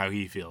really clear how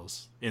he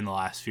feels in the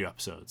last few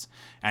episodes,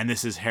 and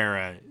this is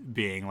Hera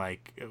being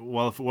like,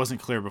 well, if it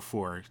wasn't clear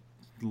before,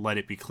 let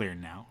it be clear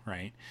now,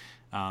 right?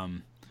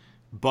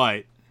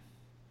 But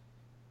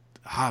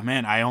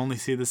man, I only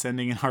see this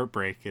ending in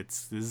heartbreak.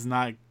 This is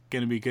not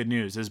going to be good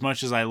news. As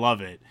much as I love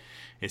it,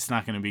 it's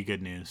not going to be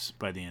good news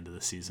by the end of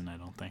the season, I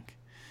don't think.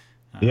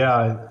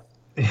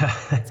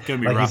 It's going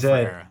to be like rough for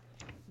Hera.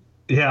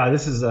 Yeah,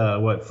 this is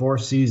 4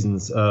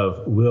 seasons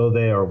of will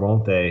they or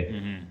won't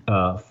they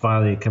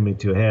finally coming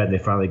to a head. They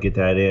finally get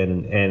that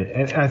in,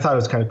 and I thought it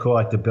was kind of cool,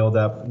 like, to build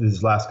up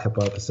these last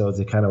couple episodes.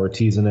 They kind of were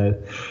teasing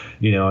it,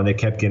 and they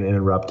kept getting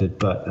interrupted.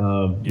 But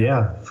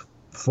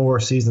 4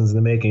 seasons in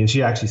the making. And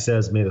she actually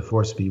says, "May the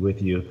Force be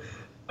with you,"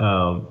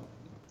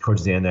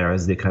 towards the end there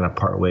as they kind of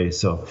part ways.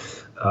 So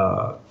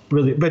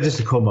really, but just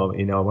a cool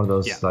moment, one of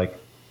those like.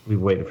 We've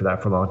waited for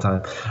that for a long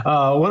time.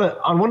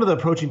 On one of the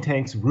approaching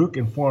tanks, Rook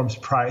informs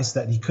Price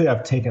that he could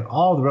have taken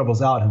all the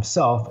rebels out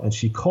himself, and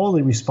she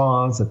coldly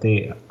responds that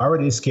they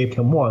already escaped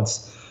him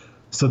once,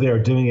 so they are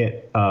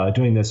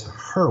doing this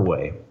her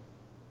way.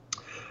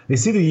 They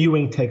see the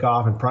U-Wing take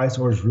off, and Price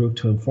orders Rook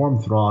to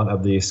inform Thrawn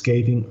of the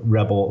escaping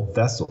rebel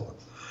vessel.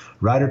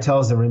 Ryder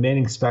tells the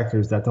remaining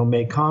Spectres that they'll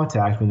make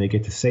contact when they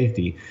get to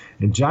safety,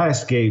 and Jai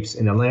escapes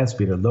in a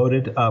landspeeder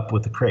loaded up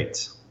with the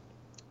crates.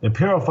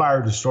 Imperial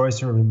fire destroys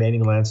her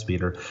remaining land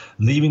speeder,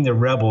 leaving the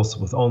rebels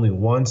with only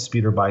one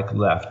speeder bike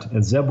left.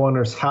 And Zeb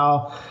wonders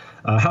how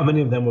many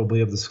of them will be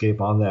able to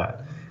escape on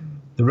that.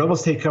 The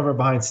rebels take cover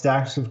behind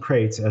stacks of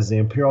crates as the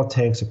Imperial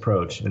tanks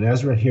approach, and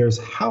Ezra hears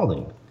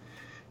howling.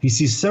 He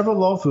sees several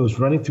Lofus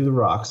running through the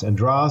rocks and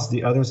draws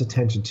the others'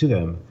 attention to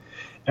them.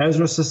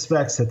 Ezra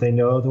suspects that they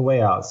know the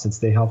way out since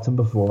they helped him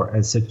before,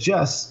 and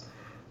suggests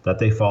that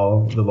they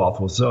follow the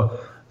Lofus. So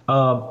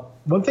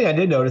one thing I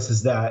did notice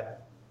is that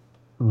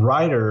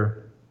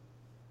Ryder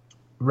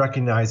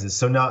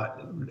recognizes,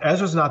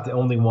 Ezra's not the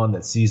only one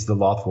that sees the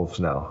Lothwolves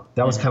now.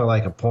 That was kind of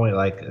like a point,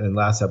 like in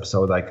last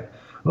episode, like,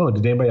 oh,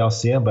 did anybody else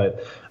see him?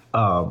 But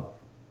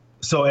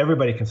so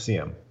everybody can see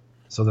him.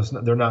 So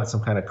they're not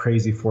some kind of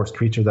crazy Force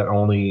creature that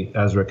only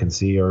Ezra can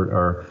see,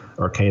 or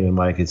Kanan and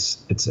Mike.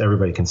 It's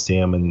everybody can see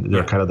him, and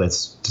they're kind of,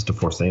 that's just a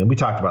Force thing. And we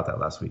talked about that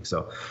last week.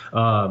 So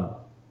other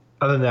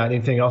than that,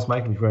 anything else,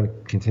 Mike? If you want to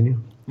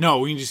continue? No,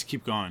 we can just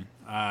keep going.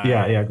 Go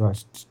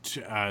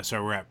ahead.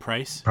 So we're at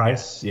Price.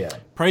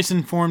 Price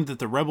informed that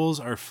the rebels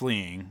are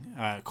fleeing.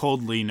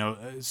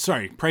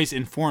 Price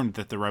informed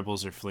that the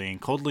rebels are fleeing.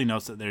 Coldly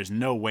notes that there's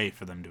no way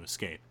for them to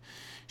escape.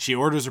 She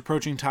orders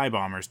approaching TIE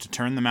bombers to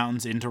turn the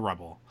mountains into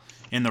rubble.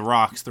 In the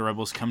rocks, the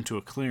rebels come to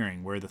a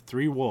clearing where the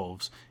 3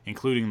 wolves,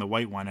 including the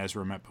white one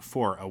Ezra met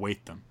before,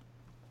 await them.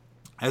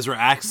 Ezra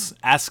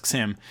asks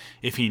him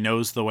if he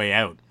knows the way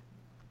out,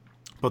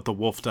 but the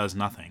wolf does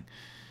nothing.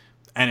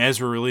 And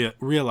Ezra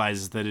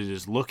realizes that it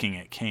is looking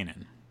at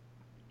Kanan.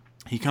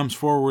 He comes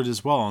forward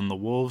as well, and the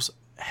wolves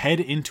head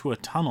into a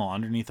tunnel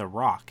underneath a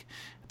rock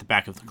at the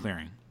back of the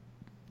clearing.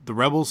 The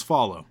rebels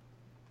follow.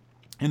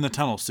 In the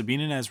tunnel, Sabine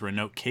and Ezra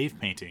note cave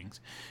paintings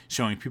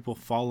showing people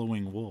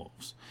following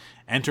wolves.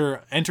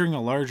 Entering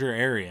a larger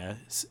area,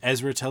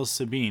 Ezra tells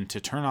Sabine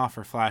to turn off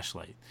her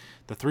flashlight.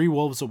 The 3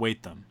 wolves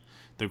await them.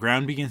 The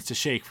ground begins to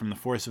shake from the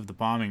force of the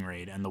bombing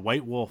raid, and the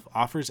white wolf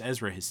offers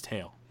Ezra his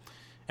tail.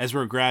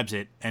 Ezra grabs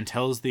it and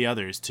tells the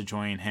others to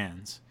join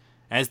hands.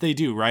 As they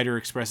do, Ryder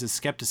expresses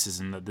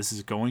skepticism that this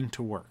is going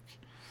to work.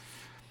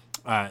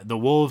 the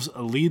wolves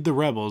lead the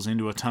rebels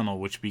into a tunnel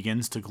which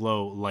begins to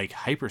glow like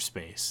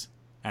hyperspace,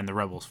 and the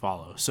rebels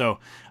follow. So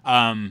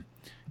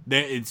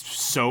it's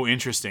so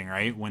interesting,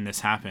 right, when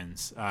this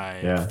happens.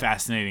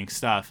 Fascinating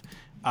stuff.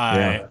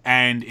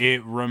 And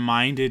it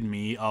reminded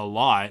me a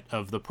lot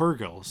of the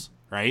Purgles,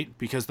 right?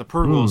 Because the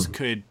Purgles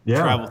could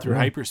travel through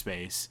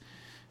hyperspace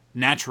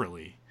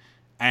naturally.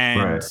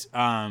 And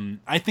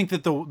I think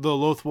that the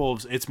Loth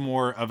Wolves, it's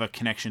more of a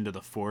connection to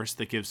the Force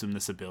that gives them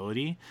this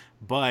ability.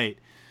 But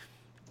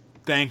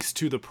thanks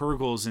to the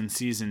Purgles in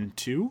season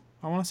 2,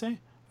 I want to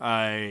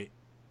say,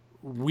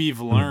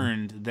 we've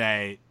learned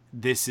that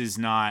this is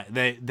not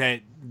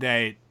that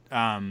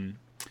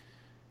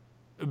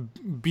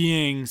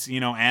beings,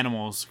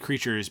 animals,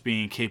 creatures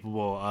being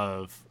capable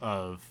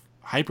of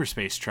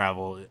hyperspace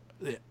travel,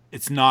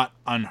 it's not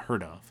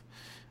unheard of.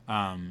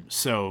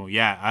 So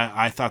yeah,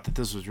 I thought that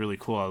this was really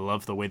cool. I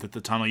love the way that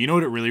the tunnel, you know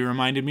what it really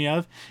reminded me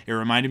of? It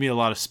reminded me a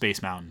lot of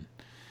Space Mountain.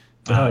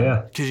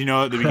 Because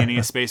at the beginning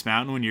of Space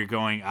Mountain, when you're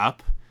going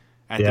up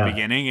at the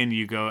beginning and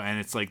you go, and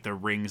it's like the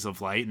rings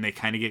of light, and they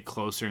kind of get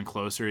closer and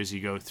closer as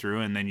you go through,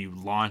 and then you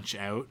launch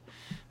out.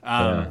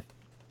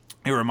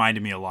 It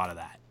reminded me a lot of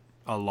that.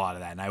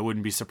 And I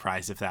wouldn't be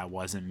surprised if that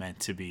wasn't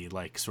meant to be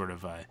like sort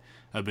of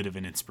a bit of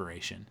an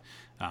inspiration.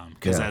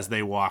 Because as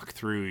they walk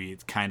through,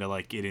 it's kind of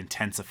like it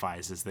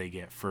intensifies as they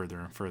get further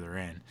and further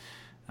in.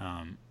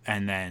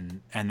 And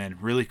then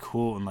really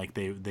cool, and like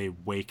they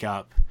wake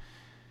up.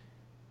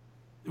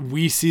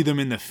 We see them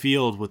in the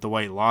field with the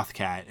white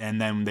Lothcat,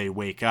 and then they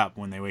wake up.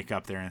 When they wake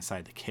up, they're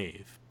inside the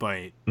cave.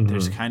 But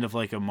there's kind of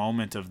like a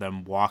moment of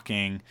them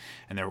walking,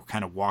 and they're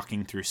kind of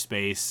walking through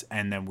space,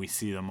 and then we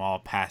see them all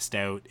passed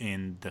out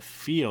in the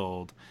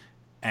field,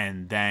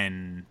 and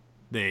then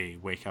they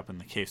wake up in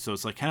the cave. So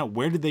it's like, kind of,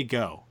 where did they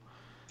go?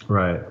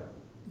 Right.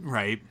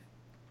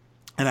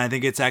 And I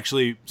think it's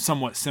actually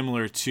somewhat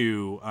similar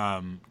to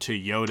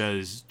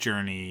Yoda's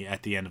journey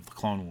at the end of the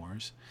Clone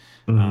Wars.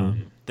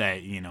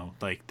 That,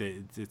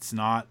 it's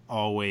not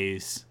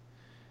always,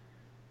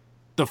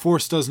 the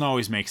Force doesn't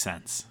always make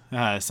sense.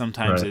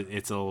 Sometimes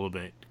it's a little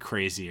bit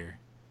crazier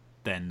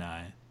than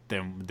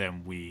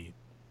we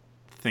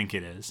think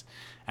it is.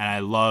 And I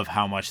love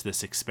how much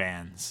this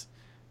expands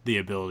the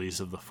abilities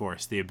of the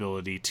Force, the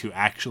ability to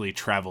actually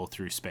travel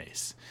through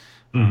space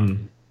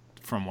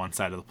from one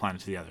side of the planet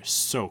to the other.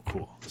 So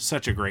cool.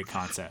 Such a great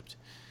concept.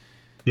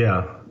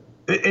 Yeah.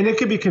 And it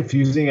could be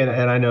confusing.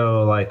 And I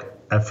know, like,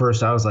 at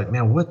first I was like,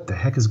 man, what the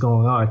heck is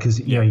going on? Because,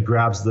 he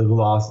grabs the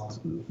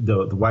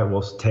White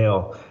Wolf's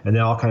tail, and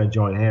they all kind of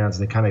join hands.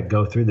 And they kind of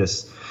go through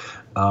this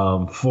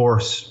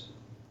Force,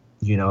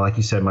 like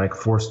you said, Mike,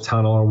 Force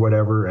tunnel or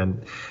whatever.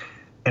 And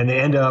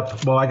they end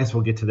up, well, I guess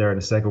we'll get to there in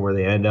a second where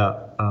they end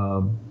up.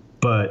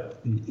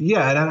 But,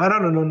 yeah, and I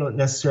don't know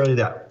necessarily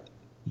that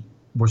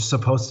we're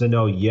supposed to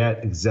know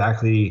yet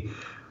exactly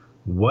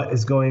what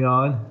is going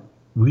on.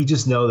 We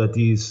just know that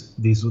these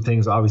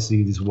things,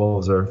 obviously, these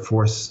wolves are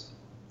Force,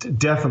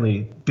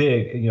 definitely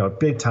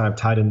big time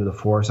tied into the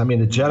Force. I mean,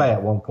 the Jedi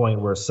at one point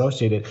were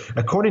associated,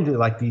 according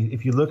to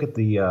if you look at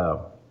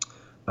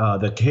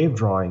the cave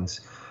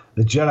drawings,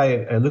 the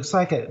Jedi, it looks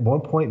like at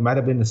one point might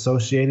have been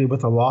associated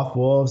with the Loth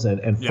Wolves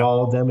and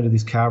followed them into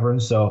these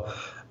caverns. So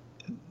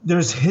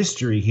there's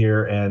history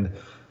here, and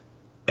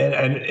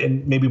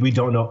maybe we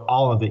don't know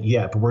all of it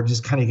yet, but we're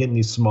just kind of getting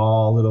these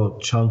small little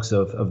chunks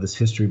of this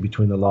history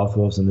between the Loth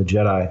Wolves and the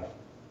Jedi.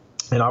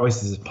 And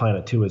obviously this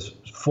planet too is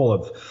full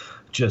of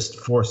just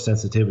Force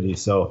sensitivity.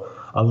 So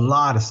a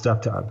lot of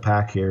stuff to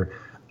unpack here.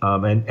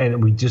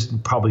 And we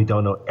just probably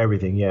don't know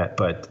everything yet,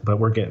 but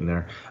we're getting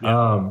there.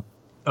 Yeah.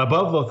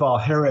 Above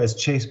Lothal, Hera is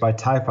chased by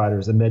TIE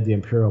fighters amid the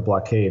Imperial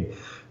blockade.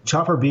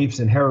 Chopper beeps,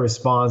 and Hera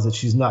responds that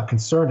she's not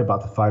concerned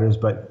about the fighters,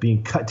 but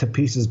being cut to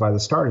pieces by the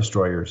Star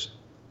Destroyers.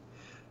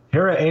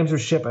 Hera aims her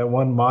ship at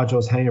one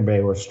module's hangar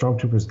bay where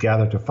stormtroopers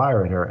gather to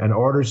fire at her, and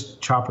orders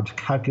Chopper to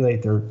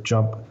calculate their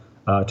jump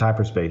to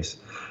hyperspace.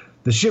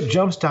 The ship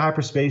jumps to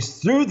hyperspace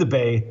through the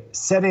bay,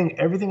 setting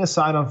everything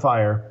aside on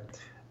fire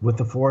with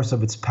the force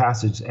of its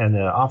passage, and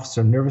the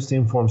officer nervously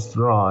informs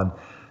Thrawn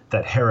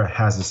that Hera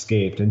has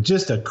escaped. And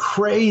just a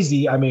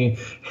crazy,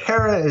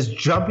 Hera is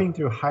jumping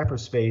through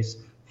hyperspace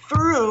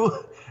through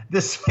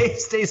the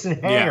space station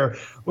hangar,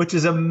 which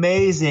is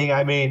amazing.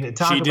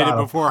 Talk she did about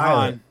it before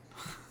Han.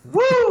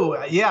 Woo!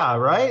 Yeah,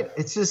 right?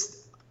 It's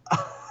just,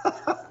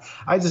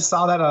 I just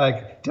saw that. I'm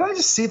like, did I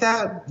just see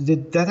that?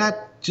 Did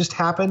that just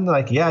happen?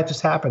 Yeah, it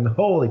just happened.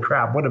 Holy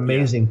crap, what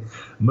amazing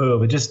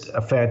move. And just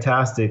a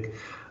fantastic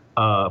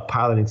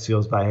piloting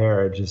skills by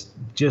Hera. Just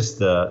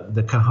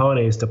the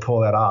cojones to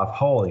pull that off.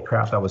 Holy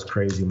crap, that was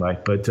crazy,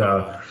 Mike. But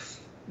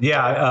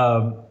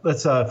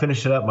let's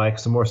finish it up, Mike.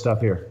 Some more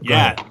stuff here.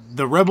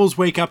 The rebels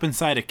wake up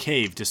inside a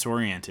cave,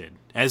 disoriented.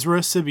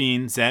 Ezra,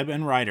 Sabine, Zeb,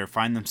 and Ryder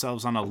find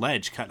themselves on a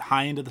ledge cut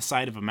high into the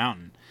side of a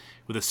mountain,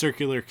 with a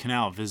circular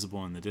canal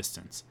visible in the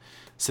distance.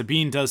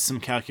 Sabine does some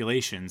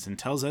calculations and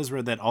tells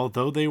Ezra that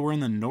although they were in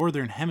the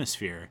northern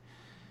hemisphere,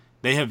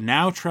 they have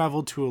now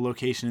traveled to a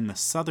location in the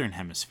southern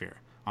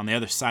hemisphere, on the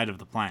other side of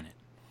the planet.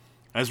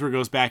 Ezra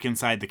goes back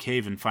inside the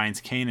cave and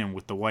finds Kanan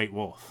with the White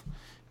Wolf.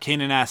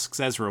 Kanan asks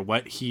Ezra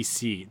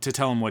to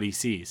tell him what he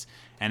sees,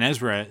 and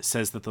Ezra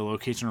says that the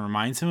location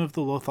reminds him of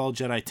the Lothal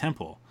Jedi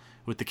Temple,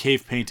 with the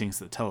cave paintings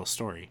that tell a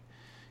story.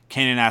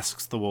 Kanan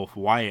asks the wolf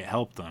why it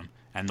helped them,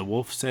 and the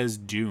wolf says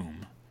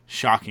doom,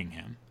 shocking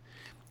him.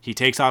 He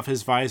takes off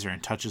his visor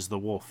and touches the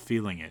wolf,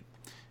 feeling it,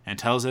 and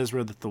tells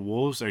Ezra that the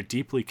wolves are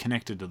deeply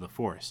connected to the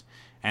Force,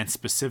 and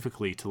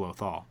specifically to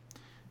Lothal.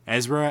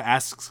 Ezra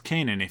asks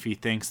Kanan if he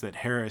thinks that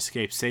Hera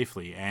escaped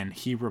safely, and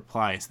he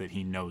replies that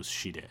he knows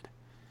she did.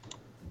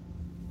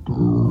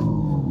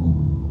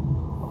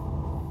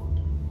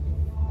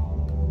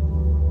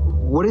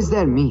 What does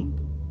that mean?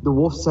 The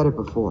wolf said it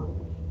before.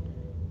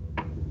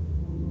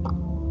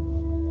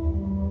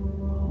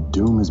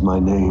 Doom is my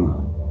name.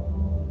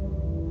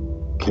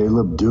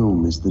 Caleb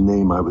Doom is the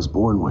name I was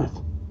born with.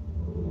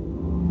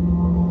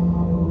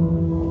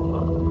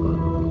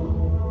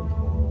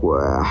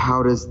 Well,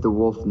 how does the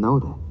wolf know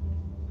that?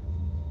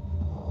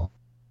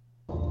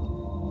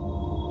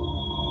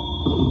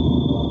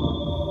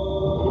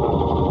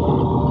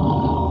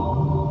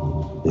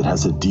 It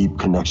has a deep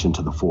connection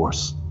to the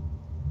Force,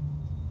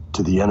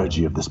 to the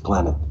energy of this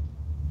planet.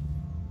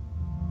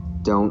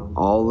 Don't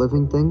all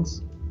living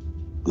things?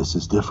 This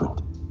is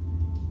different.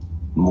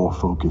 More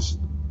focused,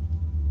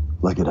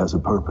 like it has a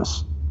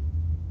purpose.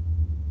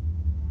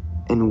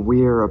 And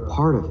we're a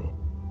part of it.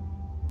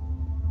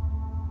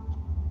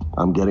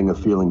 I'm getting a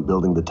feeling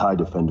building the TIE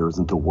Defender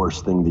isn't the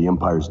worst thing the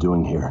Empire's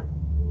doing here.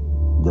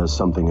 There's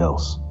something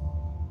else.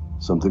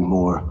 Something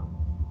more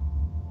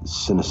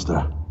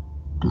sinister.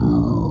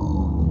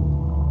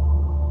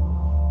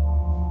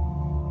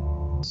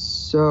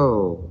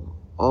 So,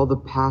 all the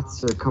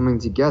paths are coming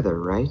together,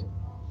 right?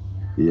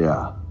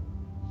 Yeah.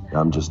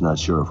 I'm just not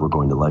sure if we're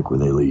going to like where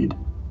they lead.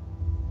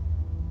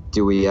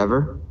 Do we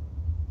ever?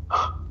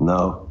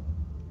 No.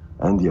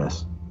 And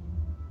yes.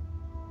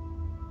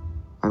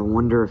 I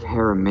wonder if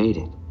Hera made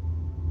it.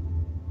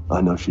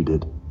 I know she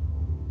did.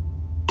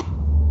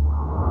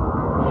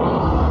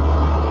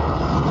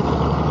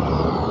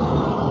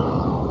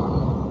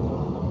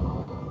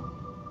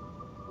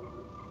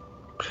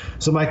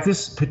 So, Mike,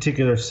 this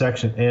particular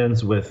section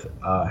ends with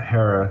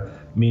Hera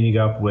meeting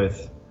up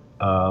with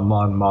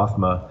Mon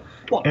Mothma,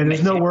 and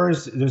there's no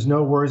words. There's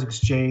no words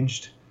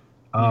exchanged,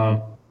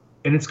 and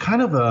it's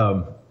kind of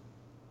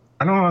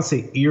I don't want to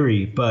say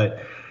eerie,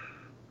 but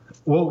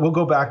we'll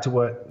go back to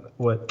what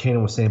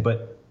Kanan was saying.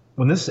 But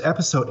when this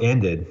episode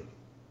ended,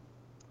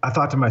 I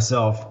thought to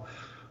myself,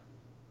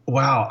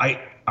 "Wow,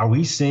 are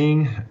we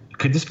seeing?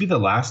 Could this be the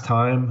last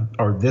time,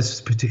 or this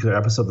particular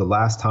episode, the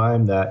last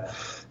time that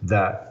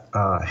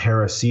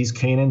Hera sees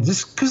Kanan?"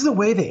 Just because the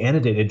way they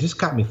ended it, it just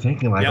got me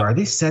thinking, like, are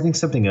they setting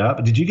something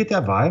up? Did you get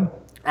that vibe?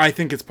 I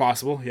think it's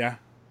possible, yeah.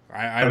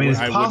 I mean,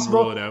 I wouldn't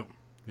rule it out.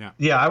 Yeah.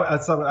 Yeah,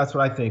 that's what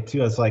I think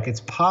too. It's like,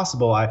 it's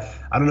possible. I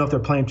don't know if they're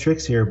playing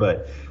tricks here,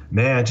 but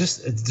man,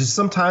 just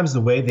sometimes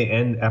the way they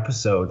end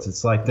episodes,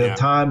 it's like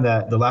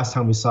the last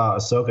time we saw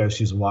Ahsoka,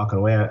 she was walking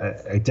away.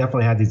 I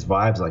definitely had these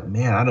vibes like,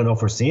 man, I don't know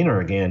if we're seeing her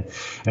again.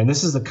 And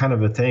this is the kind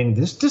of a thing.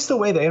 This just the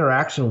way the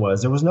interaction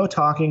was. There was no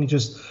talking.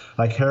 Just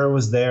like Hera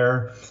was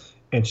there,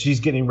 and she's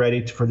getting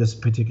ready for this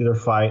particular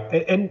fight.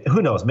 And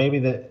who knows?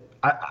 Maybe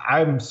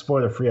I'm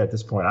spoiler free at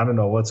this point. I don't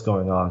know what's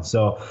going on.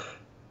 So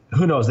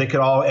who knows? They could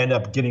all end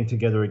up getting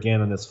together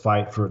again in this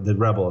fight for the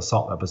Rebel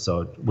Assault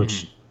episode,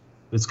 which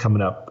is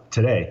coming up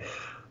today.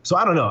 So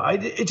I don't know.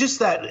 It just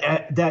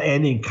that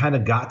ending kind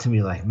of got to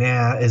me like,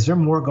 man, is there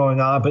more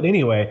going on? But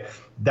anyway,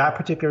 that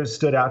particular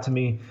stood out to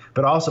me.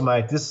 But also,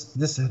 Mike, this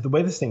the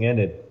way this thing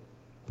ended,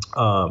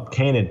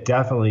 Kanan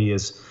definitely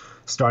is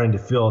starting to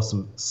feel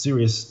some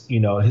serious,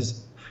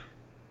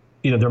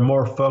 they're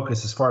more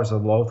focused as far as the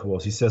Loth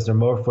Wolves. He says they're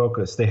more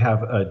focused. They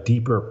have a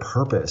deeper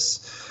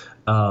purpose,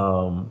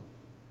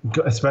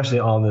 especially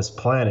on this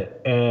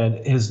planet. And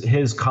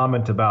his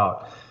comment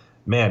about,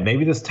 man,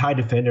 maybe this TIE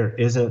Defender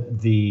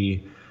isn't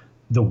the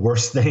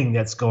worst thing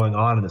that's going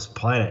on in this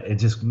planet. It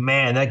just,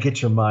 man, that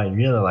gets your mind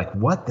really like,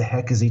 what the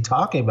heck is he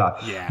talking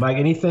about? Yeah. Mike,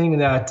 anything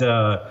that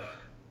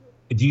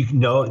do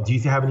you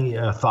have any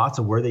thoughts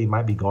of where they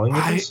might be going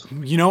with this?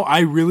 I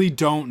really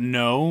don't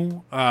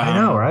know. I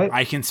know, right?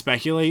 I can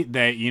speculate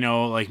that,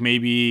 like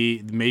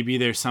maybe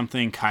there's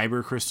something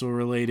Kyber crystal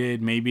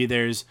related. Maybe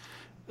there's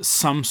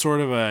some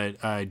sort of a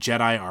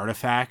Jedi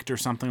artifact or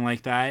something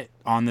like that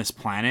on this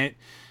planet.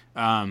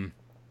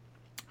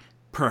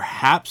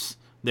 Perhaps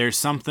there's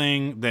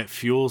something that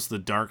fuels the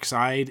dark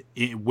side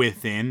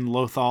within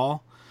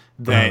Lothal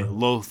that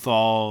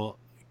Lothal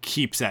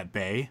keeps at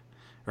bay.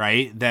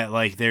 Right? That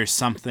like there's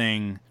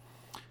something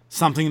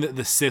that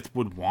the Sith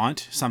would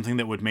want, something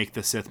that would make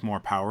the Sith more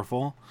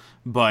powerful,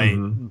 but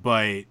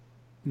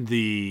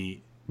the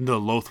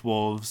Loth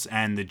Wolves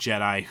and the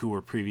Jedi who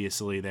were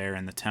previously there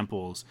in the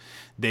temples,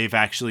 they've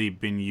actually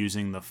been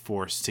using the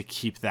Force to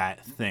keep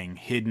that thing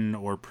hidden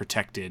or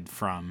protected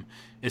from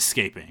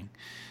escaping.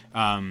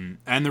 And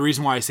the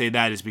reason why I say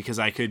that is because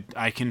I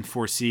can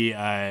foresee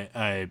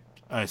a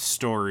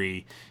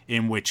story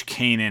in which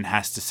Kanan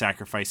has to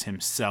sacrifice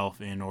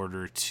himself in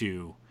order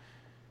to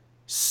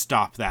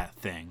stop that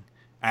thing.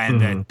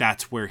 and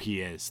that's where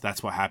he is.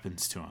 That's what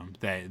happens to him.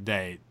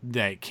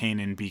 That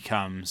Kanan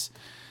becomes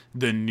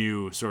the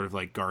new sort of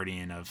like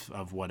guardian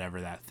of whatever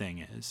that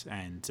thing is,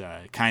 and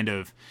kind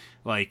of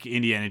like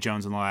Indiana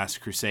Jones and the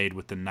Last Crusade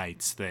with the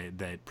knights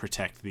that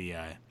protect the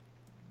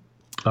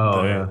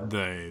chalice,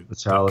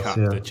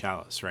 the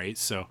chalice, right?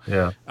 So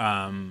I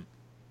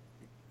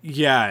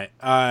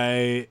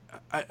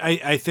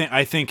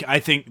think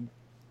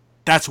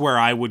that's where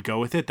I would go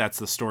with it. That's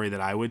the story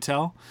that I would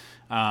tell.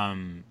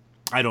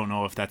 I don't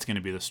know if that's going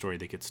to be the story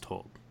that gets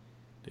told.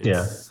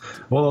 Well,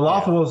 the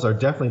Lothals are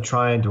definitely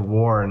trying to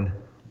warn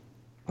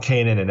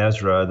Kanan and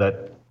Ezra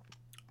that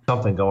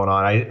something going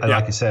on.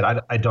 Like you said,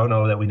 I don't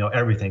know that we know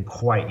everything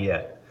quite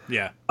yet.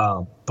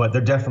 But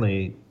they're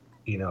definitely,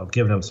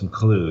 giving them some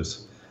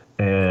clues.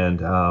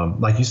 And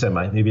like you said,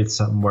 Mike, maybe it's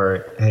something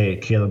where, hey,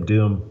 Caleb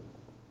Doom,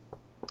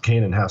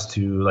 Kanan has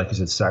to, like you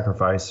said,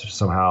 sacrifice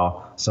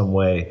somehow, some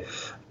way,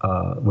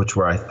 which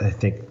where I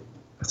think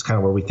that's kind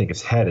of where we think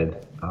it's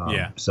headed.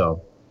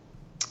 So,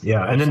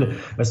 and then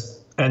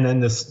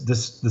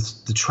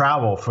the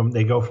travel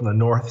they go from the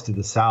north to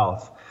the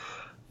south.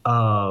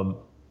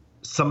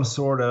 Some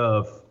sort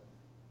of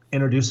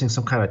introducing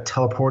some kind of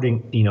teleporting,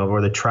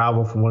 where they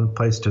travel from one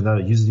place to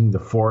another using the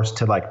Force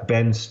to like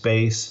bend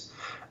space,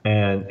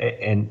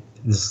 and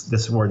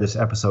this where this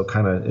episode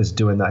kind of is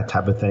doing that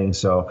type of thing.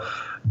 So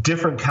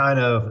different kind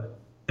of,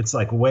 it's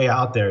like way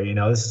out there.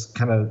 This is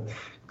kind of,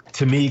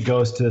 to me,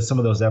 goes to some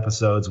of those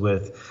episodes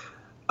with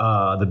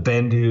the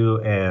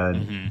Bendu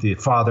and the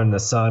father and the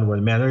son,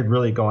 where they're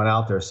really going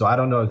out there. So I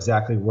don't know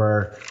exactly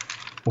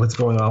what's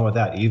going on with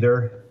that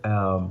either.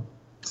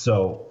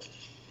 So,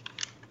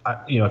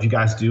 if you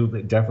guys do,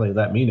 definitely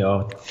let me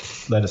know.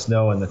 Let us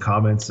know in the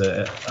comments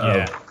of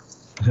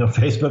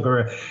Facebook,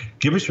 or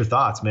give us your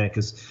thoughts, man,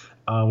 because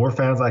we're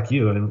fans like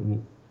you,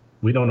 and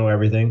we don't know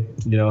everything,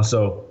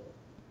 So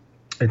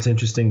it's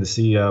interesting to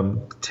see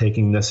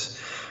taking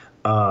this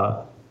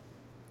realm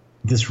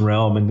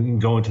and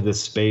going to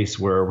this space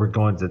where we're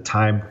going to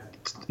time,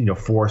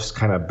 Force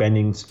kind of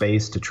bending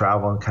space to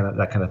travel and kind of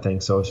that kind of thing.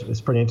 So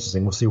it's pretty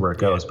interesting. We'll see where it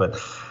goes, but.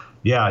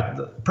 Yeah,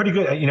 pretty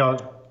good.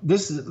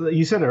 This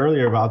you said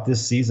earlier about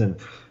this season.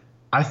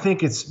 I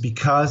think it's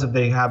because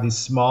they have these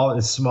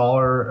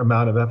smaller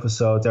amount of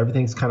episodes.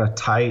 Everything's kind of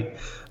tight,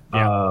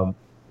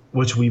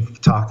 which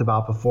we've talked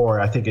about before.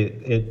 I think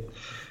it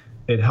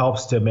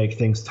helps to make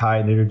things tight.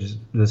 And they're just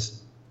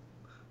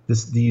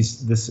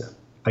this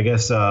I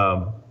guess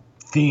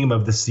theme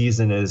of the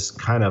season is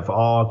kind of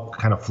all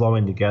kind of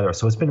flowing together.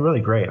 So it's been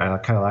really great. I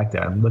kind of like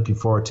that. I'm looking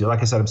forward to it.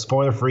 Like I said, I'm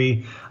spoiler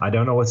free. I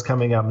don't know what's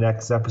coming up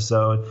next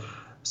episode.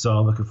 So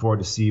I'm looking forward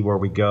to see where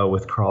we go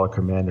with Crawler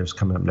Commanders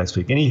coming up next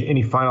week.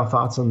 Any final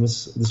thoughts on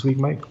this week,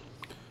 Mike?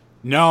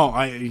 No,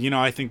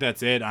 I think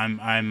that's it.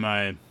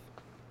 I'm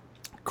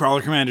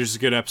Crawler Commanders is a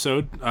good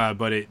episode,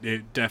 but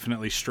it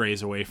definitely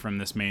strays away from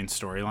this main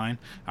storyline.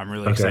 I'm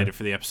really excited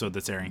for the episode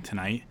that's airing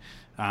tonight.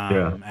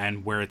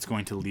 And where it's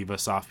going to leave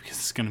us off, because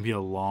it's going to be a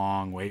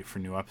long wait for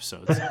new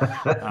episodes.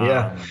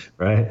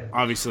 Right.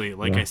 Obviously,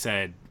 like I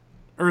said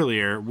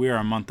earlier, we are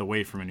a month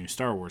away from a new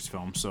Star Wars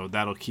film, so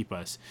that'll keep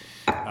us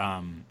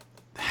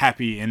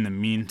happy in the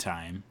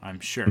meantime, I'm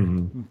sure.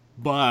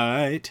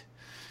 But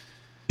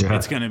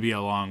it's going to be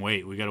a long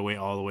wait. We got to wait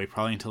all the way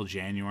probably until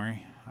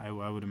January, I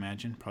would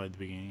imagine, probably the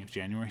beginning of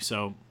January.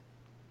 So,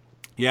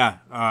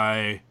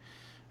 I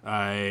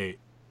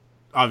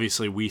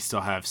obviously, we still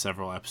have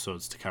several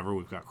episodes to cover.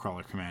 We've got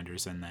Crawler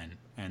Commanders and then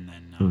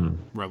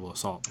Rebel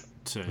Assault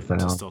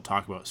to still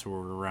talk about. So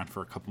we're around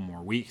for a couple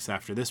more weeks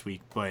after this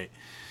week. But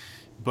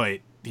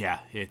yeah,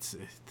 it's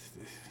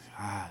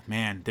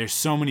man, there's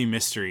so many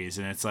mysteries,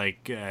 and it's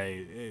like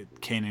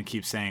Kanan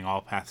keeps saying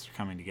all paths are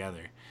coming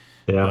together.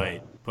 Yeah.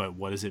 But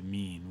what does it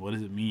mean? What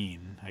does it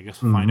mean? I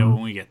guess we'll find out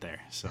when we get there.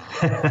 So.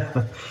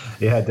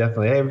 Yeah,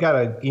 definitely. Hey, we've got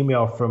an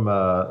email from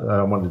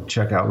I wanted to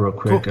check out real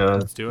quick. Cool.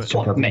 Let's do it.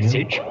 What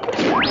message?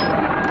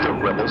 The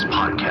Rebels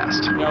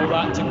Podcast. Tell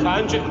that to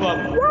Kanja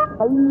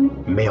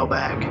Club.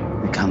 Mailbag.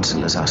 The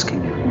council is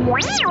asking you.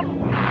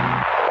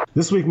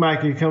 This week,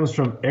 Mike, it comes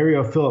from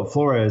Ariel Philip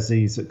Flores.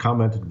 He's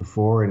commented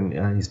before,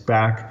 and he's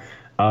back.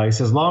 He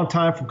says, long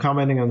time from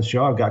commenting on the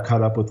show. I got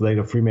caught up with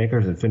LEGO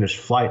Freemakers and finished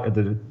Flight of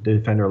the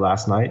Defender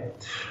last night.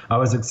 I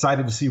was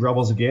excited to see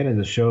Rebels again, and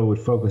the show would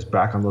focus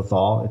back on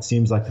Lothal. It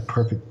seems like the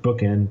perfect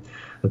bookend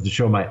that the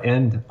show might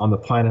end on the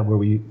planet where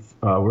we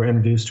were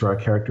introduced to our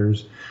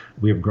characters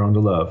we have grown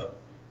to love.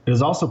 It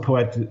is also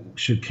poetic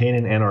should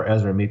Kanan and or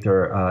Ezra meet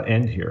their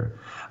end here.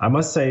 I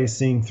must say,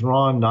 seeing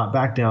Thrawn not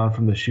back down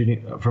from a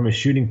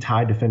shooting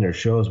TIE Defender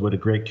shows what a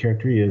great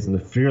character he is and the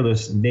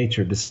fearless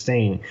nature,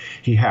 disdain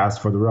he has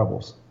for the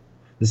Rebels.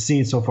 The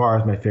scene so far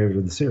is my favorite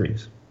of the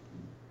series.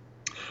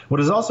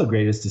 What is also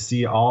great is to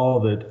see all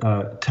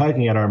the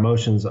tugging at our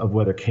emotions of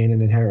whether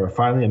Kanan and Hera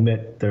finally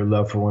admit their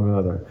love for one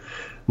another.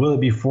 Will it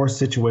be a forced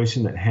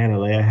situation that Han and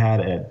Leia had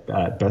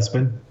at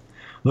Bespin?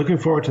 Looking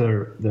forward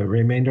to the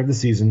remainder of the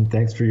season.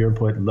 Thanks for your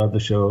input. Love the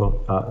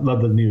show.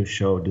 Love the new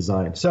show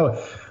design. So,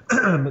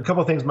 a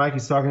couple of things Mike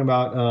is talking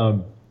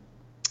about.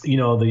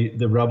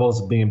 the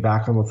rebels being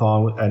back on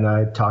Lothal, and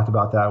I talked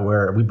about that,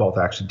 where we both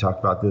actually talked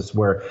about this,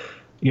 where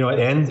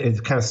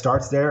it kind of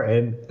starts there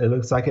and it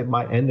looks like it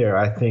might end there.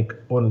 I think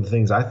one of the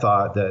things I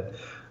thought that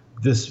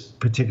this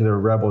particular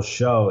Rebel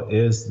show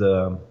is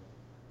going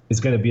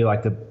to be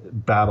like the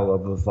Battle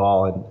of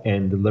Lothal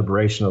and the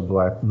liberation of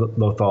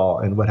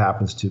Lothal, and what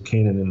happens to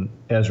Kanan and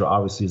Ezra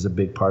obviously is a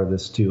big part of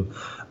this too.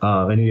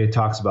 And he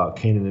talks about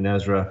Kanan and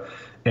Ezra,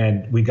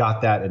 and we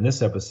got that in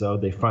this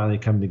episode. They finally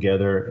come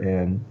together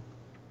and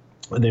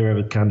they were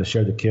able to kind of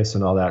share the kiss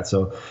and all that.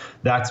 So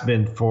that's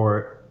been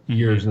for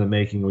years in the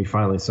making. We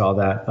finally saw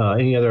that.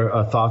 Any other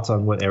thoughts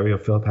on what Ariel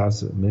Phillip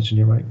has mentioned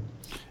here, Mike?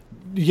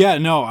 Yeah,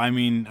 no, I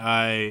mean,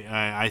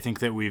 I think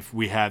that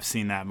we have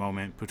seen that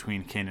moment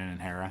between Kanan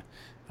and Hera.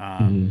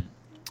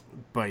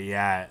 But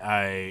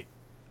yeah,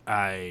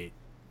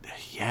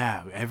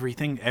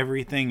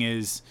 everything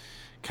is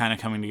kind of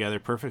coming together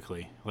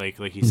perfectly. Like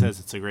he says,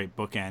 it's a great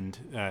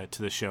bookend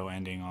to the show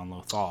ending on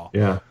Lothal.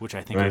 Yeah, which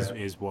I think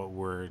is what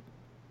we're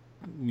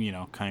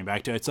coming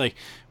back to. It's like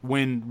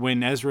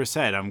when Ezra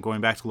said, I'm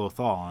going back to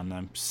Lothal and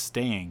I'm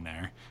staying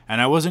there,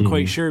 and I wasn't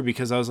quite sure,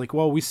 because I was like,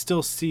 well, we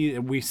still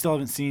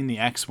haven't seen the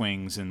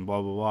X-Wings and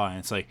blah blah blah, and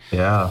it's like,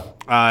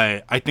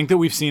 I think that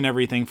we've seen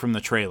everything from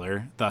the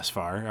trailer thus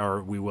far,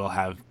 or we will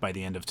have by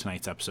the end of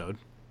tonight's episode,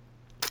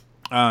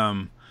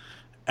 and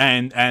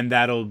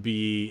that'll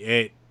be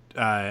it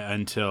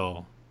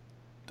until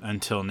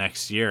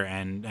next year,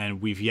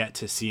 and we've yet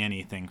to see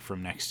anything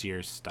from next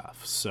year's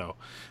stuff.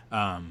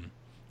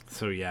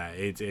 So yeah,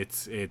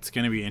 it's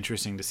going to be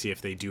interesting to see if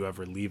they do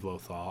ever leave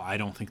Lothal. I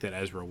don't think that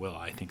Ezra will.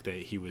 I think that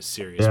he was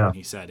serious when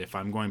he said, if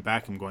I'm going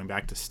back, I'm going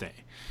back to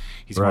stay.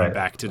 He's going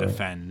back to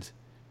defend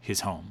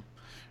his home,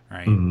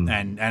 right?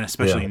 And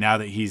especially now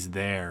that he's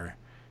there,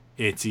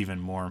 it's even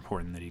more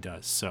important that he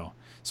does. So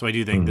I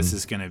do think this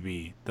is going to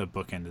be the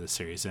bookend of the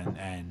series,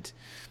 and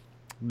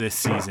this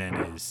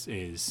season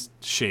is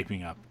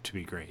shaping up to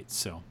be great.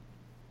 So.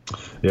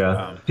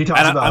 Yeah, he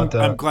talks about.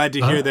 I'm glad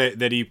to hear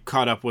that he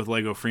caught up with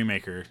Lego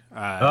Freemaker.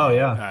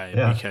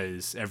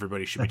 Because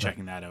everybody should be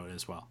checking that out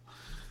as well.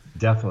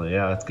 Definitely,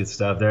 yeah, that's good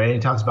stuff there. And he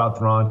talks about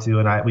Thrawn too,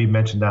 and we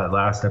mentioned that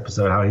last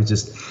episode, how he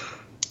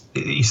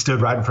stood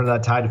right in front of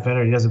that TIE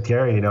Defender. He doesn't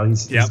care,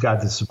 he's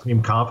got this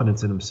supreme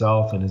confidence in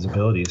himself and his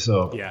ability.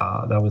 So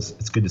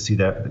it's good to see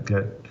that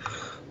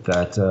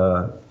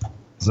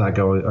does not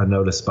go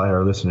unnoticed by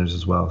our listeners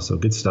as well. So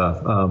good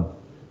stuff.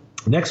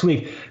 Next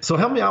week, so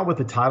help me out with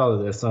the title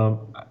of this.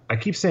 I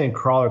keep saying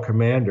Crawler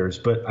Commanders,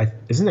 but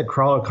isn't it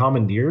Crawler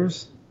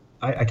Commandeers?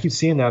 I keep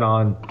seeing that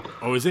on.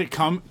 Oh, is it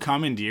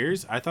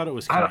Commandeers? I thought it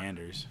was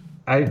Commanders.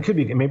 It could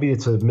be. Maybe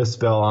it's a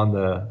misspell on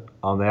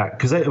that,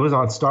 because it was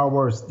on Star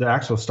Wars, the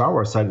actual Star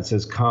Wars site. It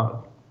says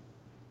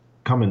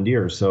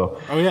Commandeers.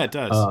 So. Oh yeah, it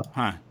does.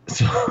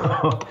 So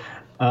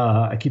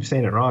I keep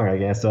saying it wrong, I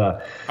guess.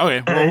 Okay,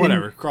 well,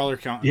 whatever. Crawler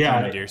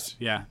Commandeers.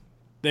 Yeah,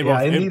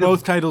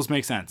 both titles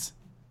make sense.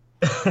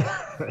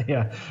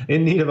 Yeah,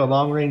 in need of a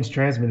long-range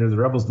transmitter, the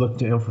rebels look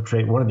to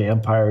infiltrate one of the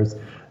Empire's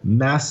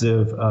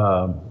massive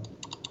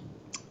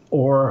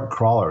ore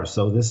crawlers.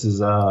 So this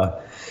is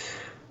a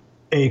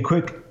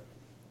quick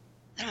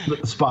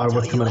spot of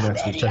what's coming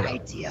next week. Any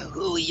idea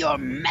who you're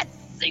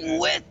messing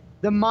with?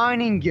 The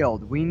Mining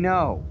Guild, we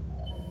know.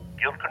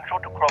 Guild control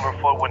to Crawler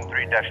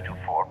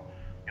 413-24.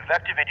 You've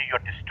activated your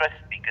distress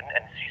beacon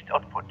and ceased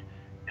output.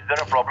 Is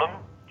there a problem?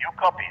 You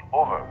copy.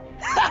 Over.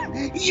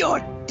 You're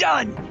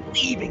done,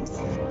 thieving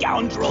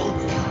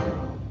scoundrels!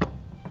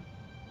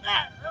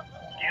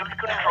 Guild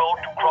control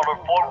to Crawler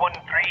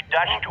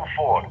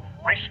 413-24.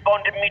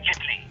 Respond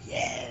immediately.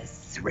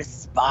 Yes,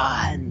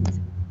 respond.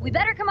 We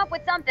better come up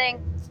with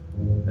something.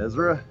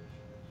 Ezra,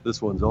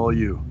 this one's all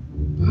you.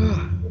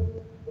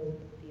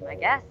 Be my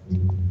guest.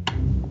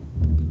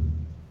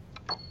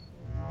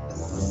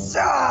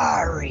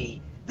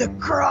 Sorry, the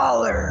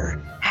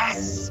crawler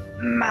has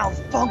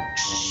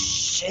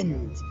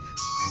malfunctioned.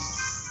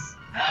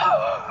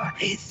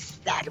 Is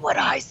that what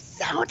I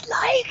sound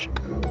like?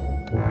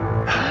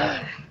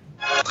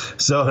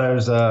 So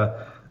there's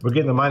we're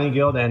getting the Mining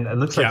Guild, and it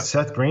looks like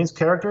Seth Green's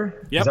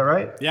character. Yep. Is that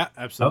right? Yeah,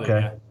 absolutely.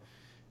 Okay.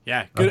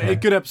 Yeah,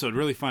 good episode.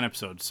 Really fun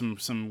episode. Some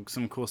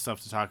cool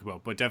stuff to talk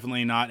about, but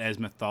definitely not as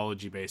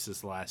mythology based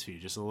as the last few.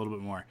 Just a little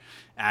bit more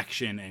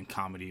action and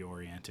comedy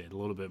oriented. A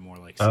little bit more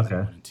like season 1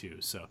 and 2.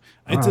 So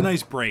it's a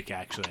nice break,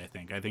 actually. I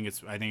think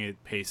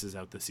it paces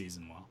out the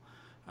season well.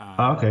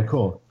 Okay,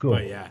 cool.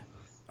 But yeah,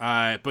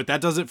 but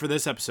that does it for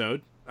this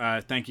episode.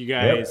 Thank you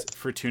guys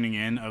for tuning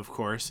in, of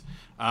course.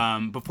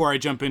 Before I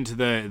jump into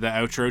the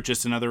outro,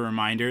 just another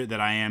reminder that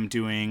I am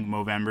doing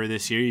Movember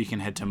this year. You can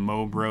head to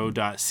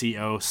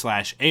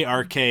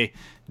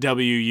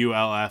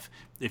mobro.co/ARKWULF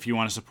if you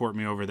want to support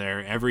me over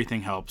there.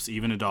 Everything helps,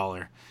 even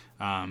 $1.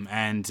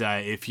 And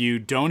if you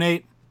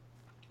donate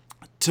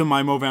to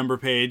my Movember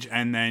page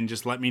and then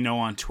just let me know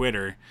on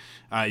Twitter,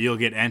 you'll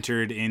get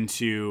entered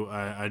into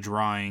a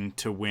drawing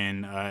to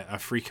win a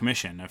free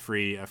commission, a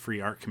free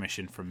art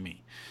commission from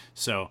me.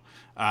 So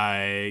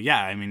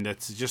yeah, I mean,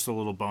 that's just a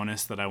little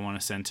bonus that I want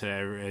to send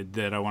to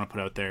that I want to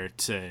put out there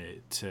to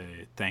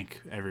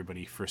thank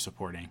everybody for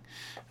supporting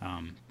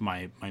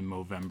my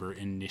Movember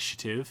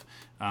initiative.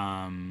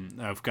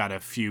 I've got a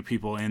few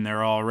people in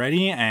there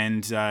already,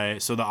 and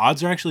so the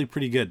odds are actually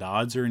pretty good. The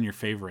odds are in your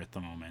favor at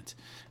the moment,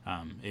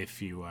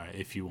 if you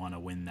want to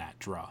win that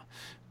draw.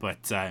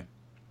 But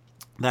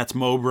that's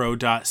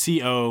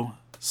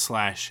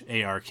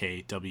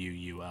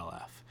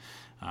mobro.co/ARKWULF.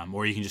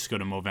 Or you can just go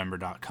to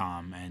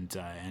Movember.com and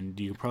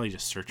you can probably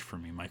just search for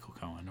me, Michael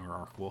Cohen or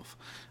Arkwolf,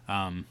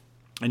 and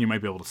you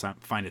might be able to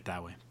find it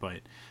that way.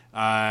 But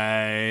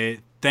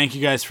thank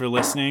you guys for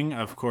listening.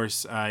 Of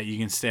course, you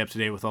can stay up to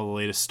date with all the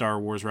latest Star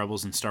Wars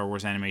Rebels and Star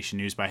Wars animation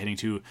news by heading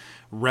to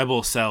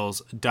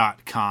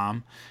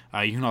rebelcells.com.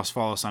 You can also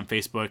follow us on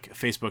Facebook,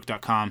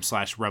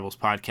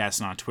 facebook.com/rebelspodcast,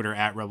 and on Twitter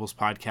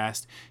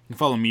 @rebelspodcast. You can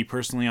follow me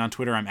personally on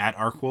Twitter. I'm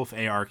 @Arkwolf,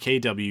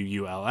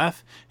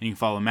 ARKWULF, and you can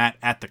follow Matt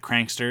 @The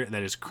Crankster.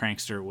 That is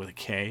Crankster with a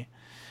K.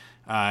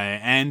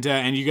 And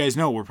you guys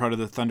know we're part of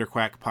the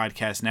Thunderquack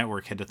Podcast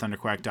Network. Head to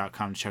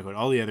thunderquack.com to check out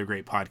all the other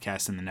great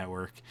podcasts in the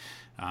network,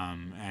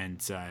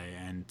 and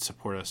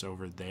support us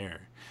over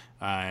there.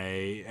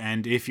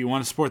 And if you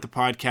want to support the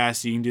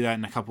podcast, you can do that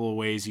in a couple of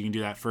ways. You can do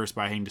that first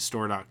by heading to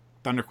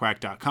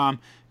store.thunderquack.com,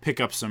 pick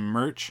up some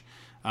merch.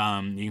 You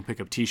can pick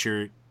up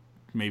t-shirt,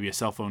 maybe a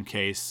cell phone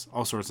case,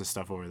 all sorts of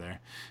stuff over there.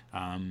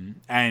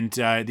 And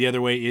the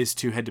other way is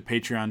to head to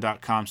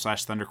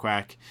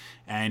patreon.com/thunderquack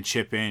and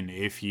chip in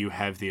if you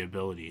have the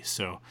ability.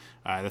 So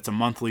that's a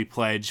monthly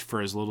pledge.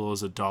 For as little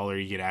as $1,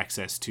 you get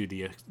access to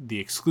the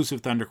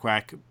exclusive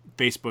Thunderquack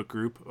Facebook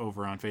group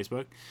over on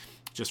Facebook,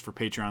 just for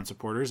Patreon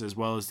supporters, as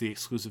well as the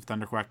exclusive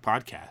Thunderquack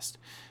podcast.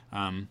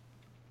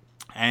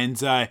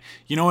 And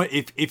you know what?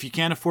 If you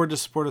can't afford to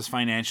support us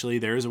financially,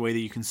 there is a way that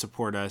you can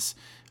support us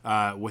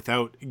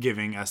without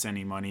giving us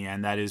any money,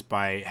 and that is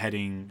by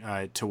heading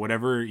to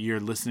whatever you're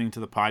listening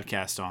to the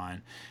podcast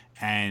on,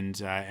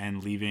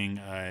 and leaving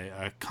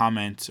a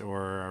comment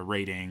or a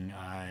rating,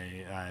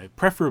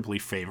 preferably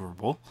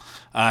favorable,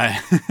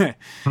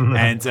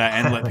 and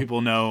let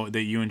people know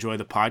that you enjoy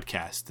the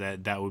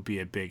podcast. That would be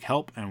a big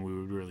help, and we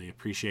would really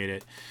appreciate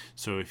it.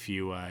 So if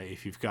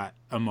you've got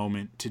a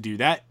moment to do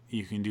that,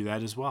 you can do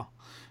that as well.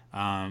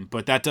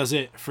 But that does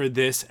it for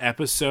this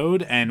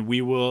episode, and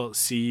we will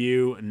see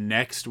you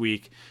next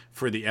week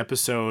for the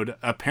episode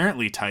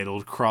apparently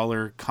titled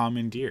Crawler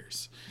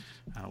Commandeers.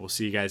 We'll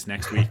see you guys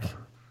next week.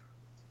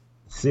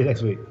 See you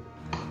next week.